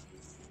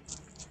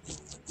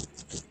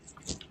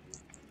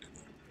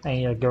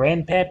 And your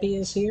grandpappy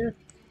is here?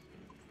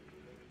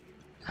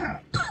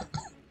 Ah.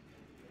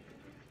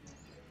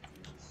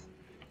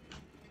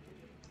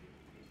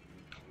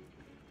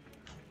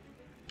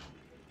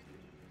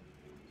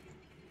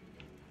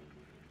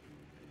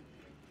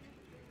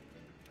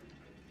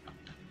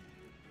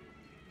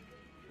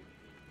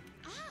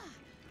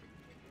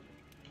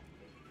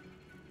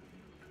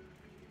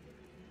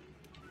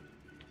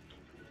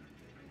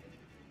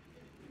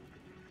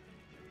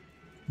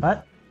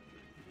 What?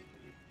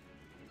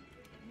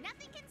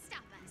 Nothing can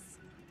stop us.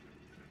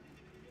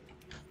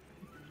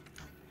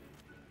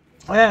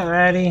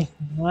 Alrighty,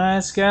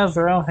 let's go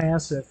throw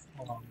hands with...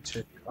 Hold on,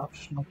 check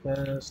optional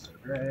quest,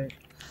 alright.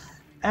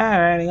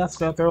 Alrighty, let's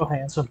go throw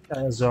hands with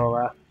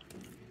Zorah.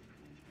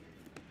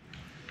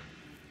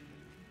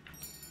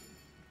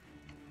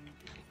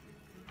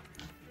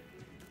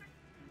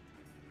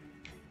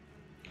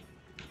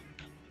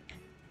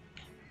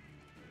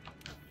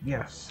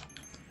 Yes.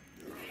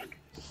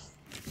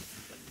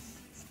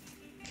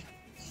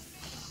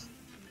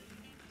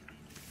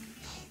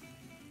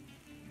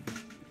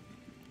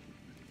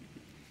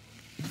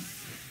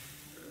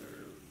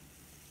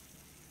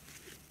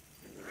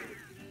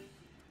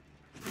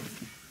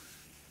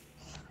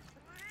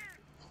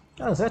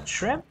 Oh, is that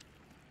shrimp?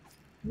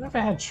 Never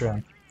had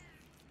shrimp.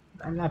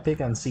 I'm not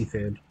big on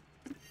seafood.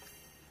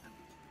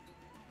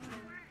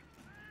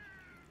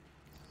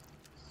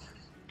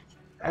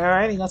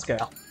 Alrighty, let's go.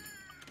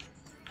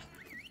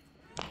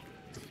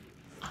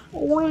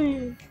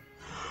 Whee!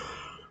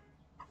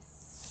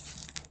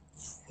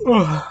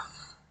 Ugh.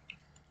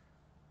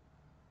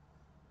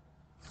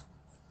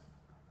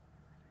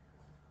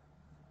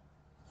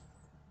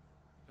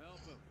 Help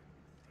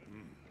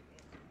him.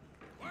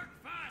 Work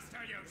faster,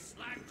 you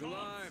slack He's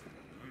alive.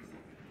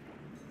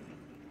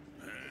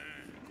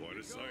 Quite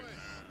a sight.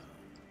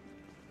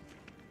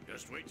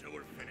 Just wait till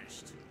we're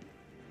finished.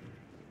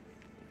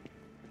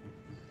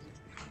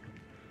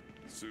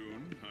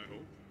 Soon, I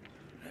hope.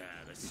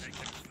 The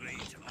second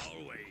fleet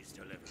always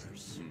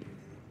delivers.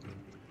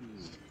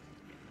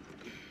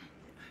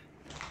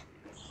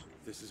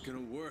 This is gonna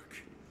work.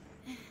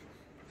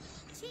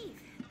 Chief,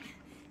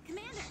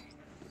 Commander.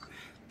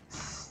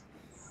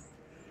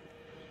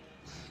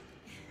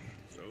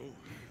 So,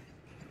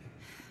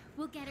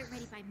 We'll get it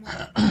ready by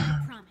morning.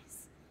 I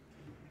promise.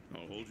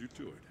 I'll hold you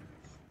to it.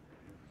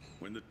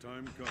 When the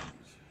time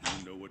comes,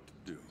 you know what to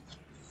do.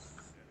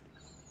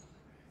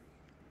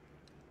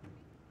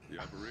 The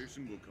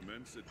operation will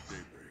commence at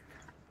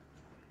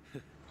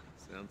daybreak.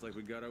 Sounds like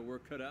we got our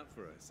work cut out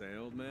for us, eh,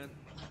 old man?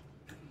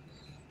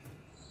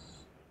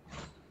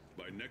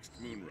 By next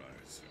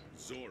moonrise,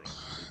 Zorah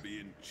will be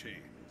in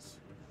chains.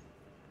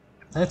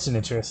 That's an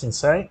interesting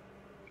sight.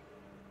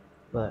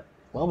 But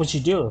what would you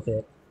do with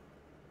it?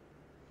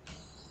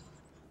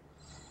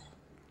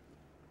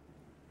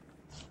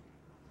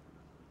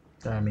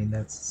 I mean,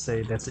 that's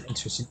an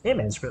interesting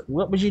image, but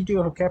what would you do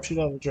if you captured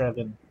the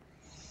dragon?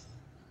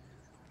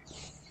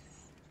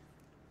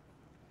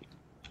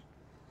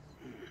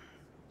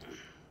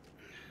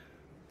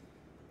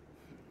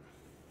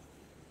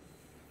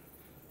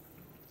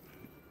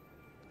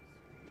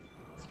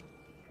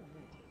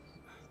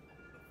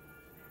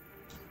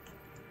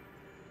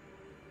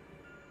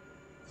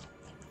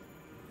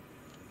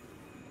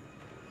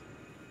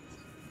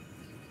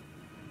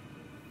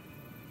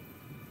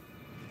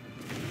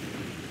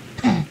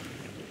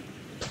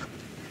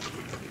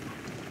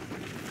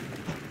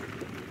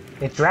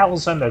 It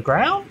travels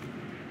underground?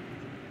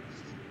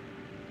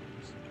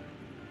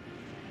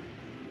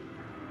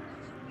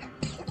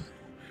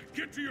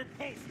 Get to your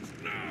posts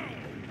now!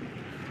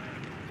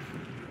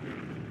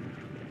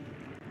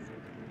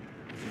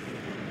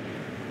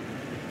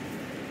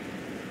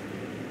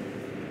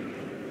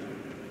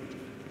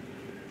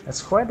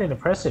 That's quite an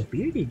impressive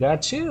beard you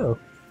got, too.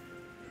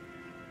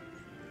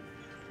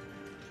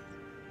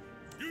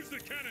 Use the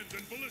cannons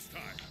and ballistae.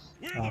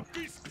 Wear the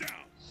beast down.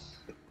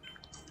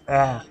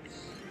 Ah.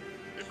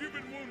 If you've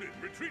been wounded,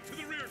 retreat to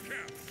the rear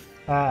camp.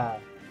 Ah.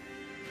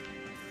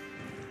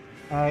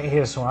 Alright,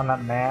 here's one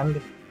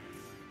unmanned.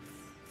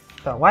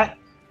 The what?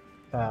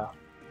 Oh.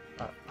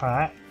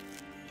 Alright.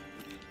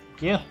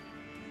 Thank you.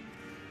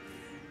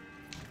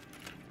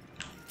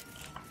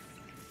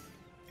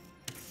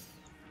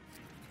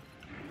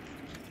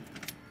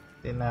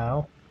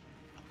 No.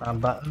 Wrong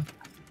button.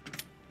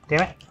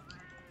 Damn it.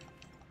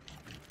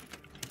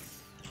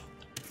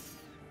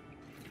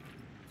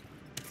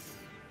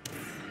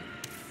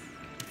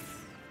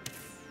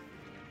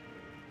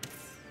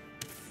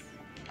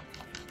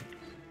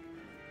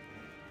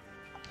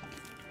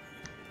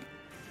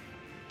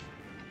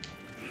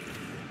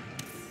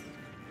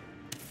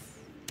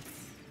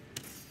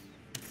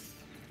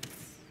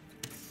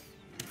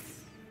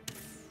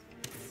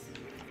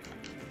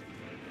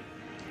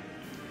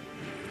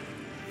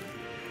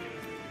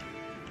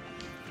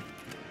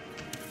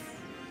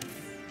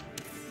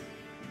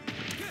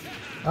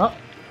 Oh.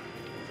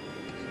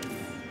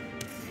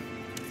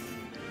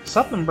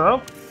 Something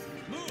broke.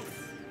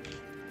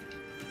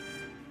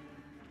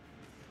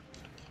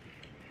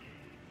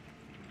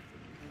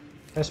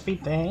 Let's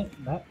beat that.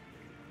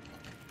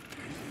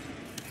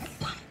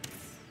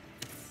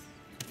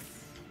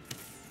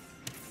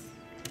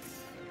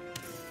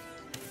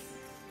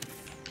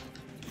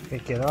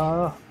 Pick it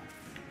off.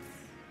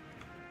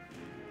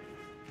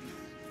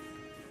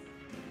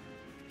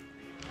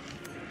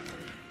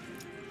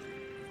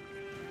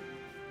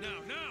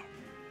 Now!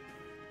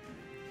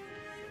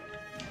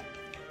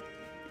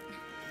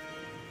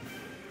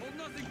 Hold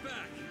nothing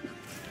back.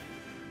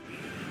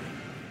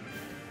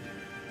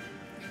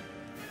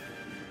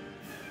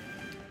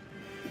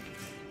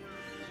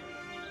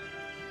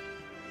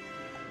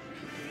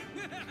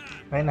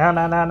 Wait,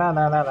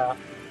 no.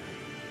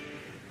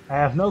 I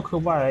have no clue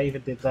why I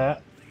even did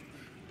that.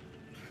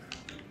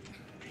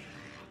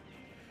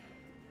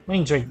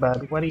 Wing drink,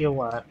 bud. What do you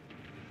want?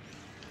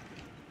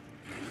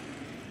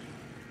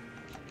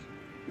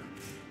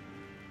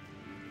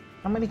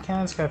 How many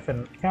cannons can I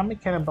fit? How many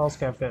cannonballs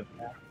can I fit?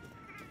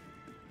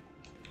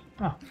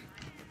 Oh.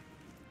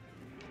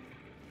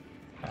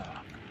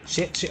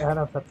 Shit, how do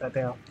I put that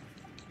down?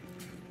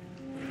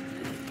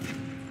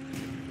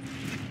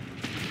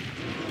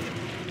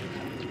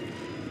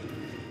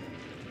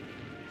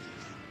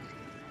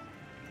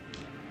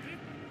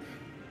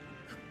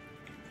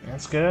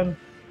 That's good.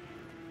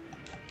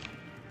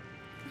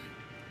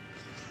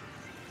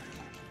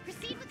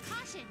 Proceed with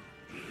caution.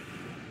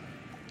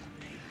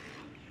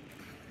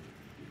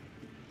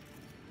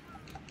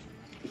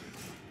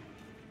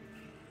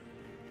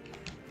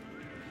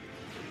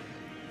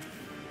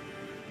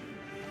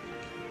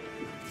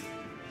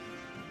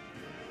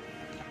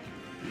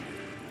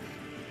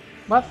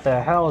 What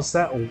the hell is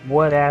that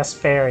wood-ass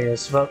barrier?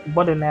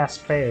 What an ass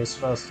barrier is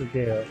supposed to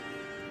do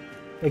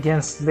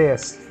against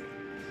this?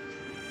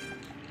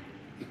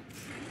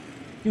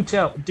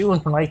 Do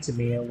enlighten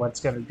me on what's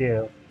gonna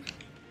do.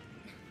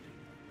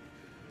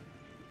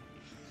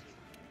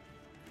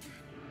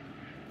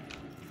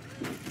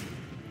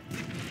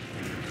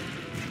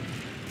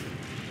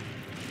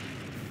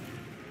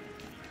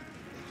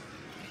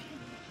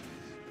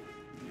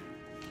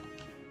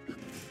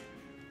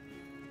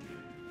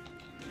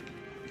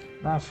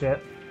 Ah,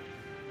 shit.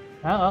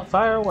 Oh,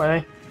 fire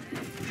away.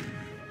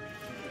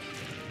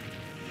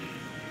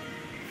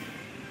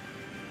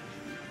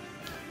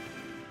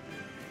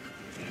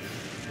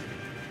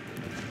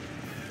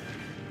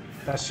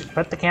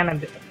 Put the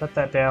cannon, put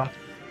that down.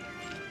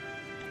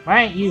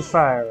 Why ain't you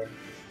firing?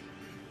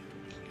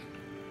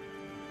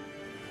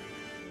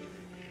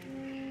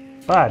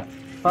 Bud,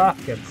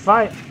 fucking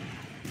fight.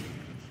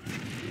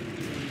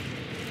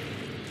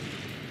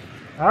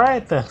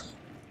 Alright then.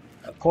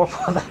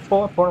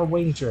 Poor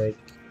wing drake.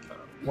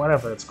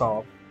 Whatever it's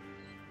called.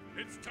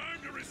 It's time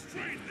to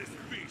restrain this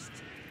beast.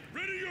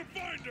 Ready your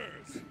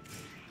binders.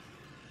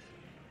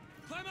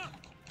 Climb up!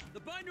 The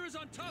binder is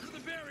on top of the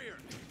barrier!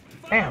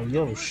 Damn,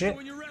 yo, shit.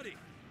 When you're ready.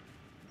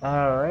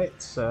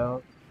 Alright,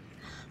 so...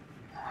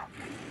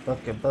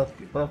 Bucket.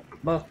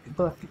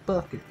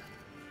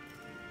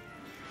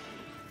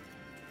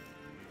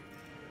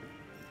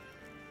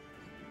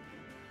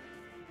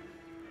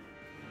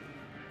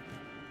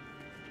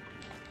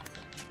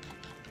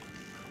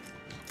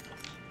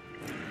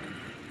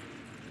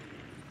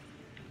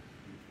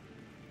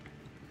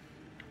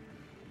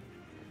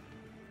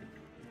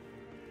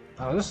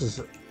 Oh, this is...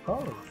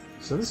 Oh,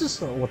 so this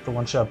is what the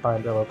one-shot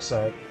binder looks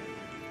like.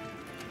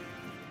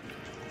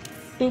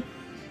 Boop.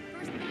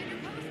 First binder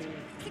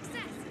post.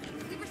 Success.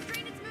 We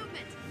restrain its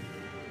movement.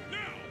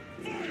 Now,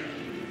 fire.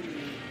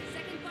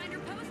 Second binder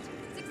post.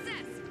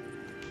 Success.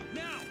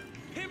 Now!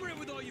 Hammer it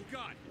with all you've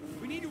got!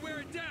 We need to wear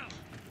it down!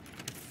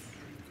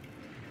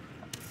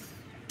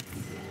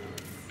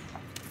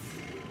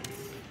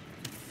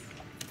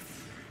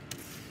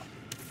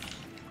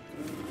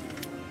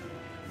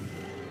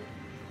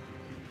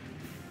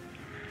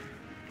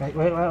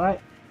 Wait.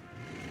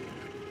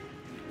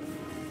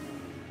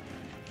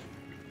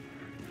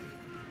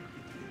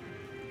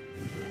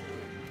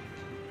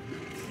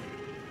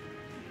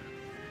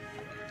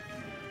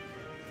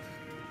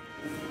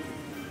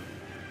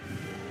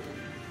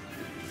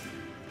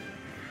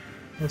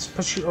 Let's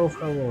push you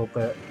over a little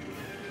bit.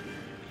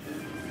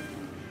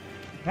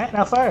 Alright,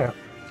 now fire.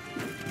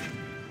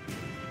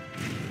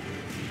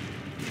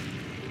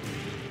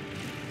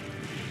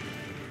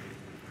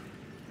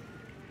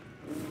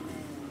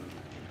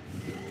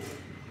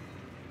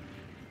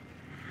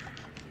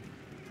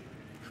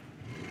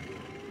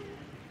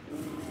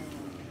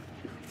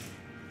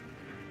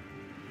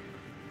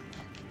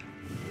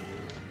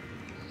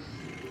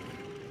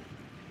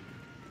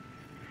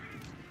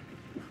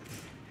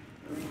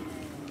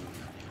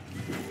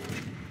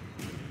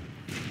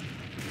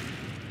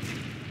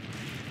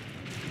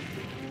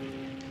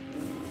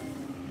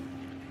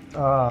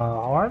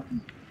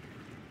 Horn?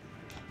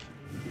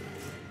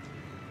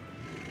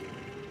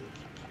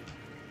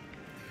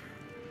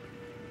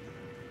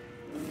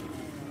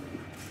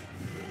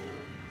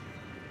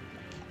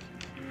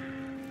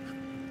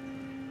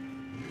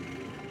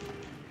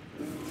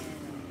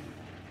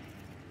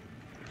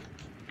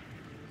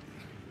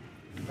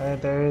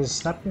 There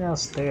is nothing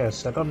else there,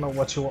 so I don't know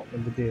what you want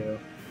me to do.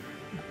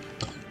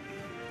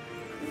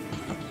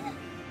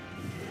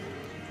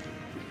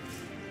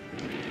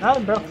 Oh,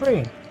 they're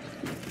free.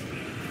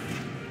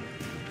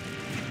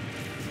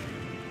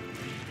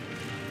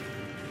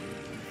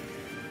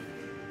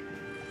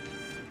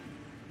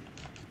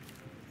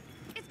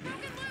 It's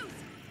broken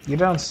loose. You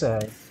don't say.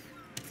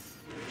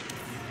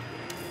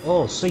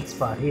 Oh, sweet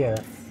spot here.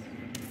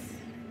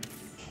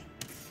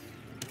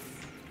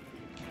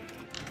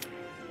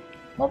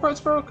 My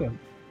part's broken.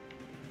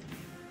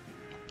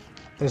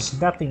 There's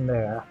nothing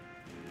there.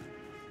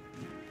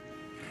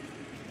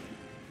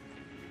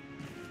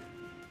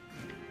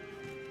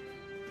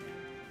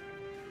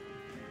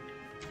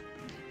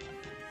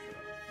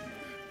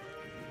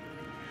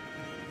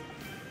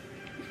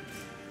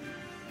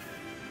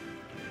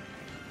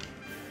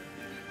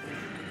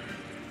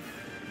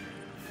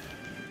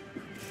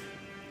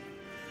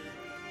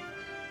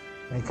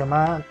 Hey, come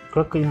on,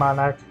 quickly,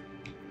 Monarch.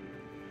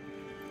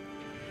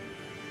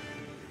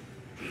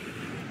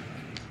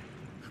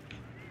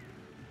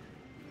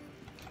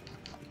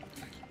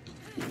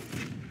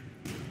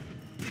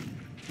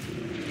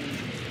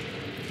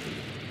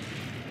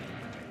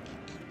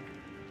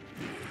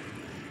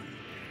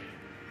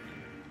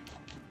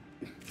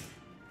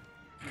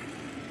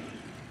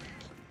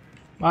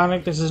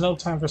 Monic, this is no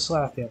time for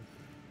slacking.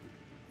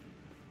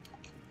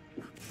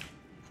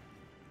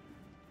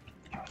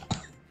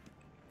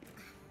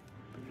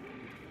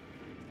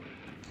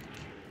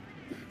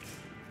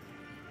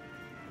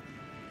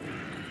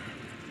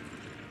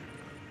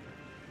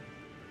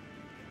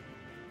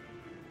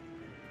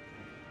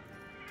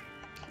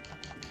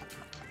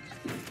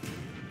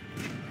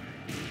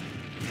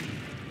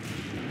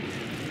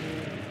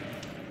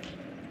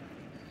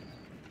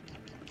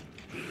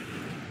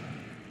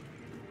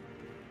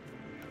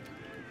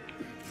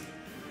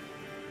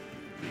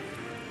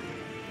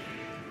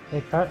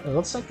 It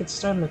looks like it's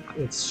starting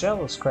to, its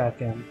shell is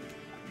cracking.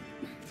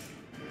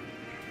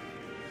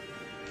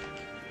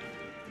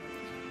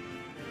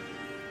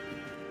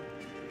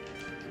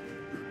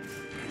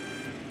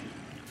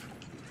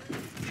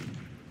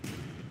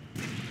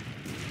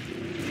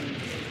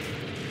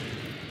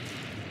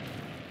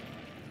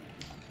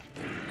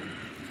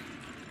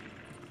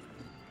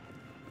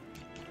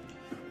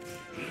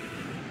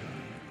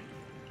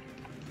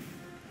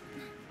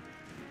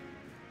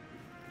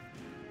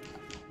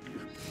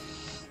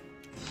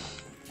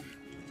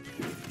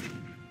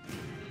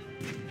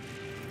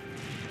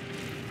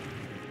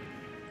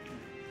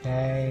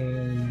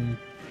 Okay.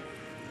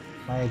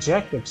 My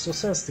objective still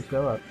says to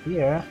go up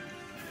here.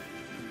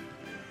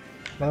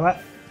 Now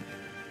what?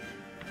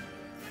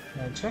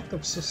 My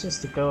objective still says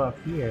to go up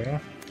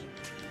here.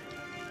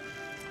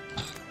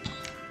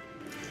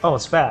 Oh,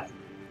 it's back.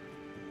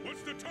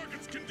 What's the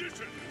target's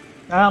condition?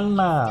 I don't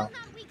know.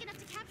 Still not weak enough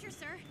to capture,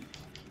 sir.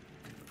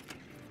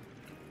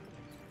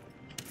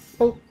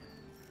 Oh.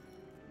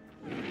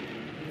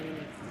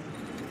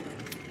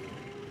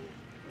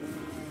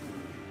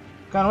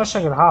 God, I wish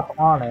I could hop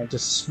on it and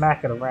just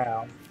smack it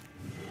around.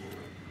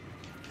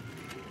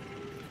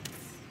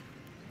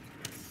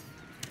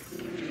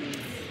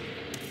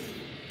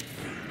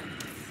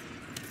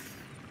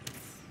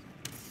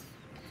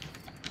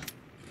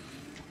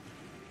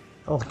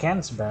 Oh, the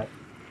cannon's back.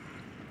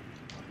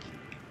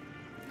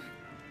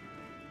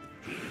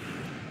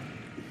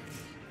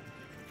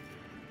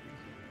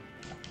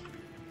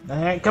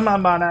 Alright, come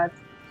on, Monarch.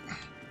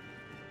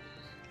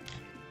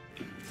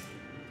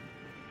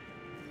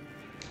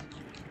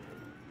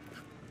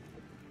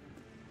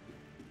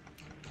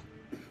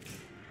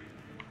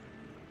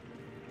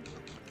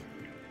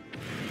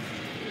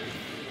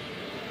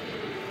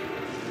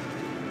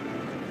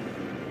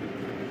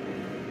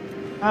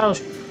 Oh,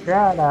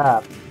 shut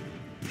up.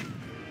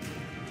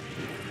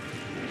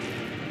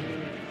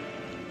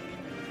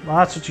 Well,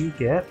 that's what you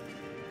get.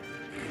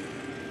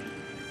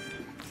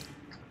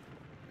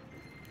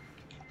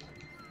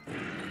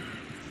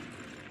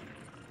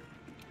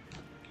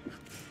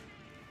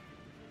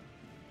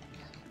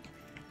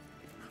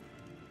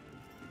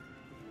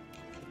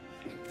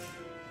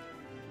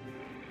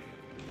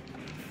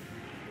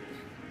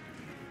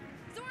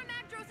 Zorah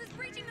Magdaros is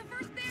breaching the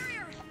first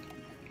barrier.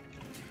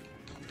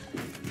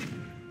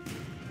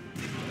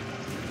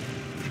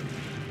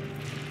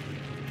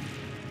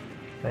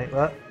 Wait,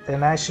 what?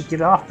 Then I should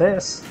get off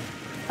this.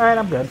 Alright,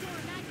 I'm good. Zorah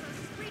Magdaros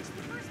has breached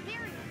the first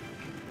barrier.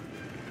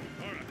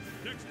 Alright,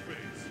 next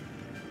phase.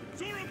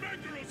 Zorah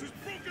Magdaros has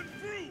broken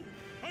through!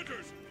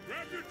 Hunters,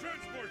 grab your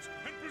transports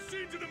and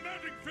proceed to the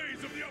mounting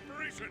phase of the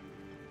operation!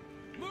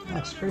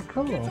 That's pretty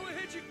cool. Get to a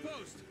hitching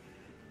post.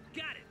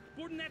 Got it.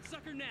 Boarding that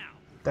sucker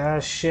now.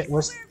 Shit,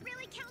 Where it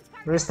really counts,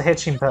 partner. where's the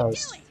hitching You can do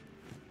post? it.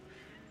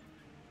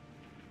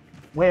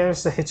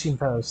 Where's the hitching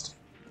post?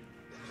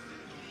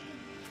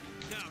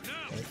 No,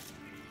 no.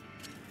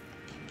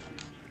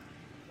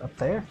 Up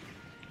there?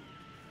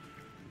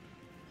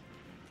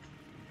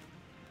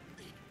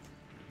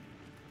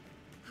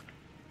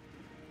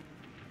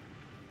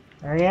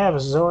 There you have it,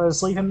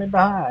 Zora's leaving me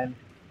behind.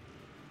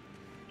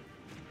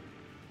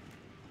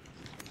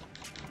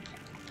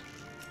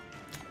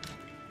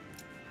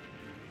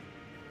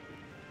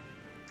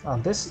 Oh,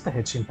 this is the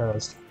hitching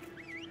post.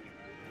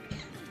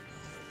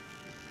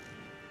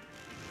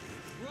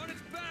 Run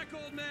its back,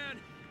 old man.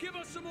 Give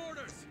us some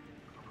orders.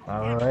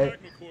 Alright.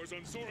 Magma cores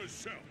on Zora's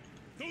shell.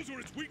 Those are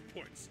its weak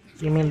points.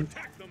 So You if mean-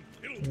 attack them,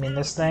 it'll you mean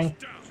wear this them thing?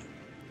 down.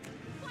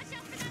 Watch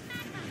out for that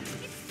magma.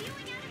 It's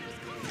spewing out of those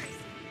cores.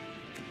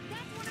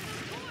 That's one of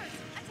those cores.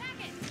 Attack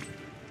it.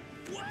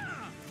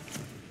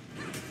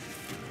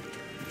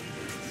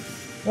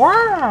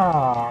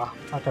 Wow!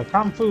 Like a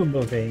kung fu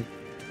movie.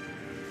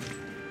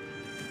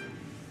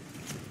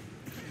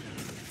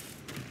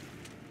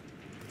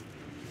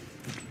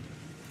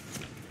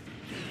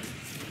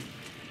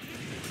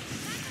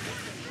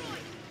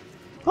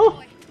 Oh Oh,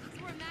 boy,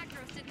 Zorah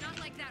Magdaros did not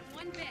like that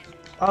one bit.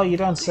 oh, you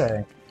don't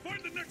say. Find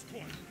the next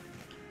one.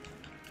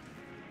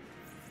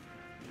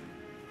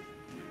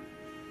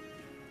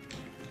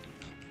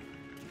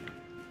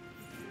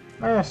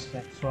 Where's the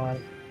next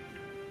one?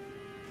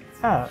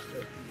 Ah,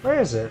 where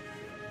is it?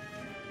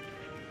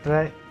 Did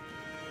I...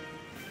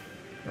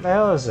 Where the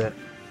hell is it?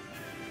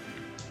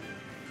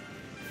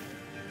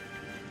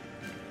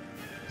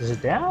 Is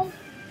it down?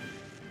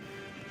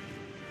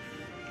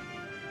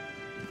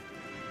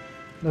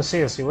 No,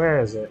 seriously, where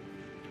is it?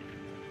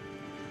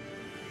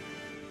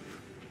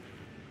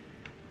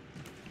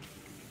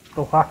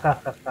 Oh, ha ha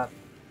ha ha.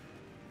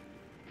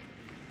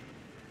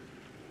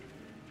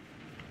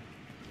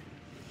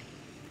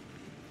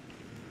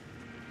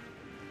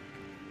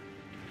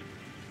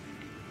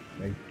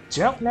 I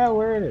don't know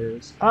where it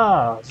is.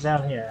 Oh, it's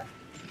down here.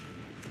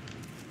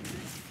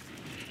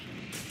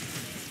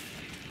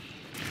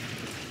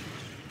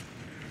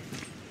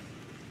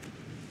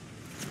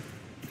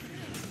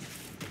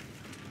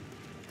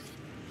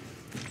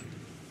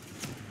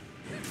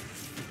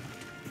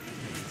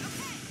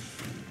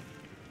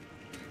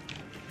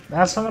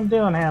 That's what I'm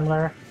doing,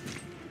 Handler.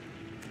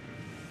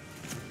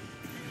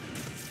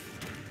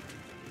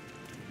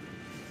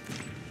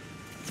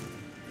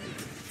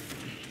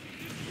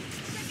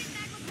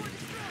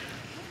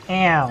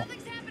 Ow.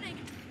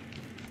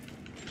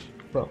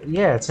 Well,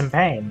 yeah, it's in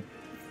pain.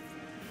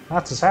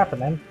 That's what's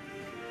happening.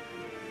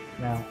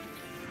 Now,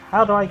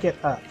 how do I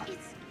get up?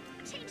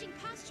 It's changing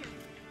posture.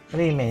 What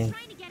do you mean?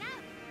 Trying to get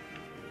out.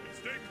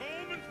 Stay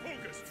calm and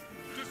focused.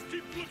 Just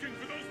keep looking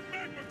for those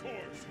magma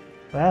cores.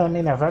 Well, I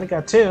mean, I've already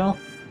got 2.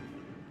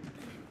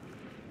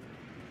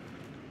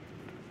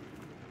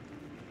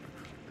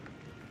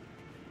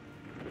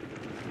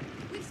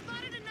 We've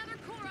spotted another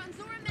core on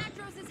Zorah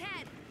Magdaros'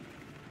 head.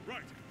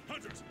 Right,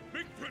 hunters,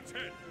 make for its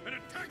head and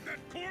attack that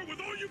core with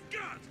all you've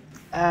got.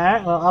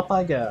 Alright, well, up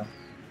I go.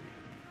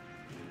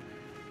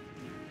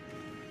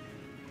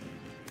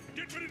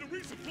 Get ready to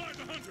resupply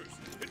the hunters.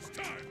 It's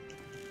time.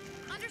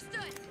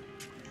 Understood.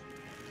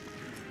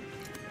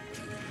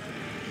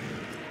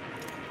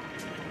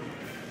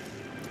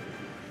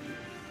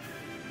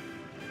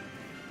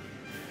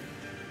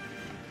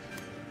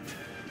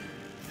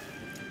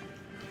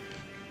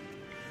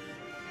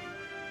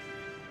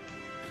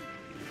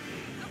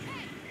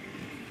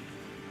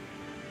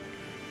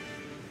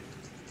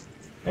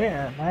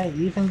 Yeah, am I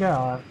even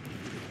going?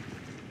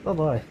 Oh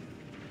boy.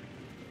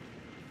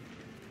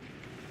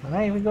 Can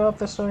I even go up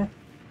this way?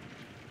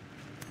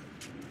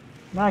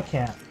 No, I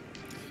can't.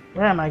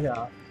 Where am I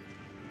going?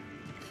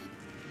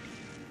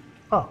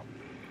 Oh.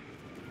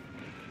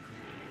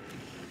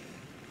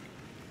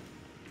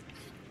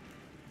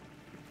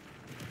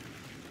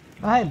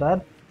 Oh, hey,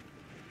 bud.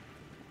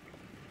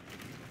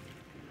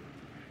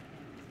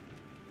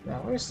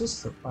 Now, where's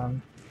this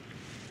one?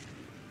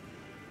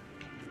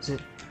 Is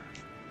it...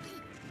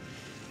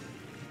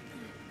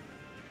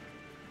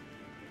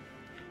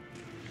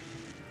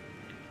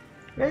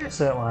 Where's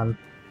that one?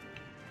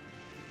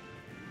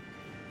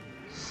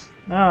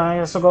 Oh, I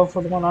guess I'll go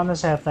for the one on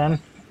his head then.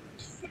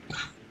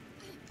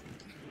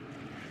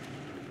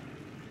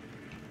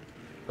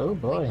 Oh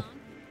boy.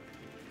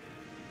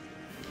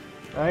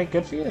 Alright,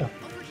 good for you.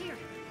 Over here.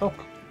 Oh.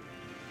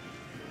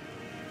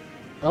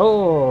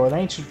 Oh, an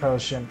ancient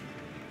potion.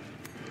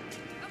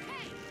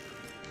 Okay.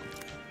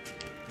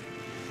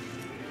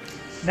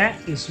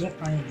 That is what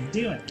I am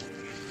doing.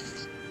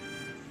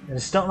 I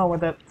just don't know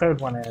what that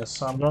third one is,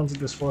 so I'm going to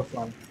this fourth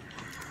one.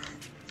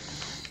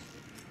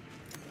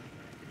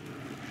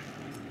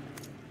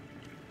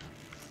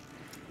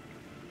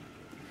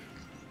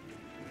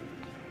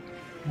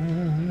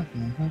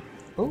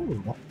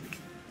 Ooh.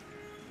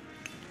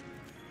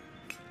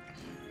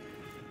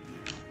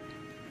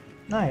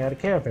 No, I got a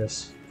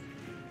carapace.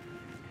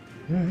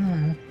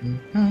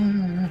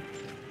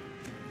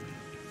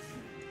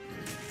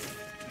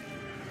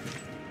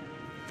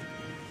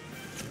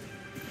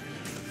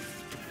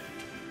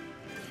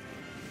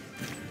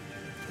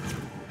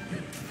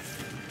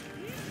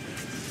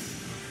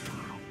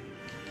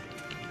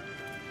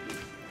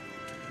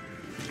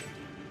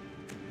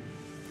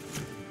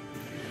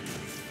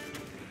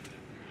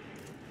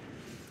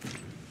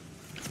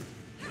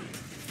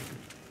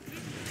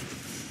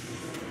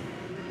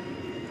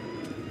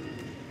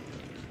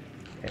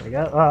 There we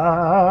go.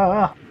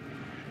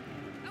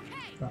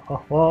 Okay.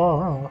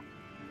 Oh.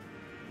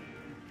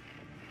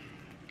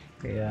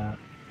 Yeah.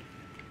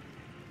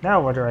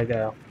 Now where do I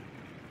go?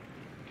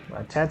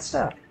 My Tad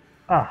stuff.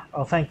 Ah,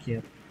 oh, thank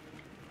you.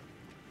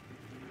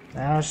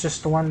 Now it's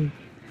just the one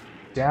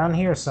down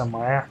here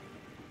somewhere.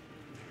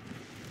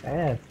 I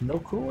have no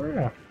clue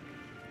where.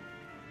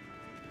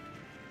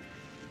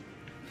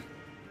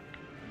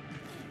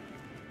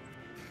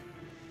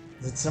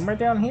 Is it somewhere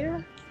down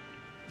here?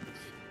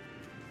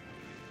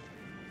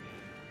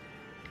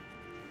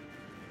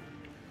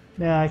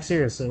 No, like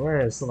seriously,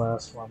 where is the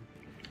last one?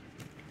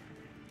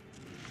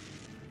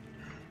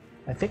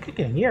 I think I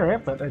can hear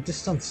it, but I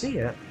just don't see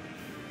it.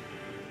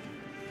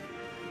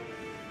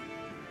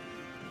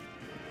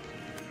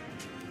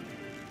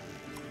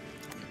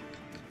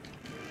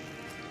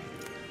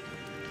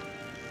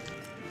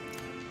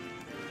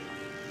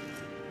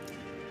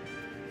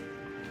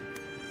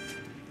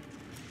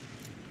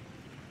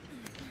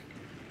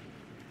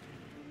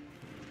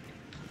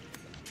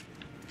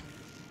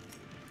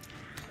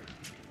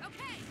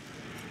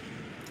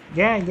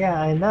 Yeah,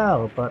 I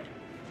know, but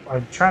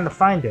I'm trying to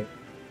find it.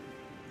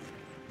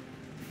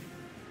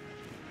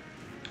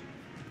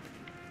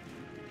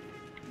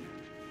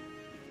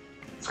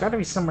 It's gotta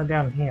be somewhere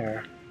down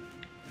here.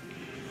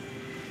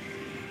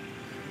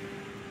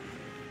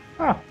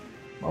 Oh,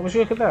 well, would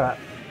you look at that?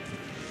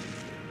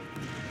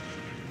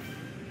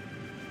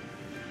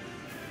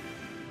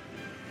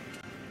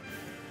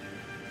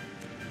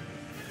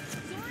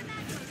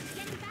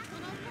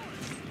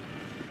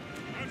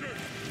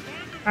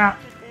 Ah!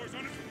 Corps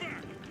on its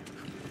back.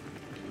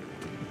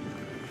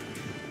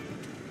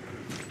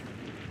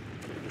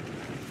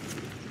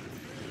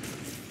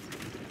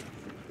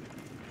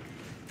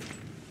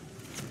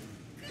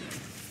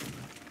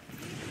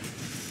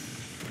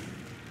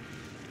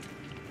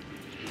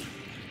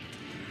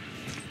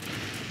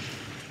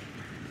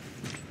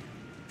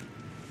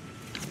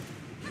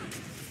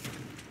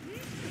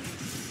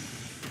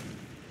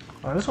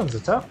 Oh, this one's a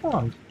tough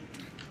one.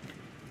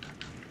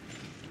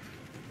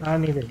 I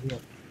need it here.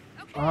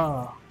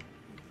 Oh.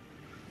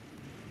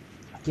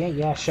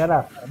 Yeah, shut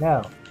up. I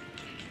know.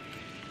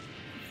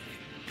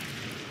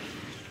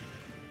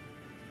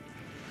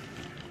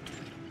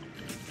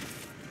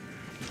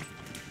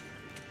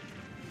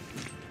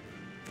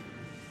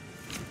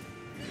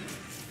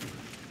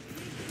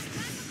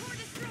 Core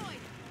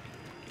destroyed.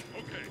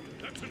 Okay,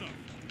 that's enough.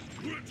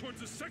 Move it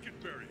towards the second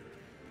barrier.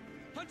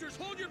 Hunters,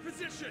 hold your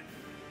position!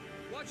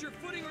 Watch your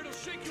footing or it'll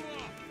shake you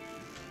off!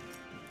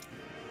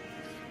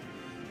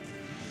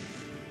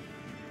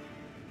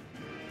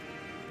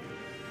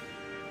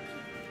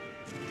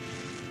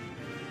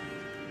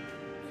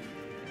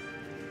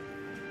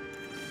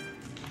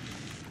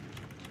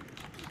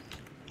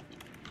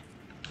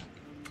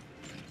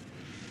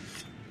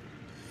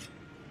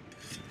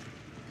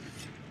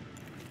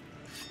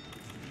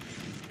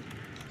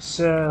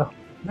 So,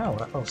 now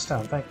what? Oh,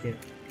 stone, thank you.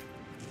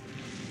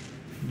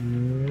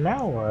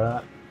 Now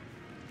what?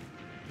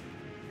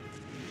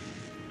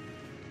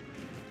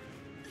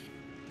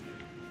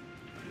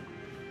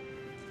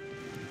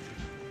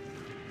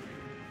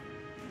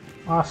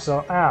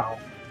 Also, ow.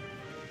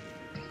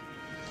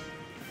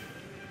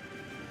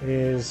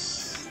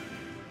 Is...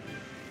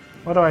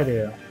 What do I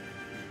do?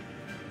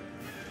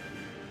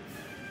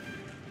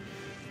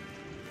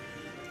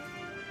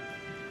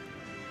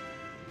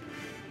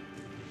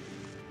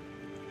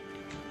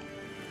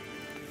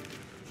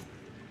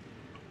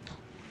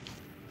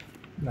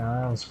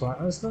 No, that was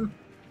pointless then.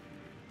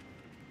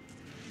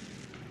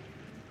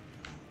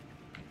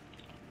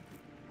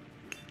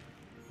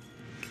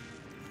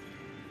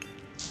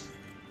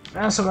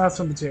 I also got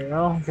some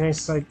material in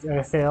case I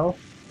fail.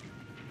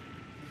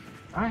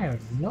 I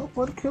have no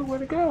clue where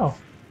to go.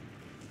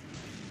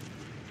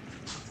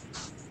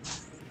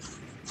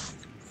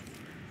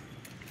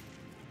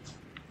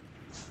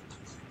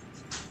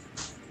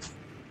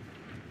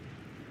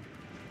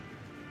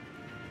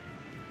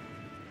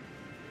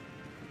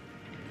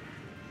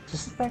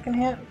 Is it back in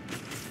here?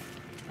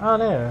 Oh,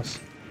 there it is.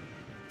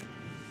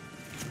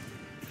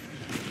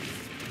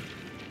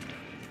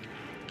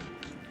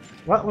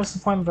 What was the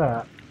point of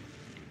that?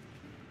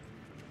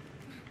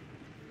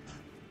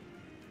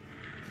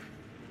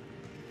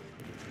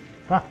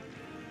 Huh.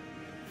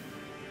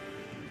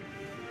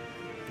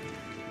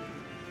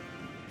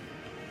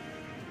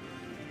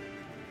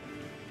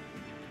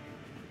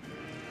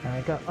 Can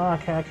I go? Oh,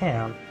 okay, I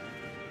can.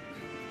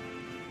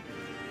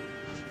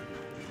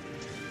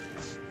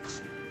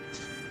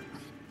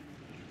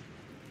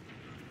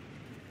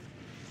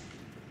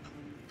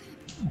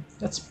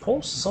 Its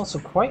pulse is also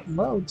quite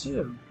low,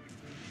 too.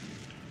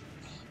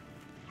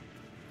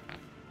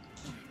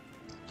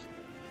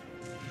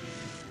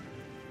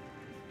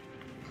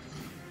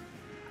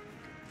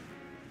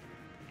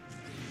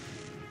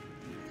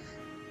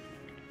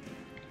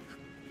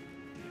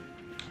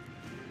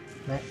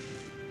 Right.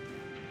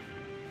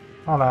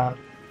 Hold on.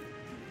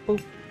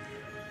 Oop.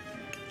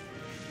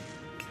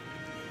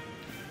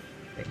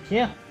 Thank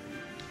you.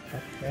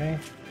 Okay.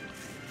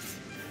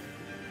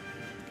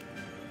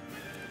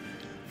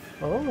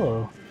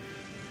 Oh.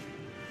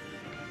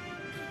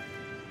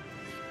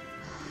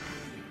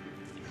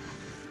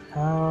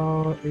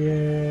 How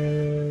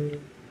is...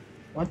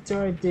 What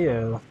do I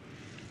do?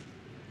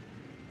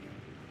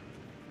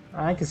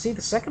 I can see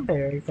the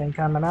secondary thing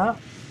coming up.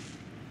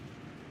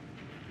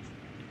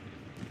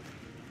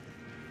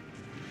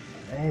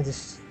 I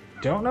just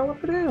don't know what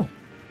to do.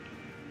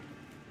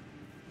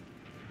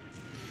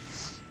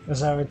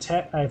 Because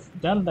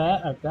I've done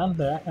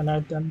that, and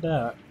I've done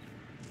that.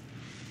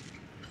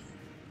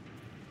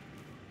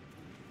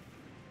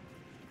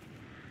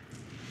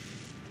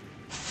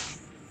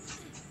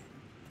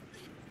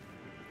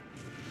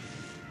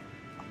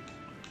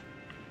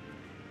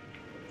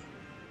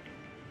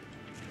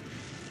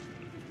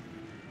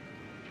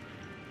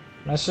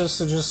 Am I supposed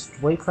to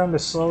just wait for him to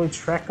slowly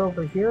trek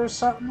over here or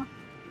something?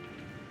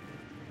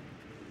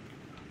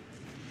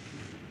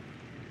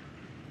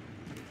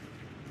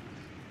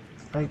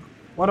 Like,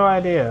 what do I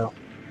do? Zorah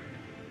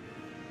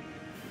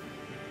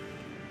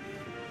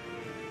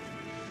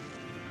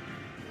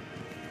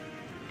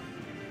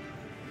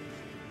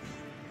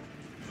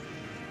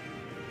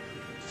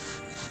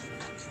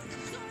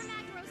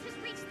Magdaros has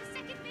reached the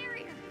second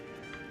barrier.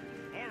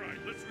 All right,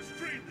 let's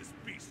restrain this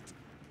beast.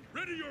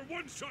 Ready your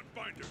one-shot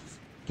binders.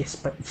 Yes,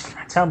 but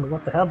tell me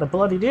what the hell to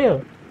bloody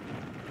do?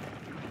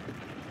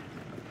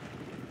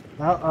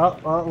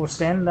 Oh, we're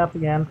standing up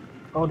again.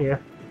 Oh dear.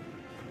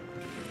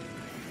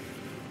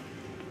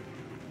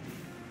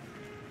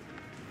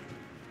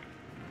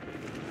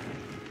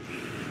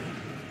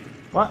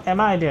 What am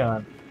I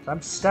doing?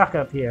 I'm stuck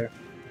up here.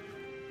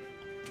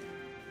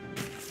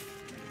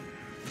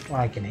 Well,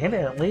 I can hit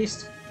it at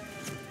least.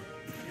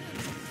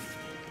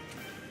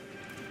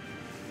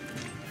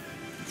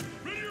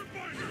 Ready your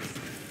binders!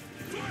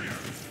 Fire!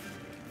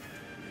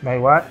 Wait,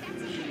 what?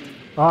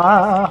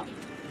 Ah! Wait,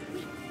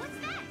 what's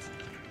that?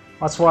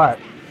 What's what?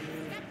 That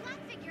black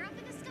figure up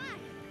in the sky.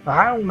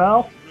 I don't know.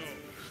 No.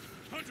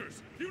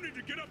 Hunters, you need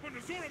to get up under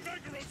Zorah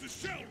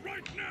Magdaros' shell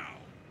right now!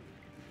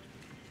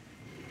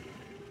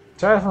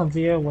 Telephone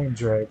via wind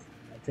drake.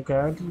 I think I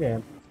already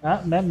did.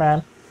 Ah, man. A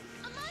monster!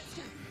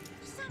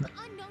 Some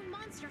unknown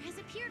monster has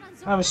appeared on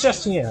Zorah I was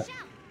just Magdaros' here. shell.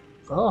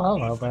 Oh,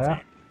 hello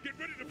there. Get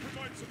ready to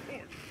provide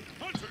support!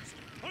 Hunters,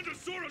 under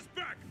Zorah's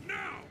back,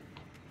 now!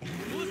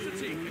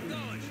 Felicity,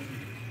 acknowledge.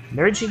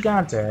 Nerd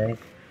Gigante.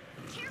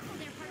 Careful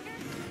there,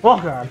 partner.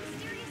 Oh, God.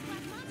 Mysterious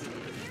black monster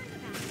we've been hearing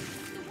about.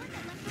 The one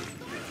that left those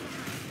thorns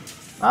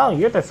behind. Oh,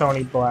 you're the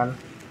thorny one.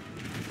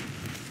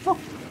 Oh.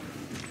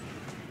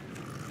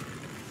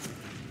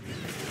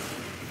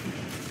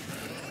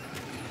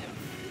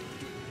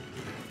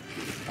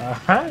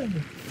 Uh-huh.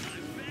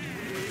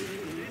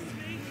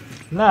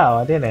 No,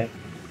 I didn't.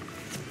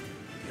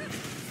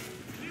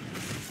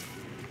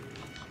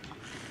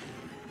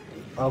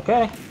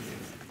 Okay.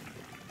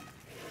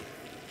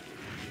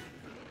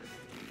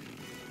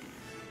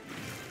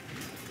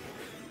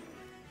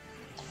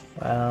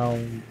 Well,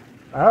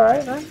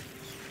 alright then.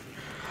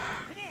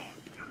 Come on!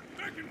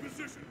 Back in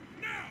position,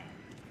 now!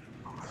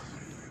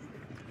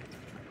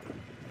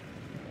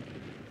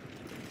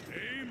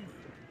 Aim!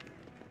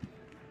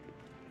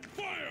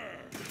 Fire!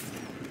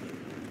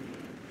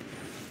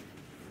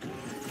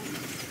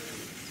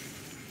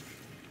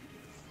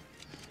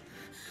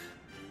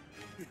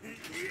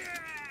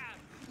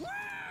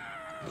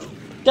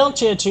 Don't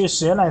cheer too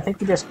soon, I think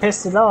you just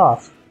pissed it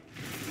off.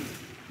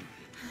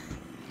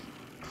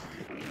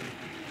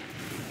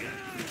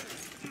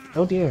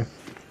 Oh dear.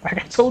 Like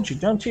I told you,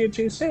 don't cheer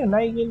too soon, now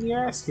you're getting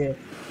your ass kicked.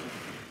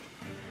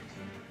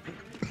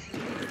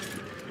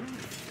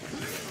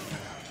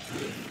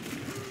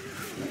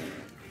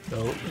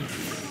 Oh.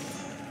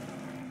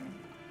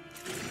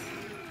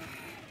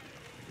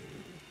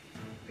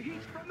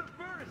 He's from the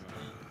first.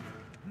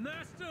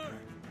 Master.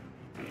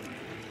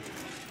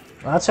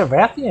 Well, that's a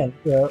Rathian.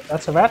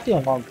 That's a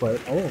Rathian long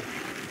plate. Oh.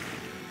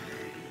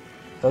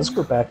 Does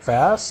go back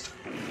fast.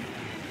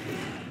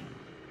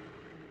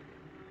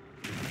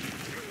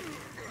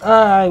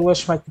 I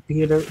wish my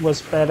computer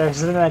was better,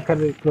 because then I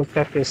could have looked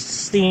at this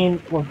Steam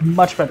with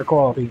much better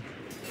quality.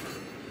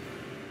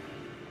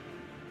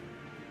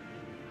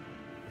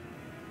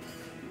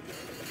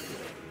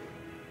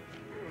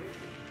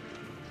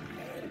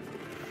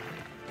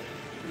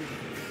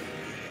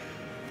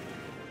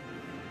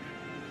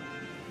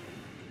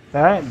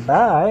 Alright,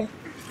 bye.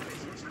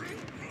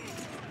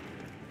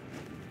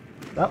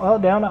 Oh,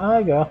 down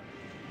I go.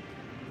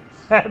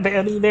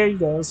 There he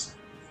goes.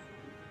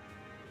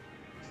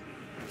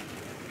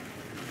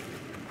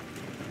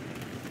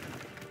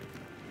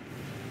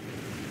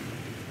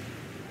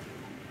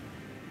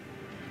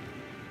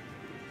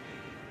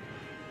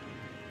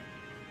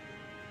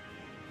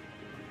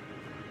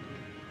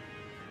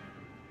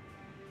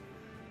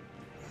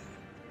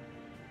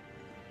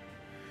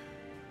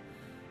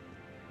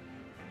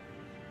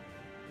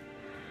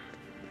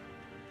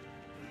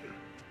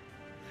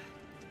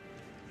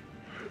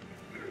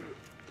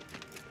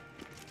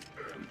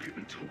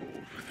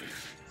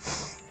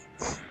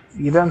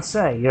 You don't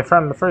say. You're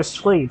from the First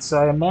Fleet, so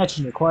I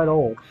imagine you're quite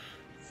old.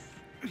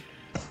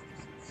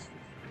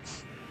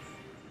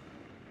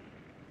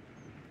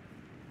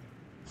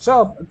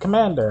 So,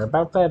 Commander,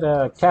 about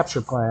that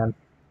capture plan.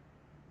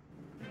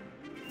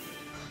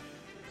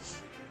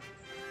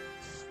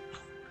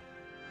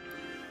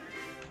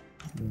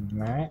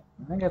 Alright,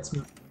 I got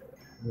some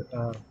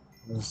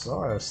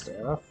Zorah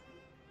stuff.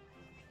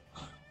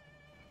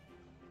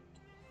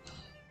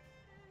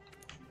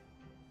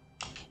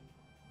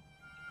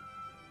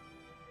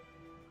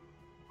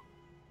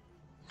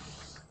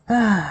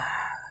 Alright,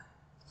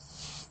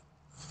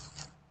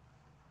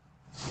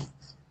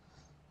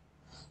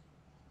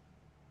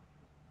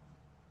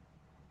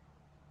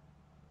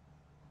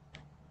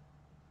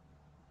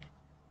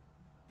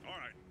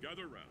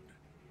 gather round.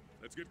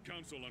 Let's get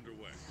council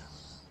underway.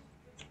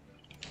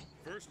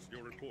 First,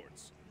 your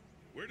reports.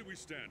 Where do we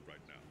stand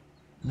right now?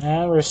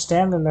 Now we're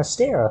standing the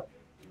stair.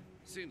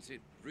 Since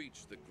it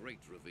reached the Great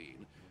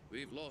Ravine,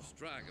 we've lost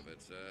track of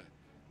it, sir.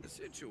 The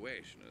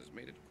situation has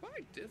made it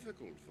quite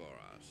difficult for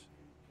us.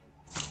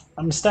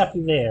 I'm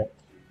stopping there.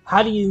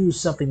 How do you use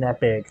something that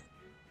big?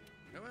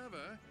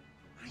 However,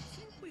 I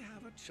think we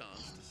have a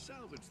chance to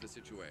salvage the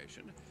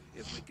situation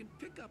if we can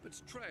pick up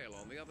its trail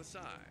on the other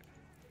side.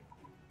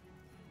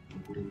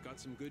 Got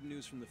some good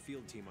news from the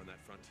field team on that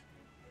front.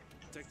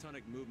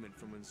 Tectonic movement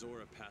from when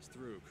Zorah passed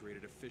through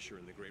created a fissure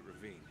in the Great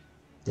Ravine.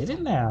 Did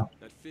it now?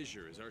 That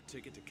fissure is our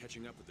ticket to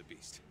catching up with the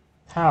beast.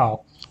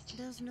 How?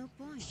 There's no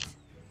point.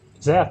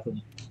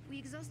 Exactly. We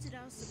exhausted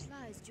our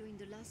supplies during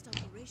the last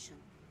operation.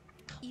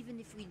 Even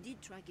if we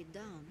did track it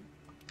down,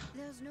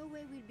 There's no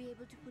way we'd be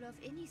able to pull off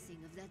anything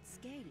of that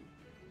scale.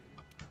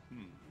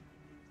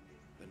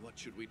 Then what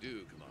should we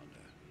do,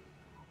 Commander?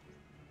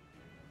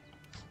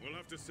 We'll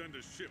have to send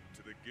a ship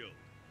to the guild.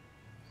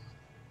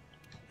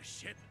 A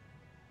ship?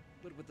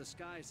 But with the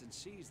skies and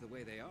seas the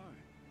way they are.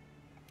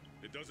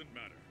 It doesn't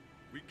matter.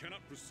 We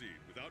cannot proceed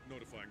without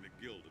notifying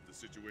the guild of the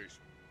situation.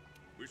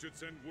 We should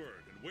send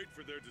word and wait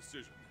for their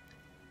decision.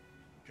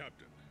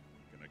 Captain,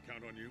 can I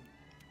count on you?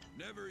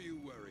 Never you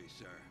worry,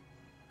 sir.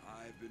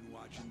 I've been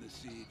watching the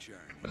sea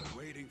churn and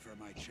waiting for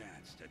my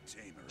chance to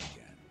tame her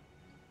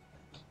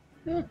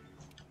again.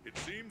 It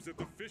seems that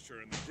the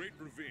fissure in the Great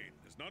Ravine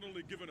has not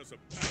only given us a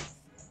path,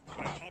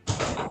 but an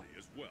opportunity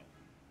as well.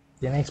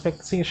 Didn't expect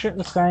to see a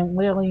shirtless guy in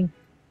Lily.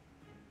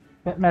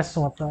 Quit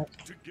messing with that.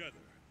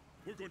 Together,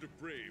 we're going to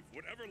brave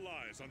whatever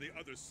lies on the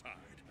other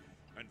side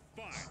and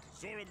find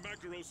Zorah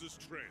Magdaros'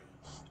 trail.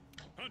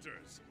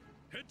 Hunters,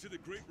 head to the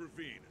Great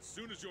Ravine as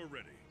soon as you're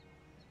ready.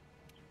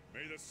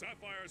 May the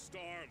Sapphire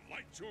Star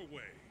light your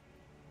way.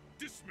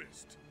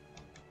 Dismissed.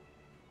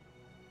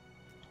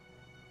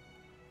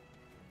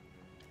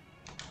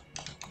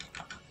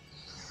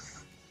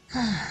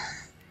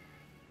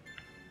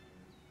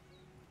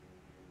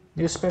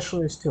 New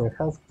specialist to a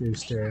health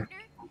booster. Hey,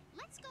 partner,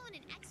 let's go on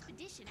an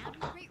expedition out in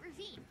the Great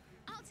Ravine.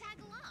 I'll tag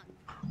along.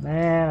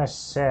 Man, a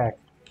sec.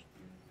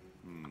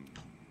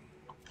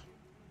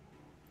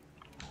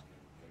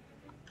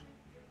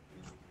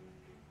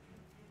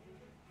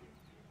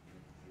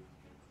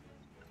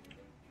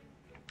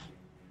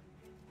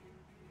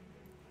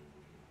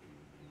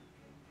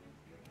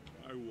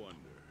 I wonder.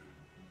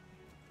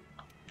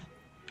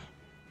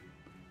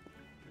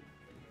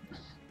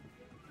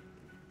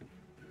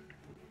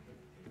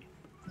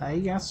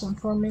 You got some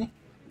for me?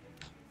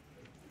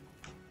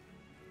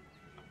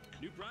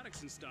 New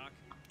products in stock.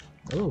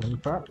 Oh, new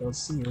product. Let's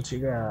see what you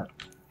got.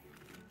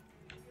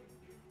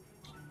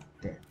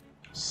 There.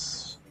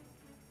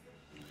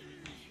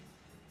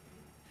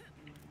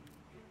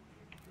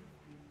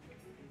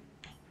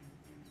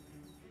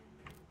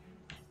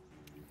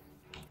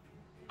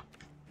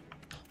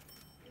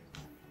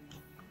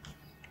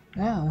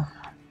 Yeah.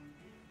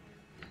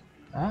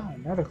 Ah,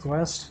 another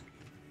quest.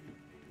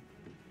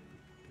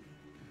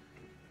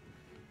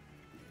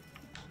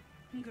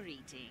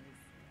 Greetings.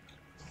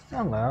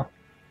 Hello.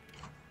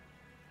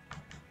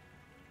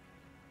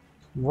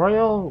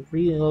 Royal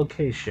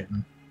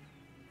relocation.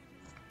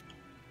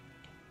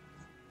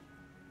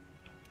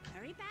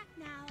 Hurry back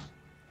now.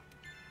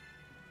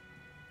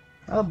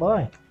 Oh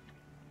boy.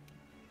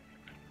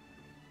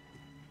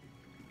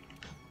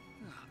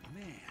 Oh,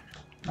 man.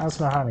 That's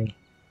my honey.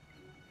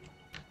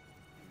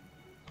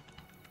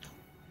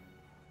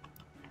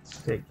 Let's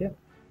take it.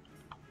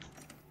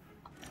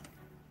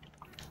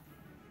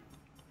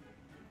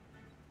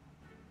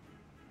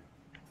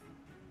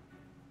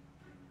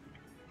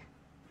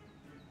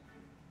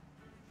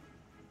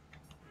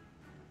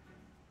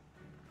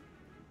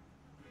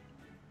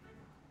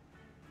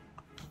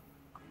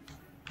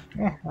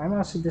 Yeah, I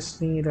mostly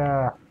just need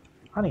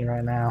honey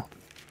right now.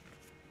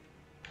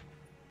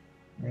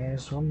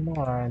 There's one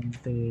more in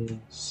the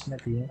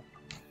smithy.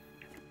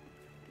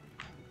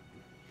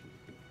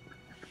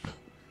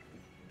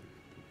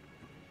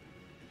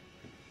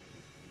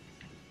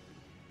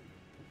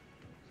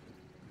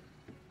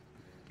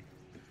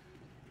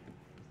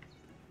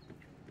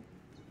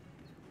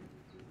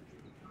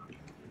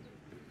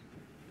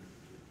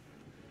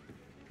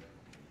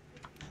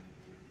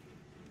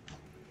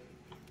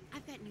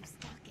 I've got new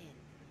stock in.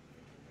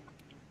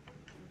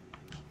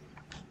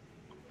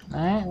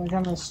 Alright, what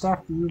kind of stuff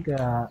you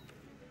got?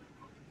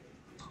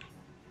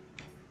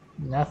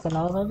 Nothing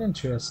all that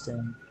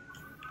interesting.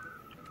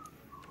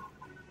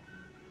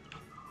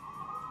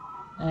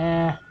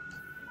 I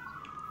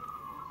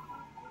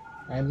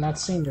have not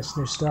seen this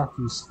new stock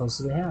you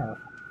supposedly have.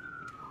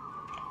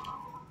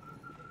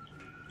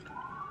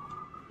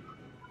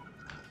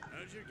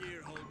 How's your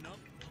gear holding up?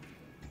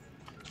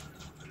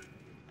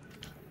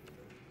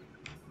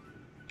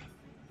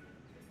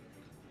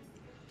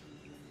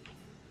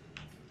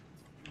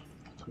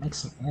 Make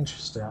some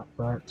interest out,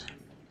 but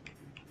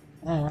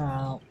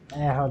I'll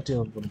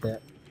do a little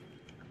bit.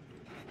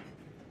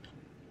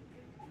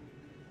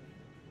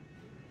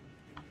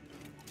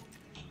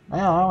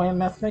 Well, I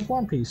only have to make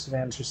one piece of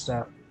interest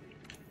out.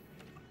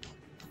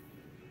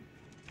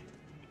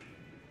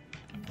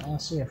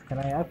 Let's see if can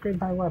I upgrade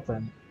my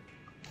weapon.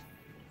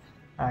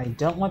 I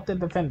don't want the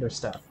defender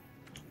stuff.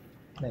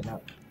 Wait,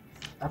 no.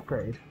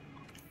 Upgrade.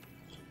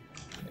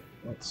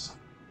 Let's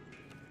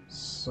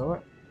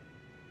sort.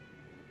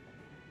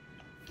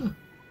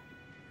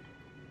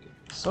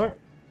 Sort.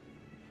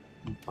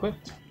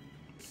 Equipped.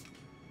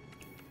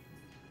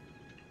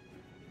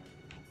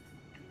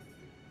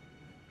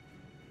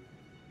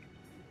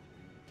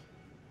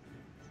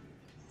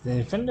 The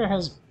defender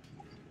has...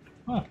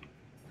 Huh.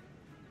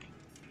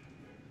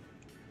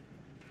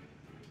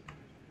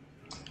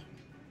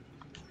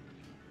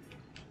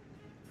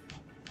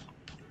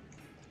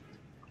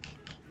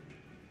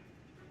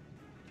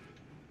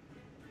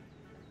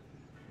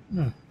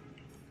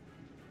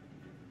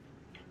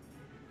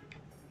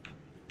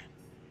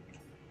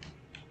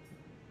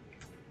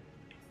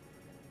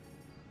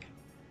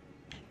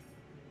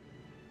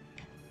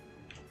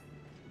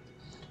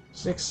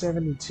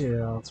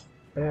 672.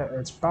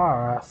 It's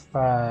bar off,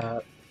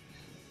 but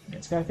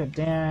it's got good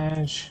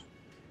damage.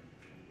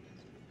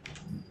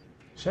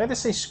 Should I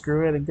just say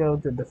screw it and go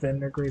with the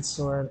Defender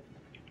Greatsword?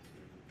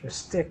 Or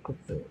stick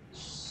with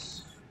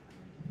this?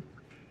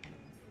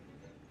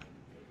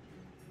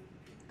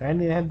 I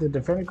need to have the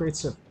Defender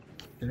Greatsword.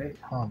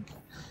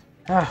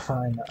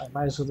 Fine. I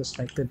might as well just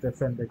make the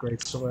Defender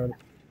Greatsword.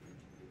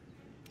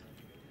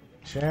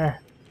 Sure.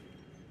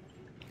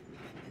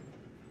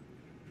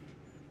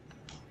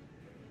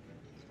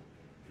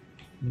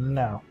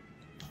 No.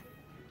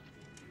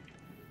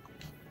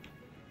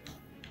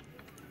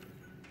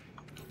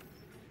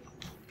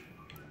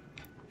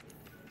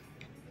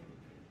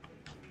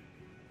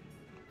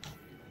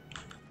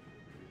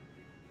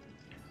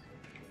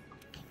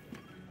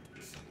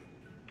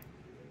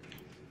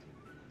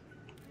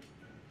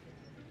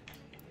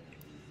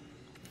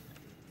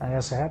 I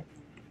guess I have.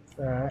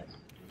 Alright.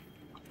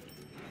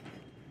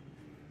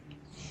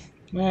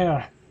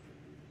 Yeah.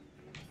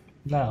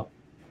 No.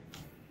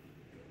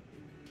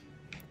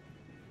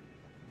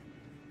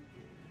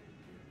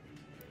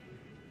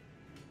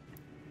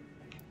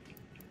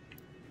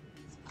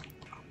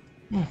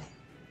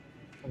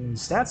 I mean,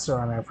 stats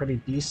are on there pretty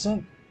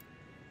decent.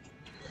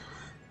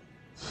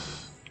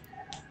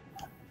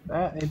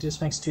 It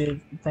just makes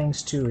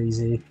things too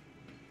easy.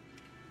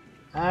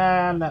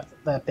 I'm not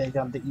that big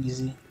on the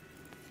easy.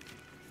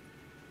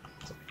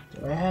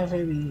 Do I have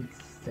any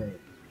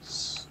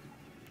things?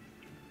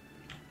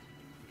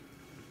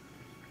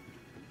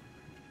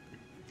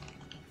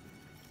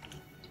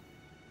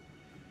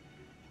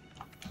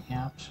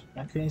 Yep.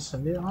 Okay, so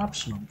new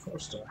optional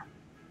 4-star.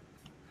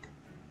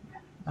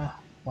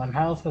 One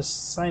health is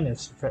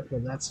sinus.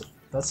 That's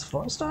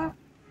 4-star?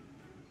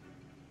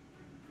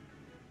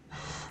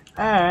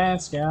 Alright,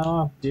 let's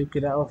go. Duke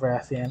it out with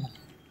Rathian.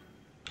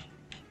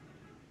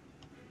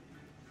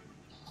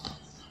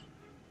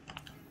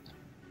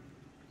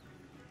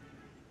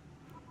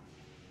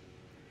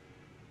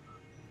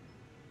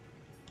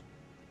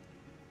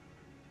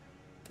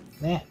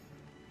 Yeah.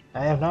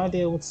 I have no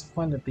idea what's the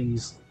point of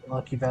these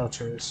lucky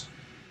vouchers.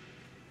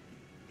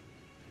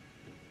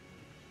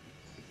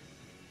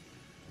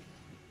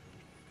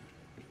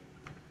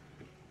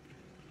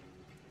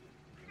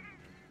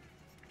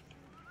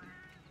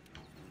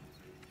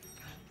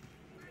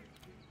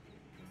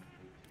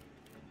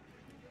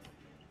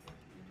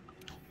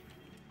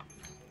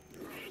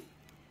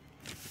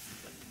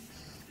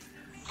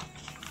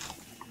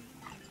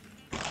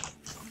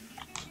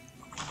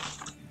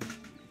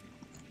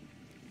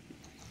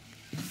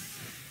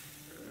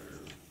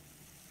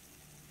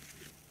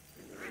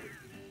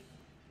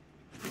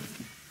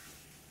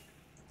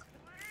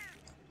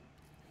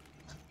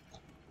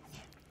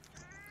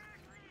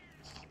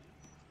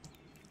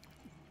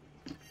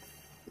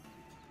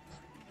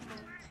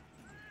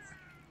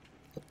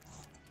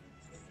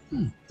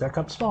 Deck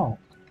up small.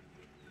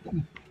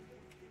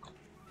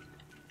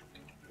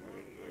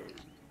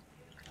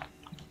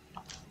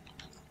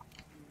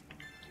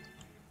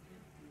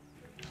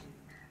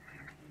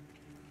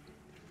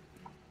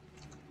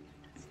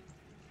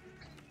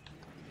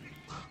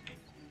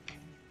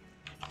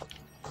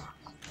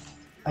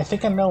 I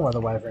think I know where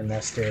the wyvern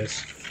nest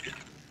is.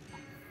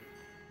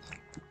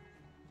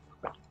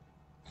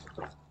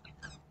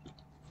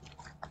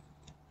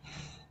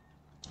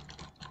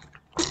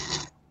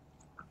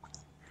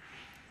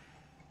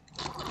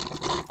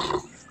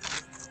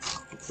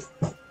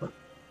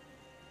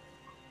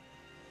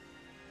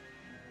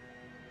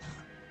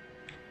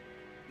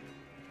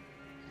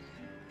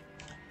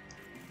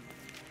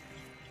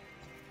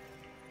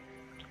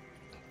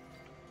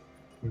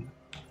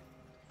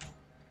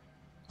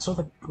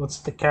 So what's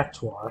the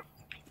Cactuar?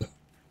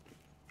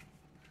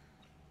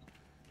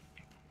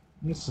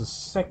 This is the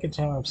second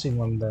time I've seen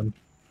one of them.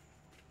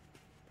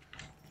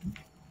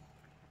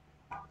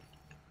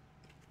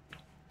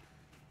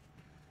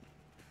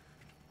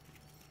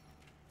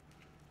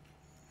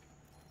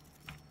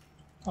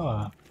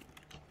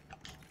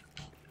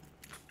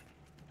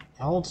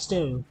 Hold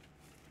still.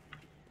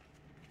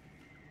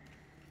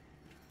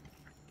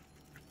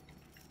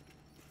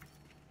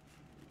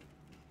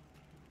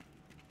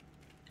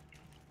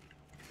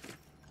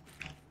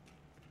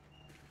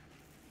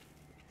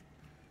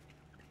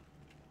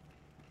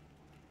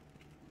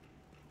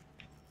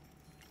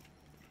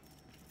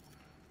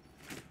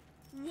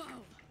 Whoa!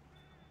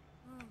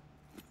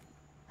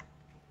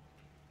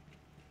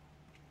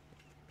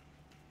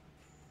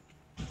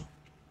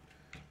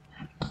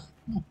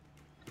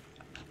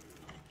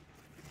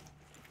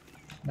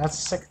 That's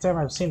the second time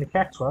I've seen the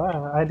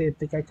Cactuar. I didn't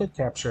think I could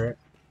capture it.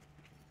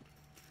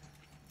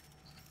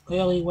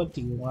 Lily, what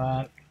do you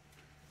want?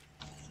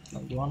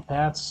 Do you want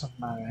pets?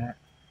 Alright.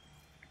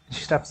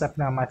 Stop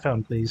stepping on my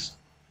phone, please.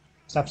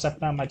 Stop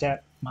stepping on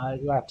my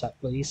laptop,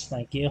 please.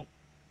 Thank you.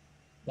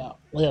 No,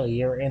 Lily,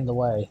 you're in the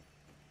way.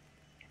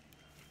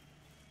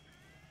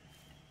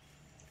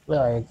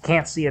 Lily, I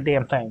can't see a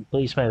damn thing.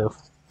 Please move.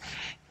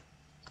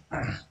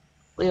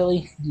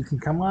 Lily, you can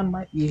come on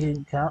my, you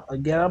can come,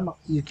 get on,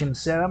 you can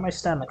sit on my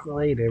stomach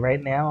later.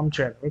 Right now, I'm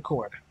trying to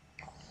record.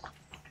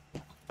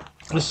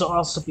 This will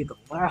also be the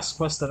last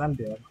quest that I'm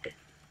doing.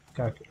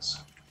 Carcass.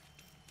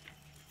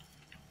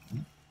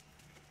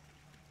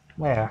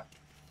 Where?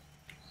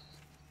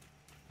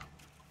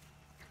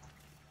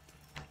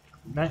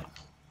 Right.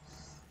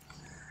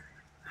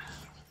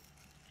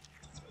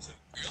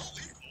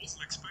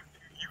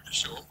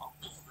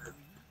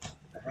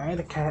 Alright,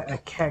 a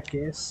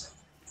carcass.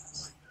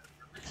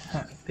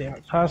 Damn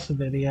it, pause the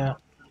video.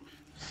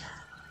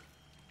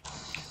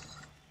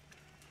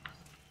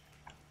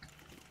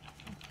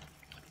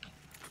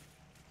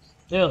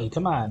 Lily,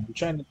 come on. I'm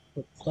trying to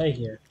play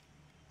here.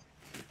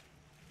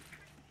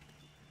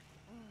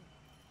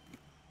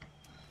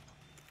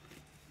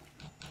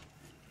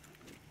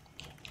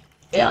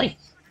 Lily!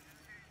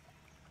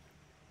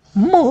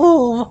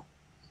 Move!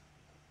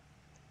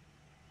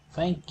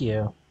 Thank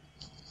you.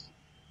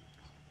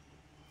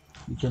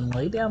 You can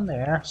lay down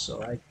there,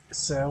 so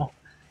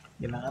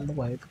you're not in the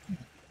way.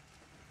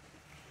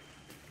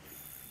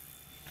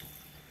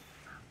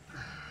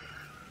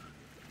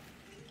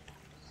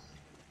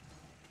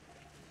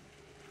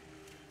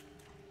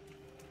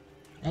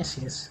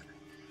 Yes.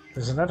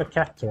 There's another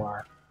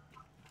Cactuar.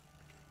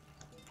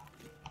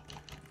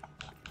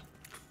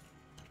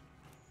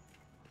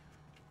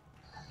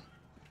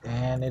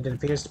 And it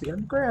appears to be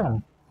on the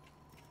ground.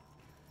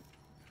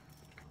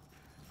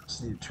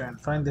 So you try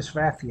and find this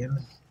Rathian.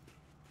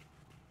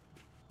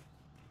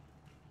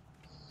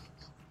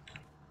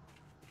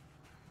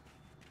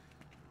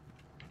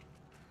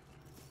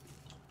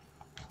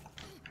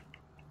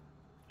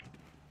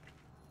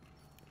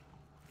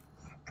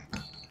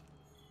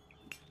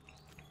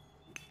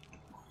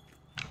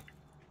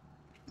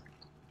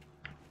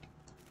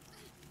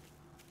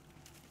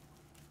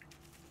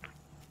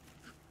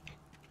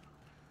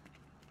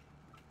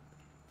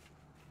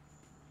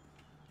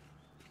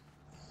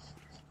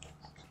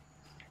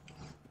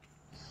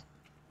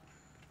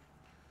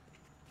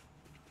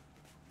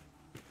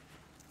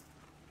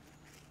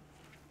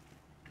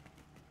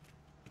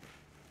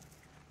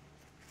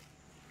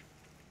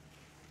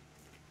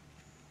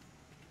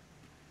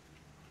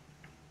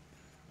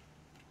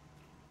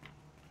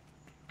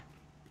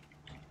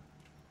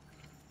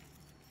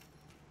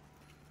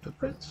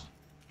 Footprints?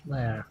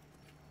 Where?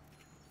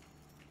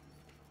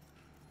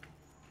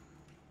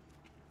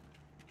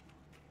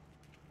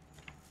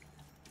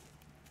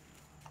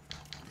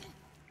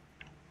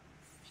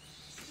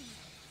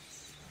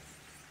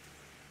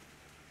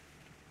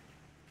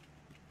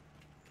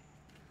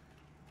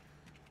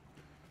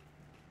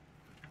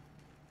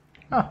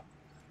 Oh,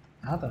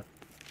 nada.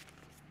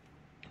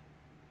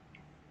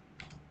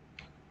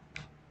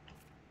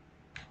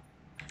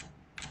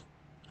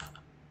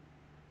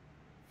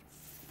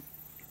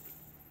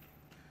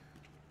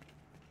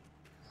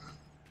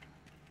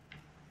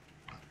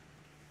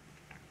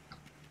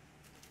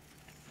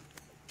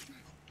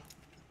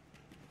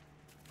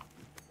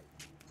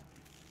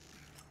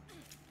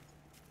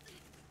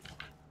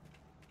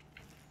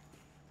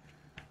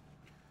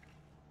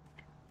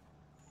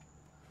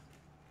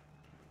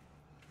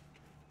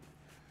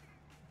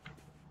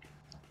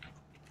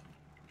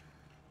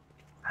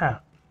 Huh.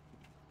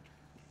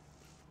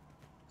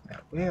 Now,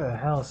 where the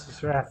hell is this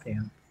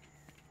Rathian?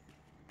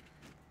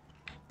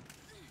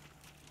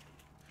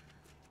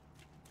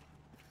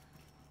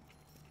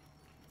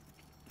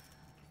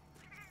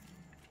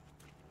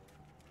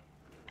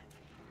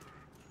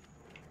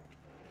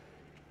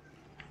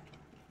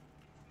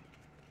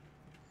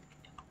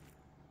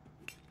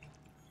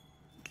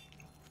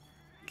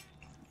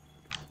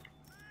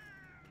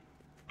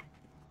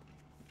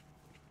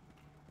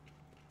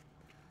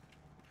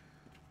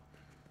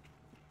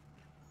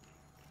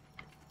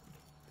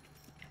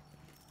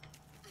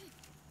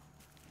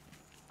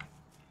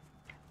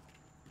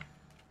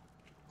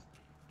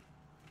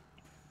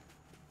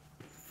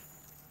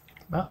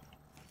 Oh.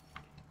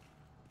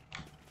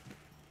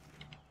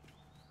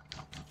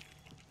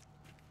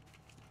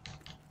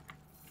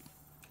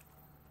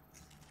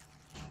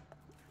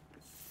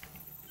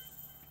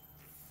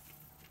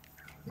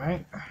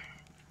 Right.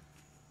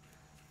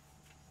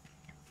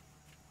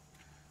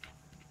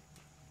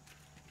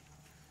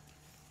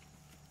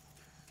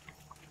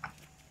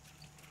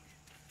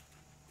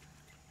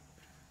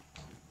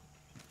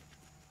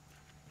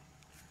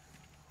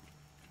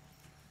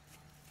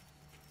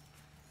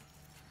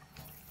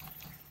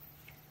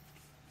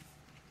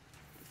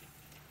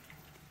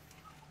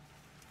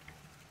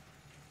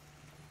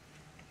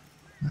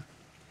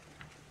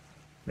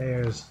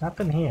 There's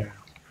nothing here.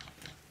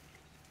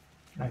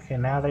 Okay,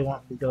 now they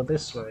want me to go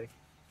this way.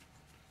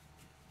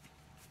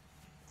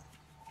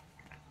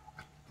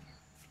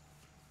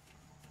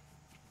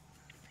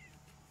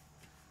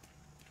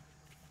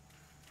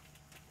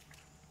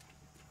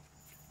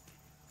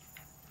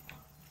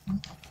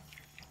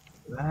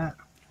 That.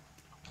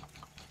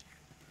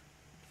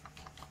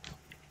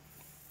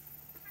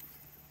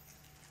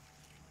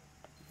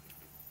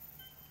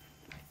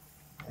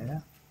 Yeah.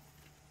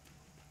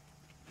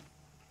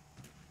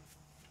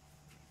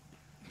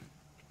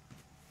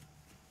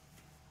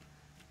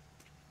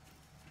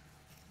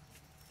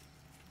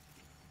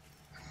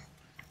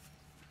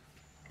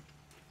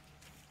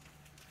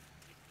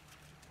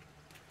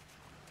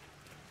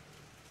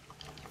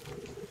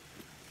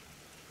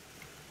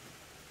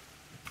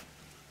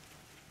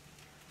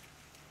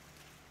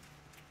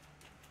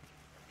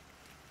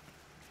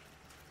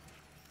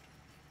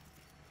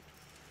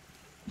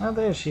 Oh,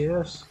 there she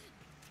is.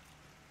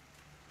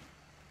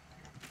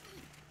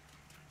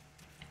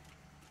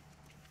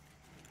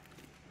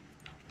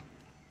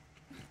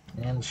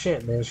 And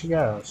shit, there she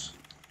goes.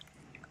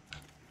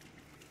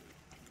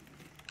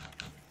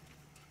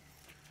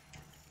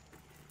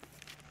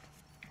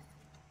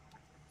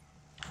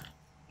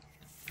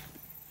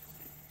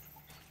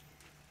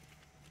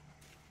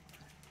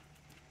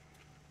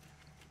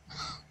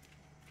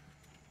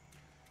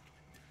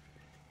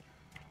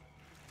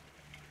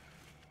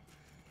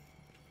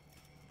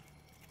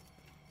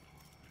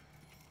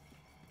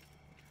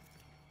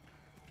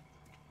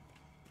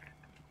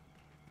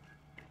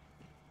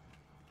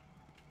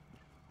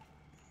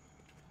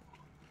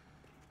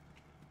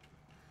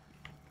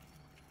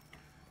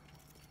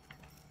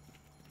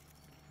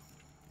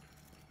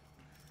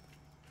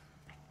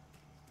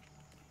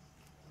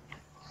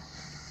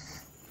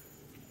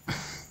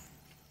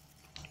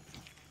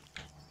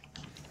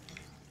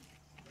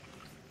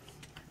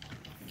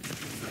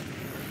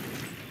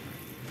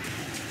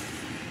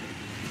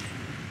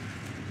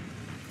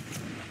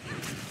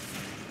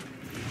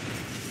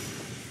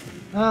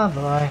 Oh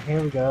boy,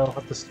 here we go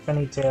with the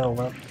spinny tail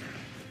whip.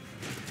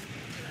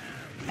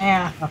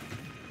 Ah.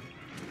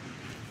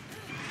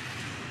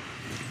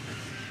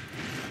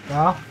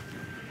 Well.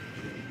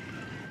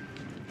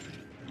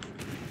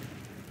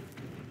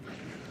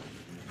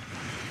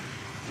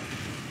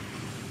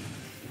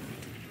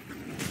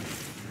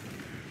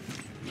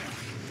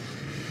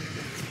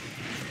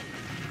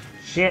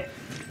 Shit.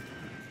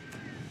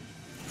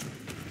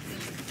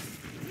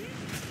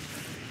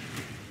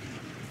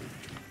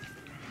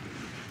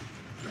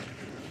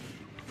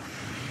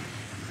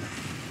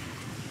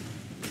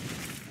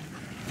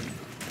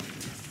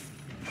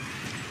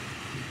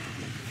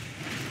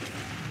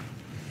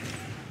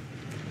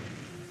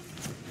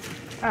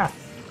 Ah,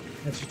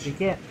 that's what you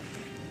get.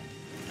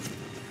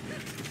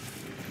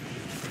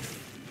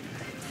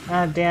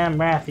 Ah, damn,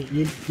 Rafi,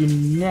 you do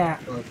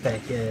not look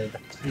that good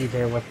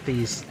either with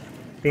these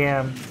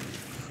damn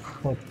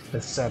with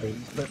the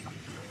settings. But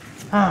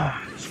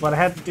it's what I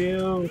had to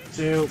do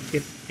to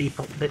get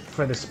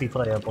for this to be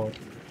playable.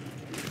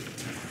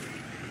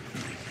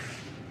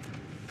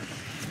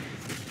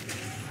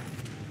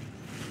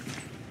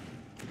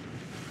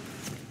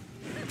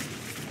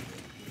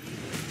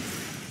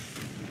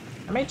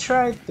 I may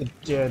try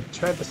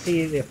to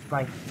see if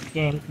my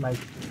game, I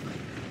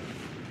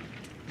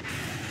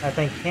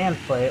think can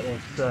play it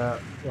with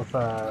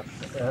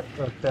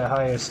the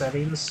higher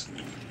settings. Don't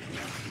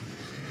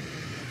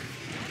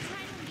try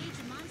to engage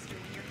a monster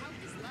when your health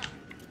is low.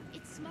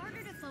 It's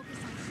smarter to focus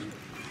on healing.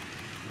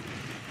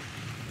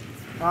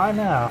 I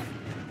know.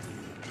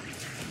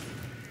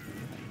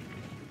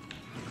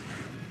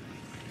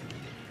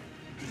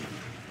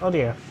 Oh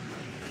dear.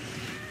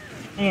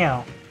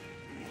 Ew.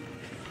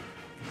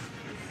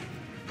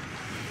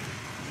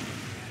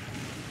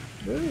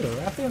 Ooh,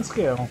 Raffian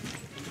skill.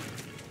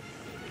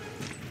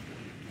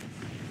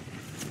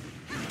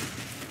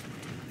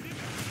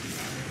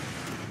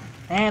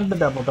 And the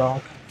double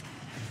donk.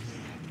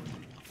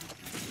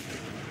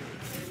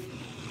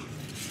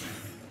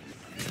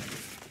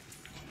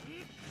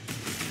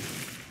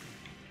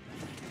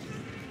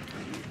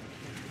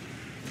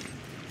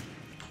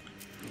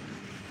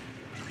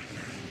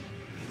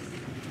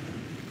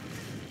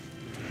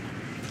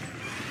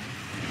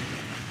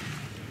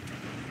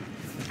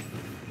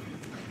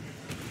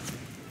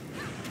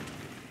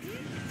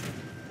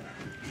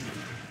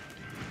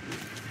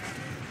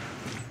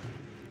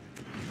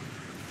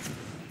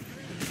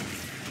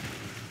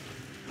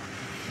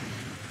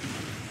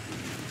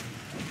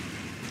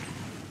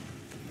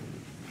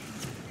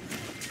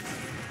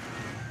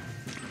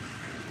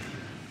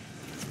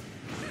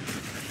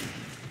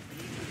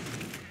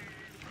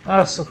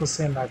 Oh, so cool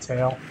seeing that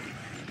tail.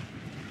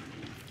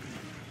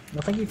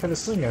 Well, thank you for the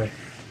slinger.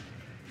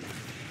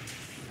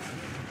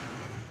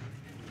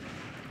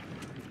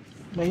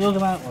 What are you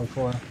looking at one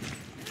for?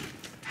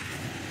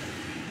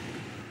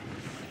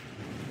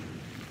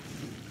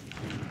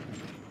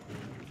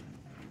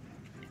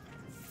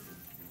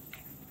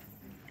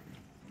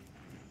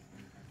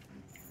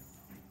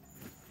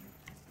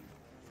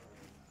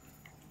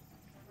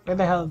 Where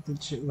the hell did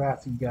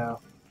Rafi go?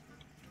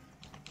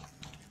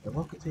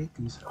 What could take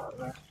these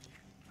however?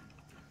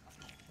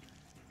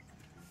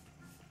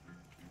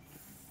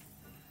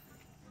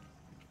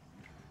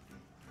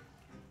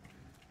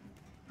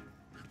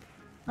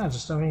 Oh,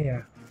 just over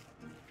here.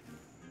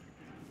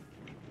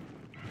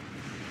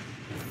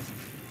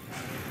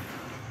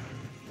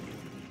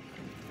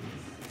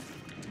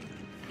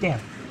 Damn.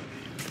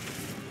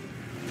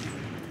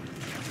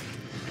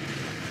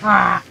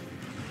 Ah!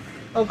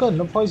 Oh good,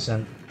 no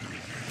poison.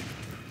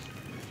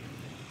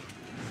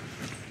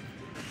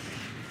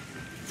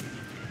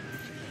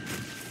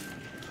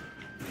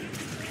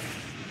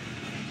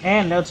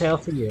 And no tail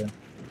for you.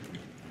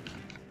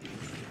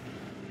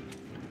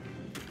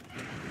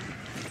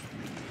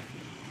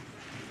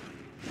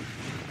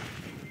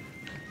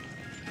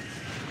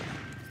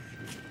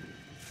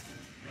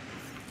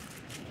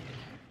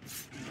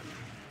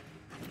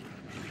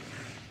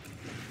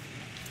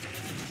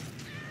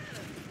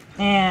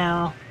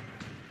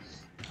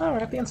 Oh,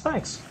 Rathian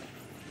spikes.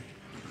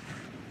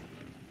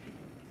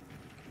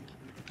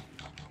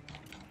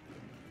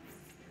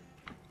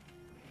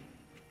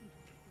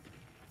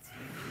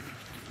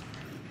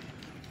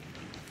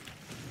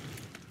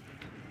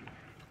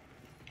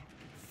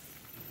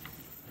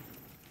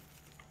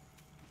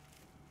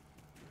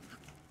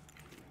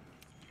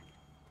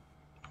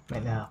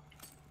 Wait, now.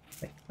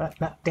 Wait, what?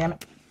 No, damn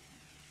it.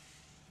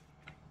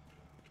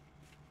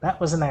 That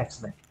was an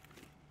accident.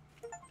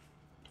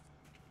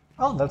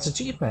 Oh, that's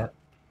achievement.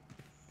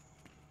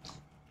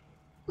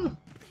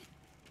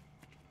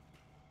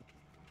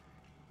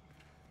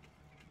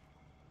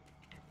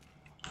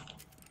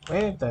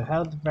 Where the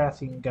hell did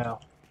Rathian go?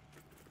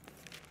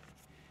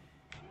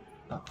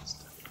 Oh, it's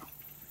done.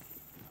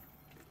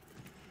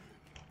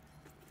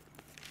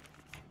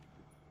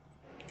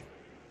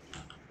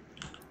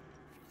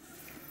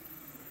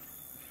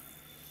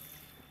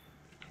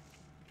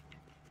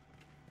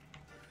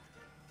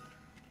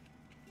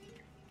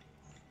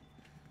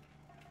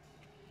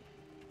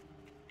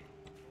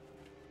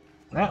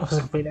 That was a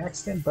complete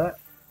accident, but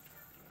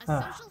A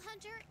social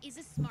hunter is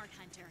a smart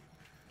hunter.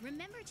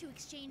 Remember to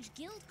exchange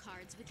guild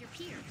cards with your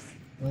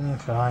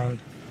peers. fine.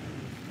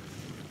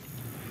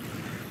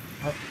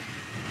 Oh.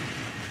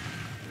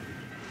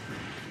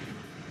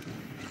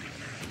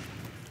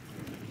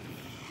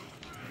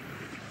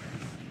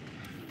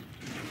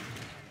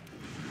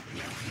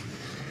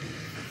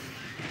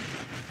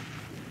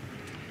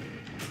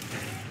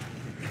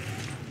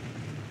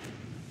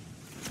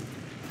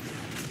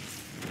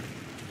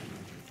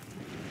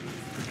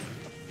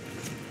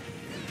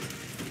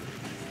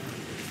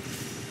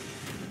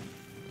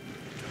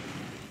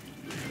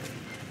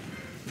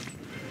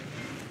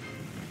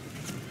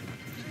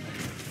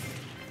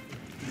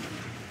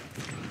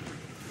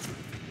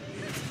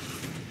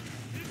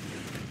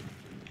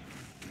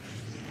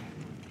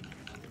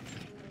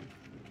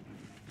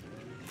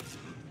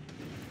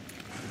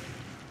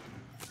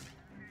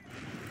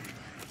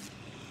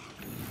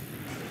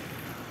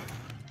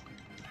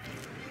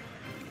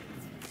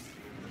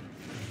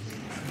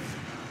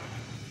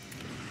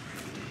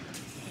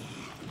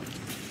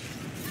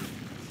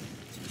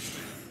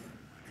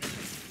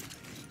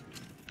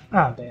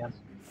 Ah, damn.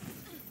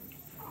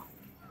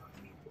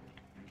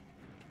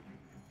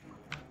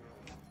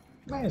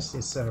 Where's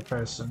this other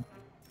person?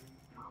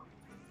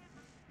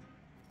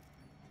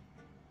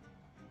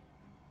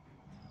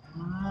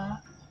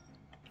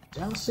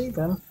 Don't see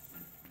them.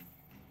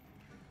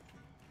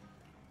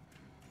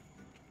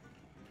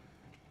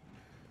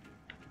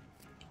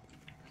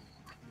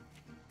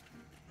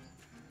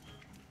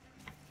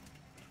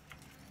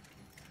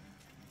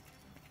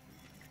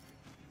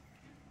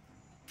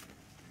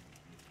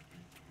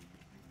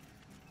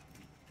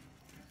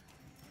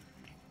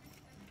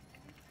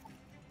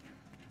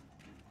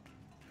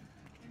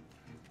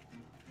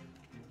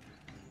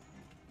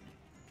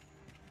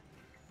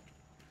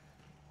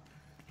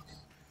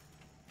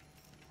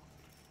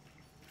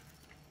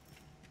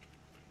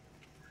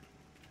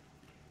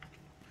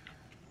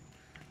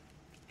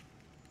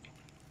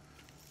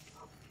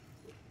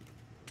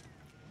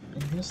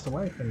 I guess the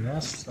weapon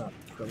nest up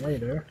for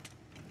later.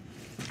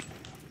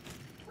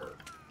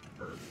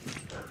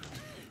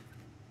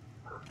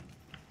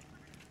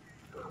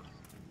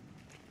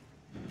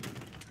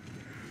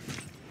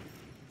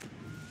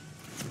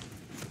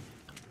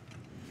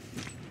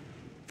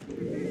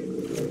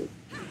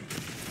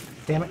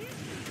 Damn it.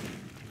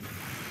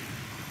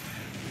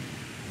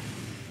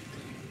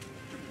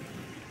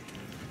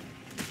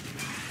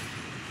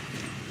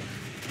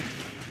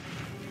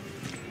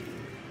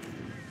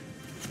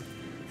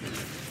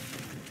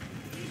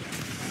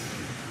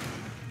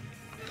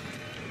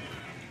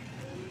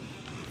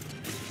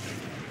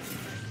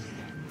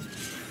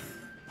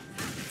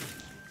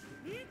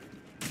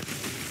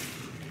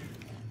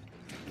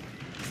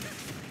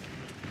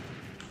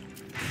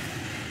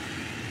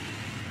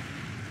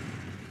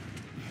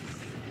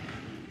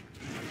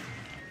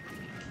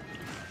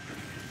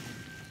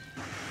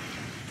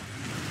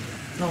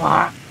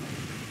 Ah.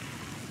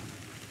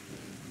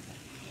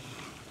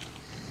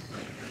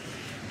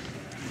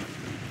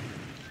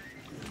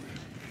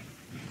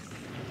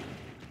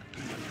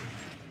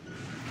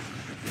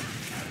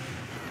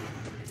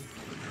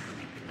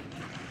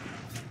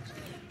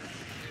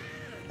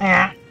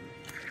 Ah.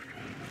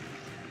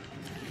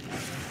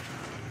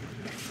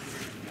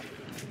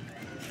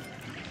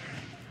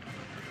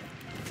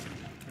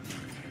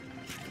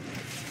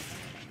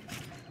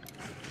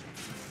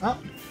 Oh.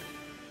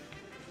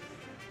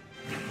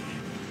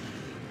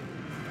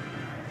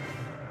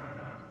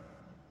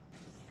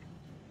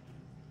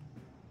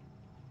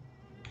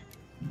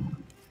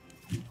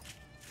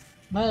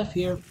 Well, if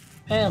you're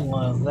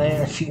hello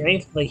there, if you're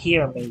able to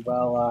hear me,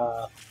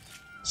 well,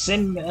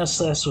 sending us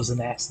this was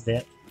an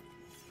accident.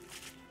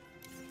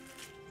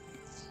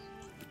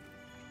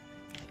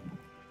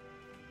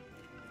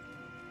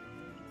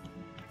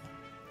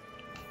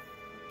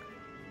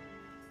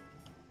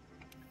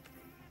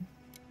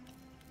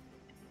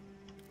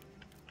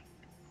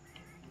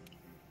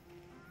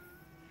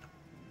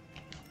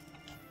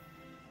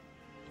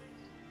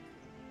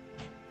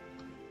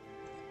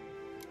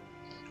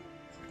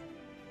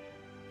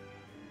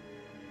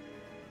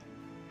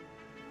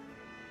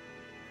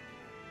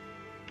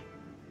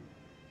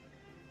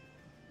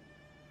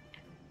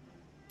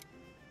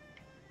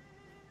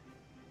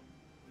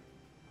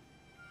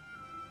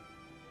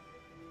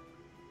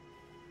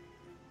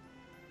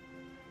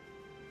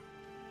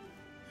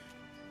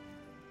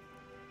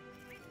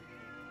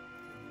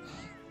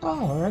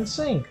 Oh, we're in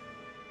sync.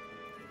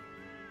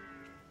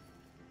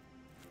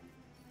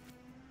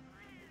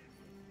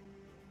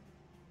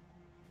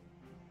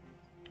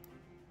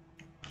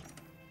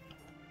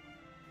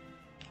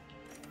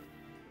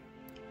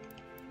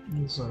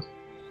 So,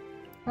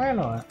 I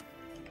know it.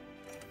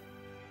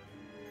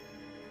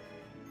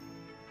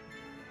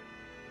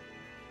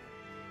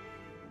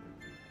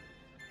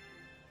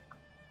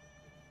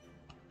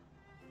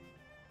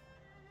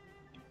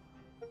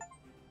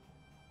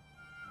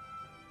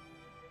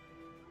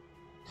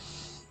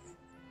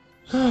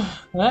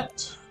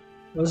 That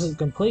was a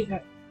complete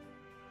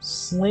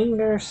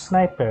slinger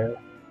sniper.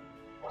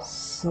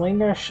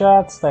 Slinger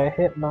shots that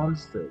hit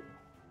monsters.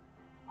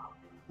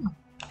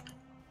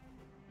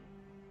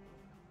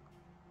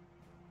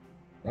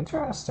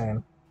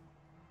 Interesting.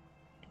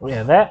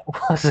 Yeah, that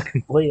was a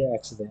complete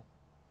accident.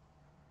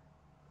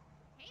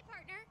 Hey,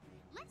 partner.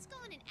 Let's go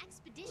on an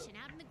expedition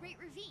out in the Great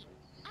Ravine.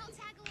 I'll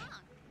tag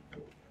along.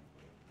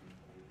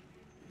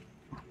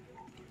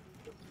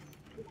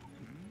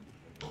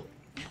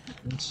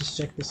 Let's just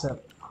check this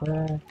out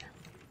quick.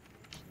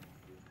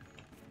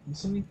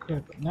 Let's see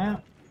quick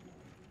now.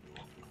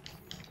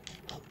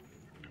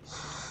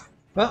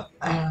 Well,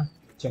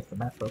 check the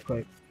map real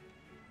quick.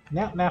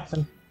 No,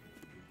 nothing.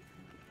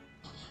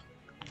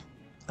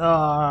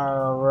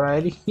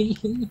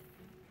 Alrighty.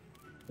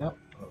 Nope,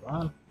 hold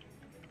on.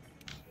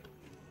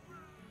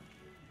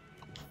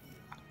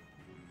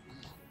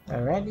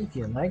 Alrighty, if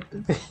you liked the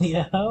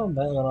video, that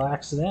little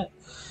accident.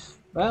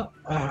 Well,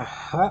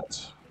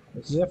 that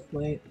was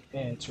definitely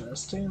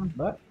interesting,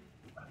 but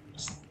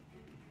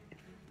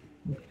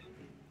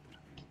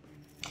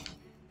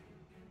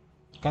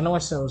kind of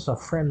wish it was a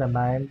friend of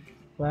mine,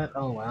 but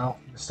oh well,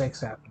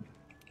 mistakes happen.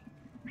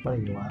 What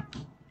do you want?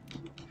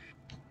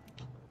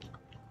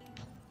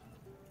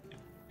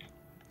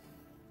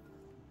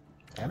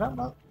 I don't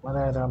know what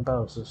I done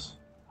poses.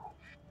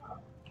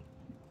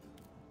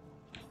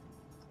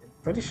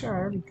 Pretty sure I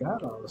already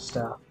got all the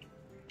stuff.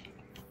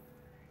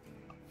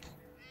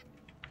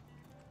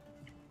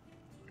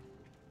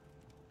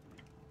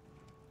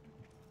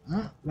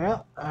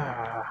 Well,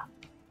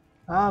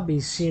 I'll be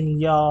seeing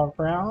y'all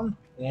around,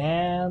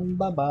 and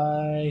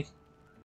bye-bye.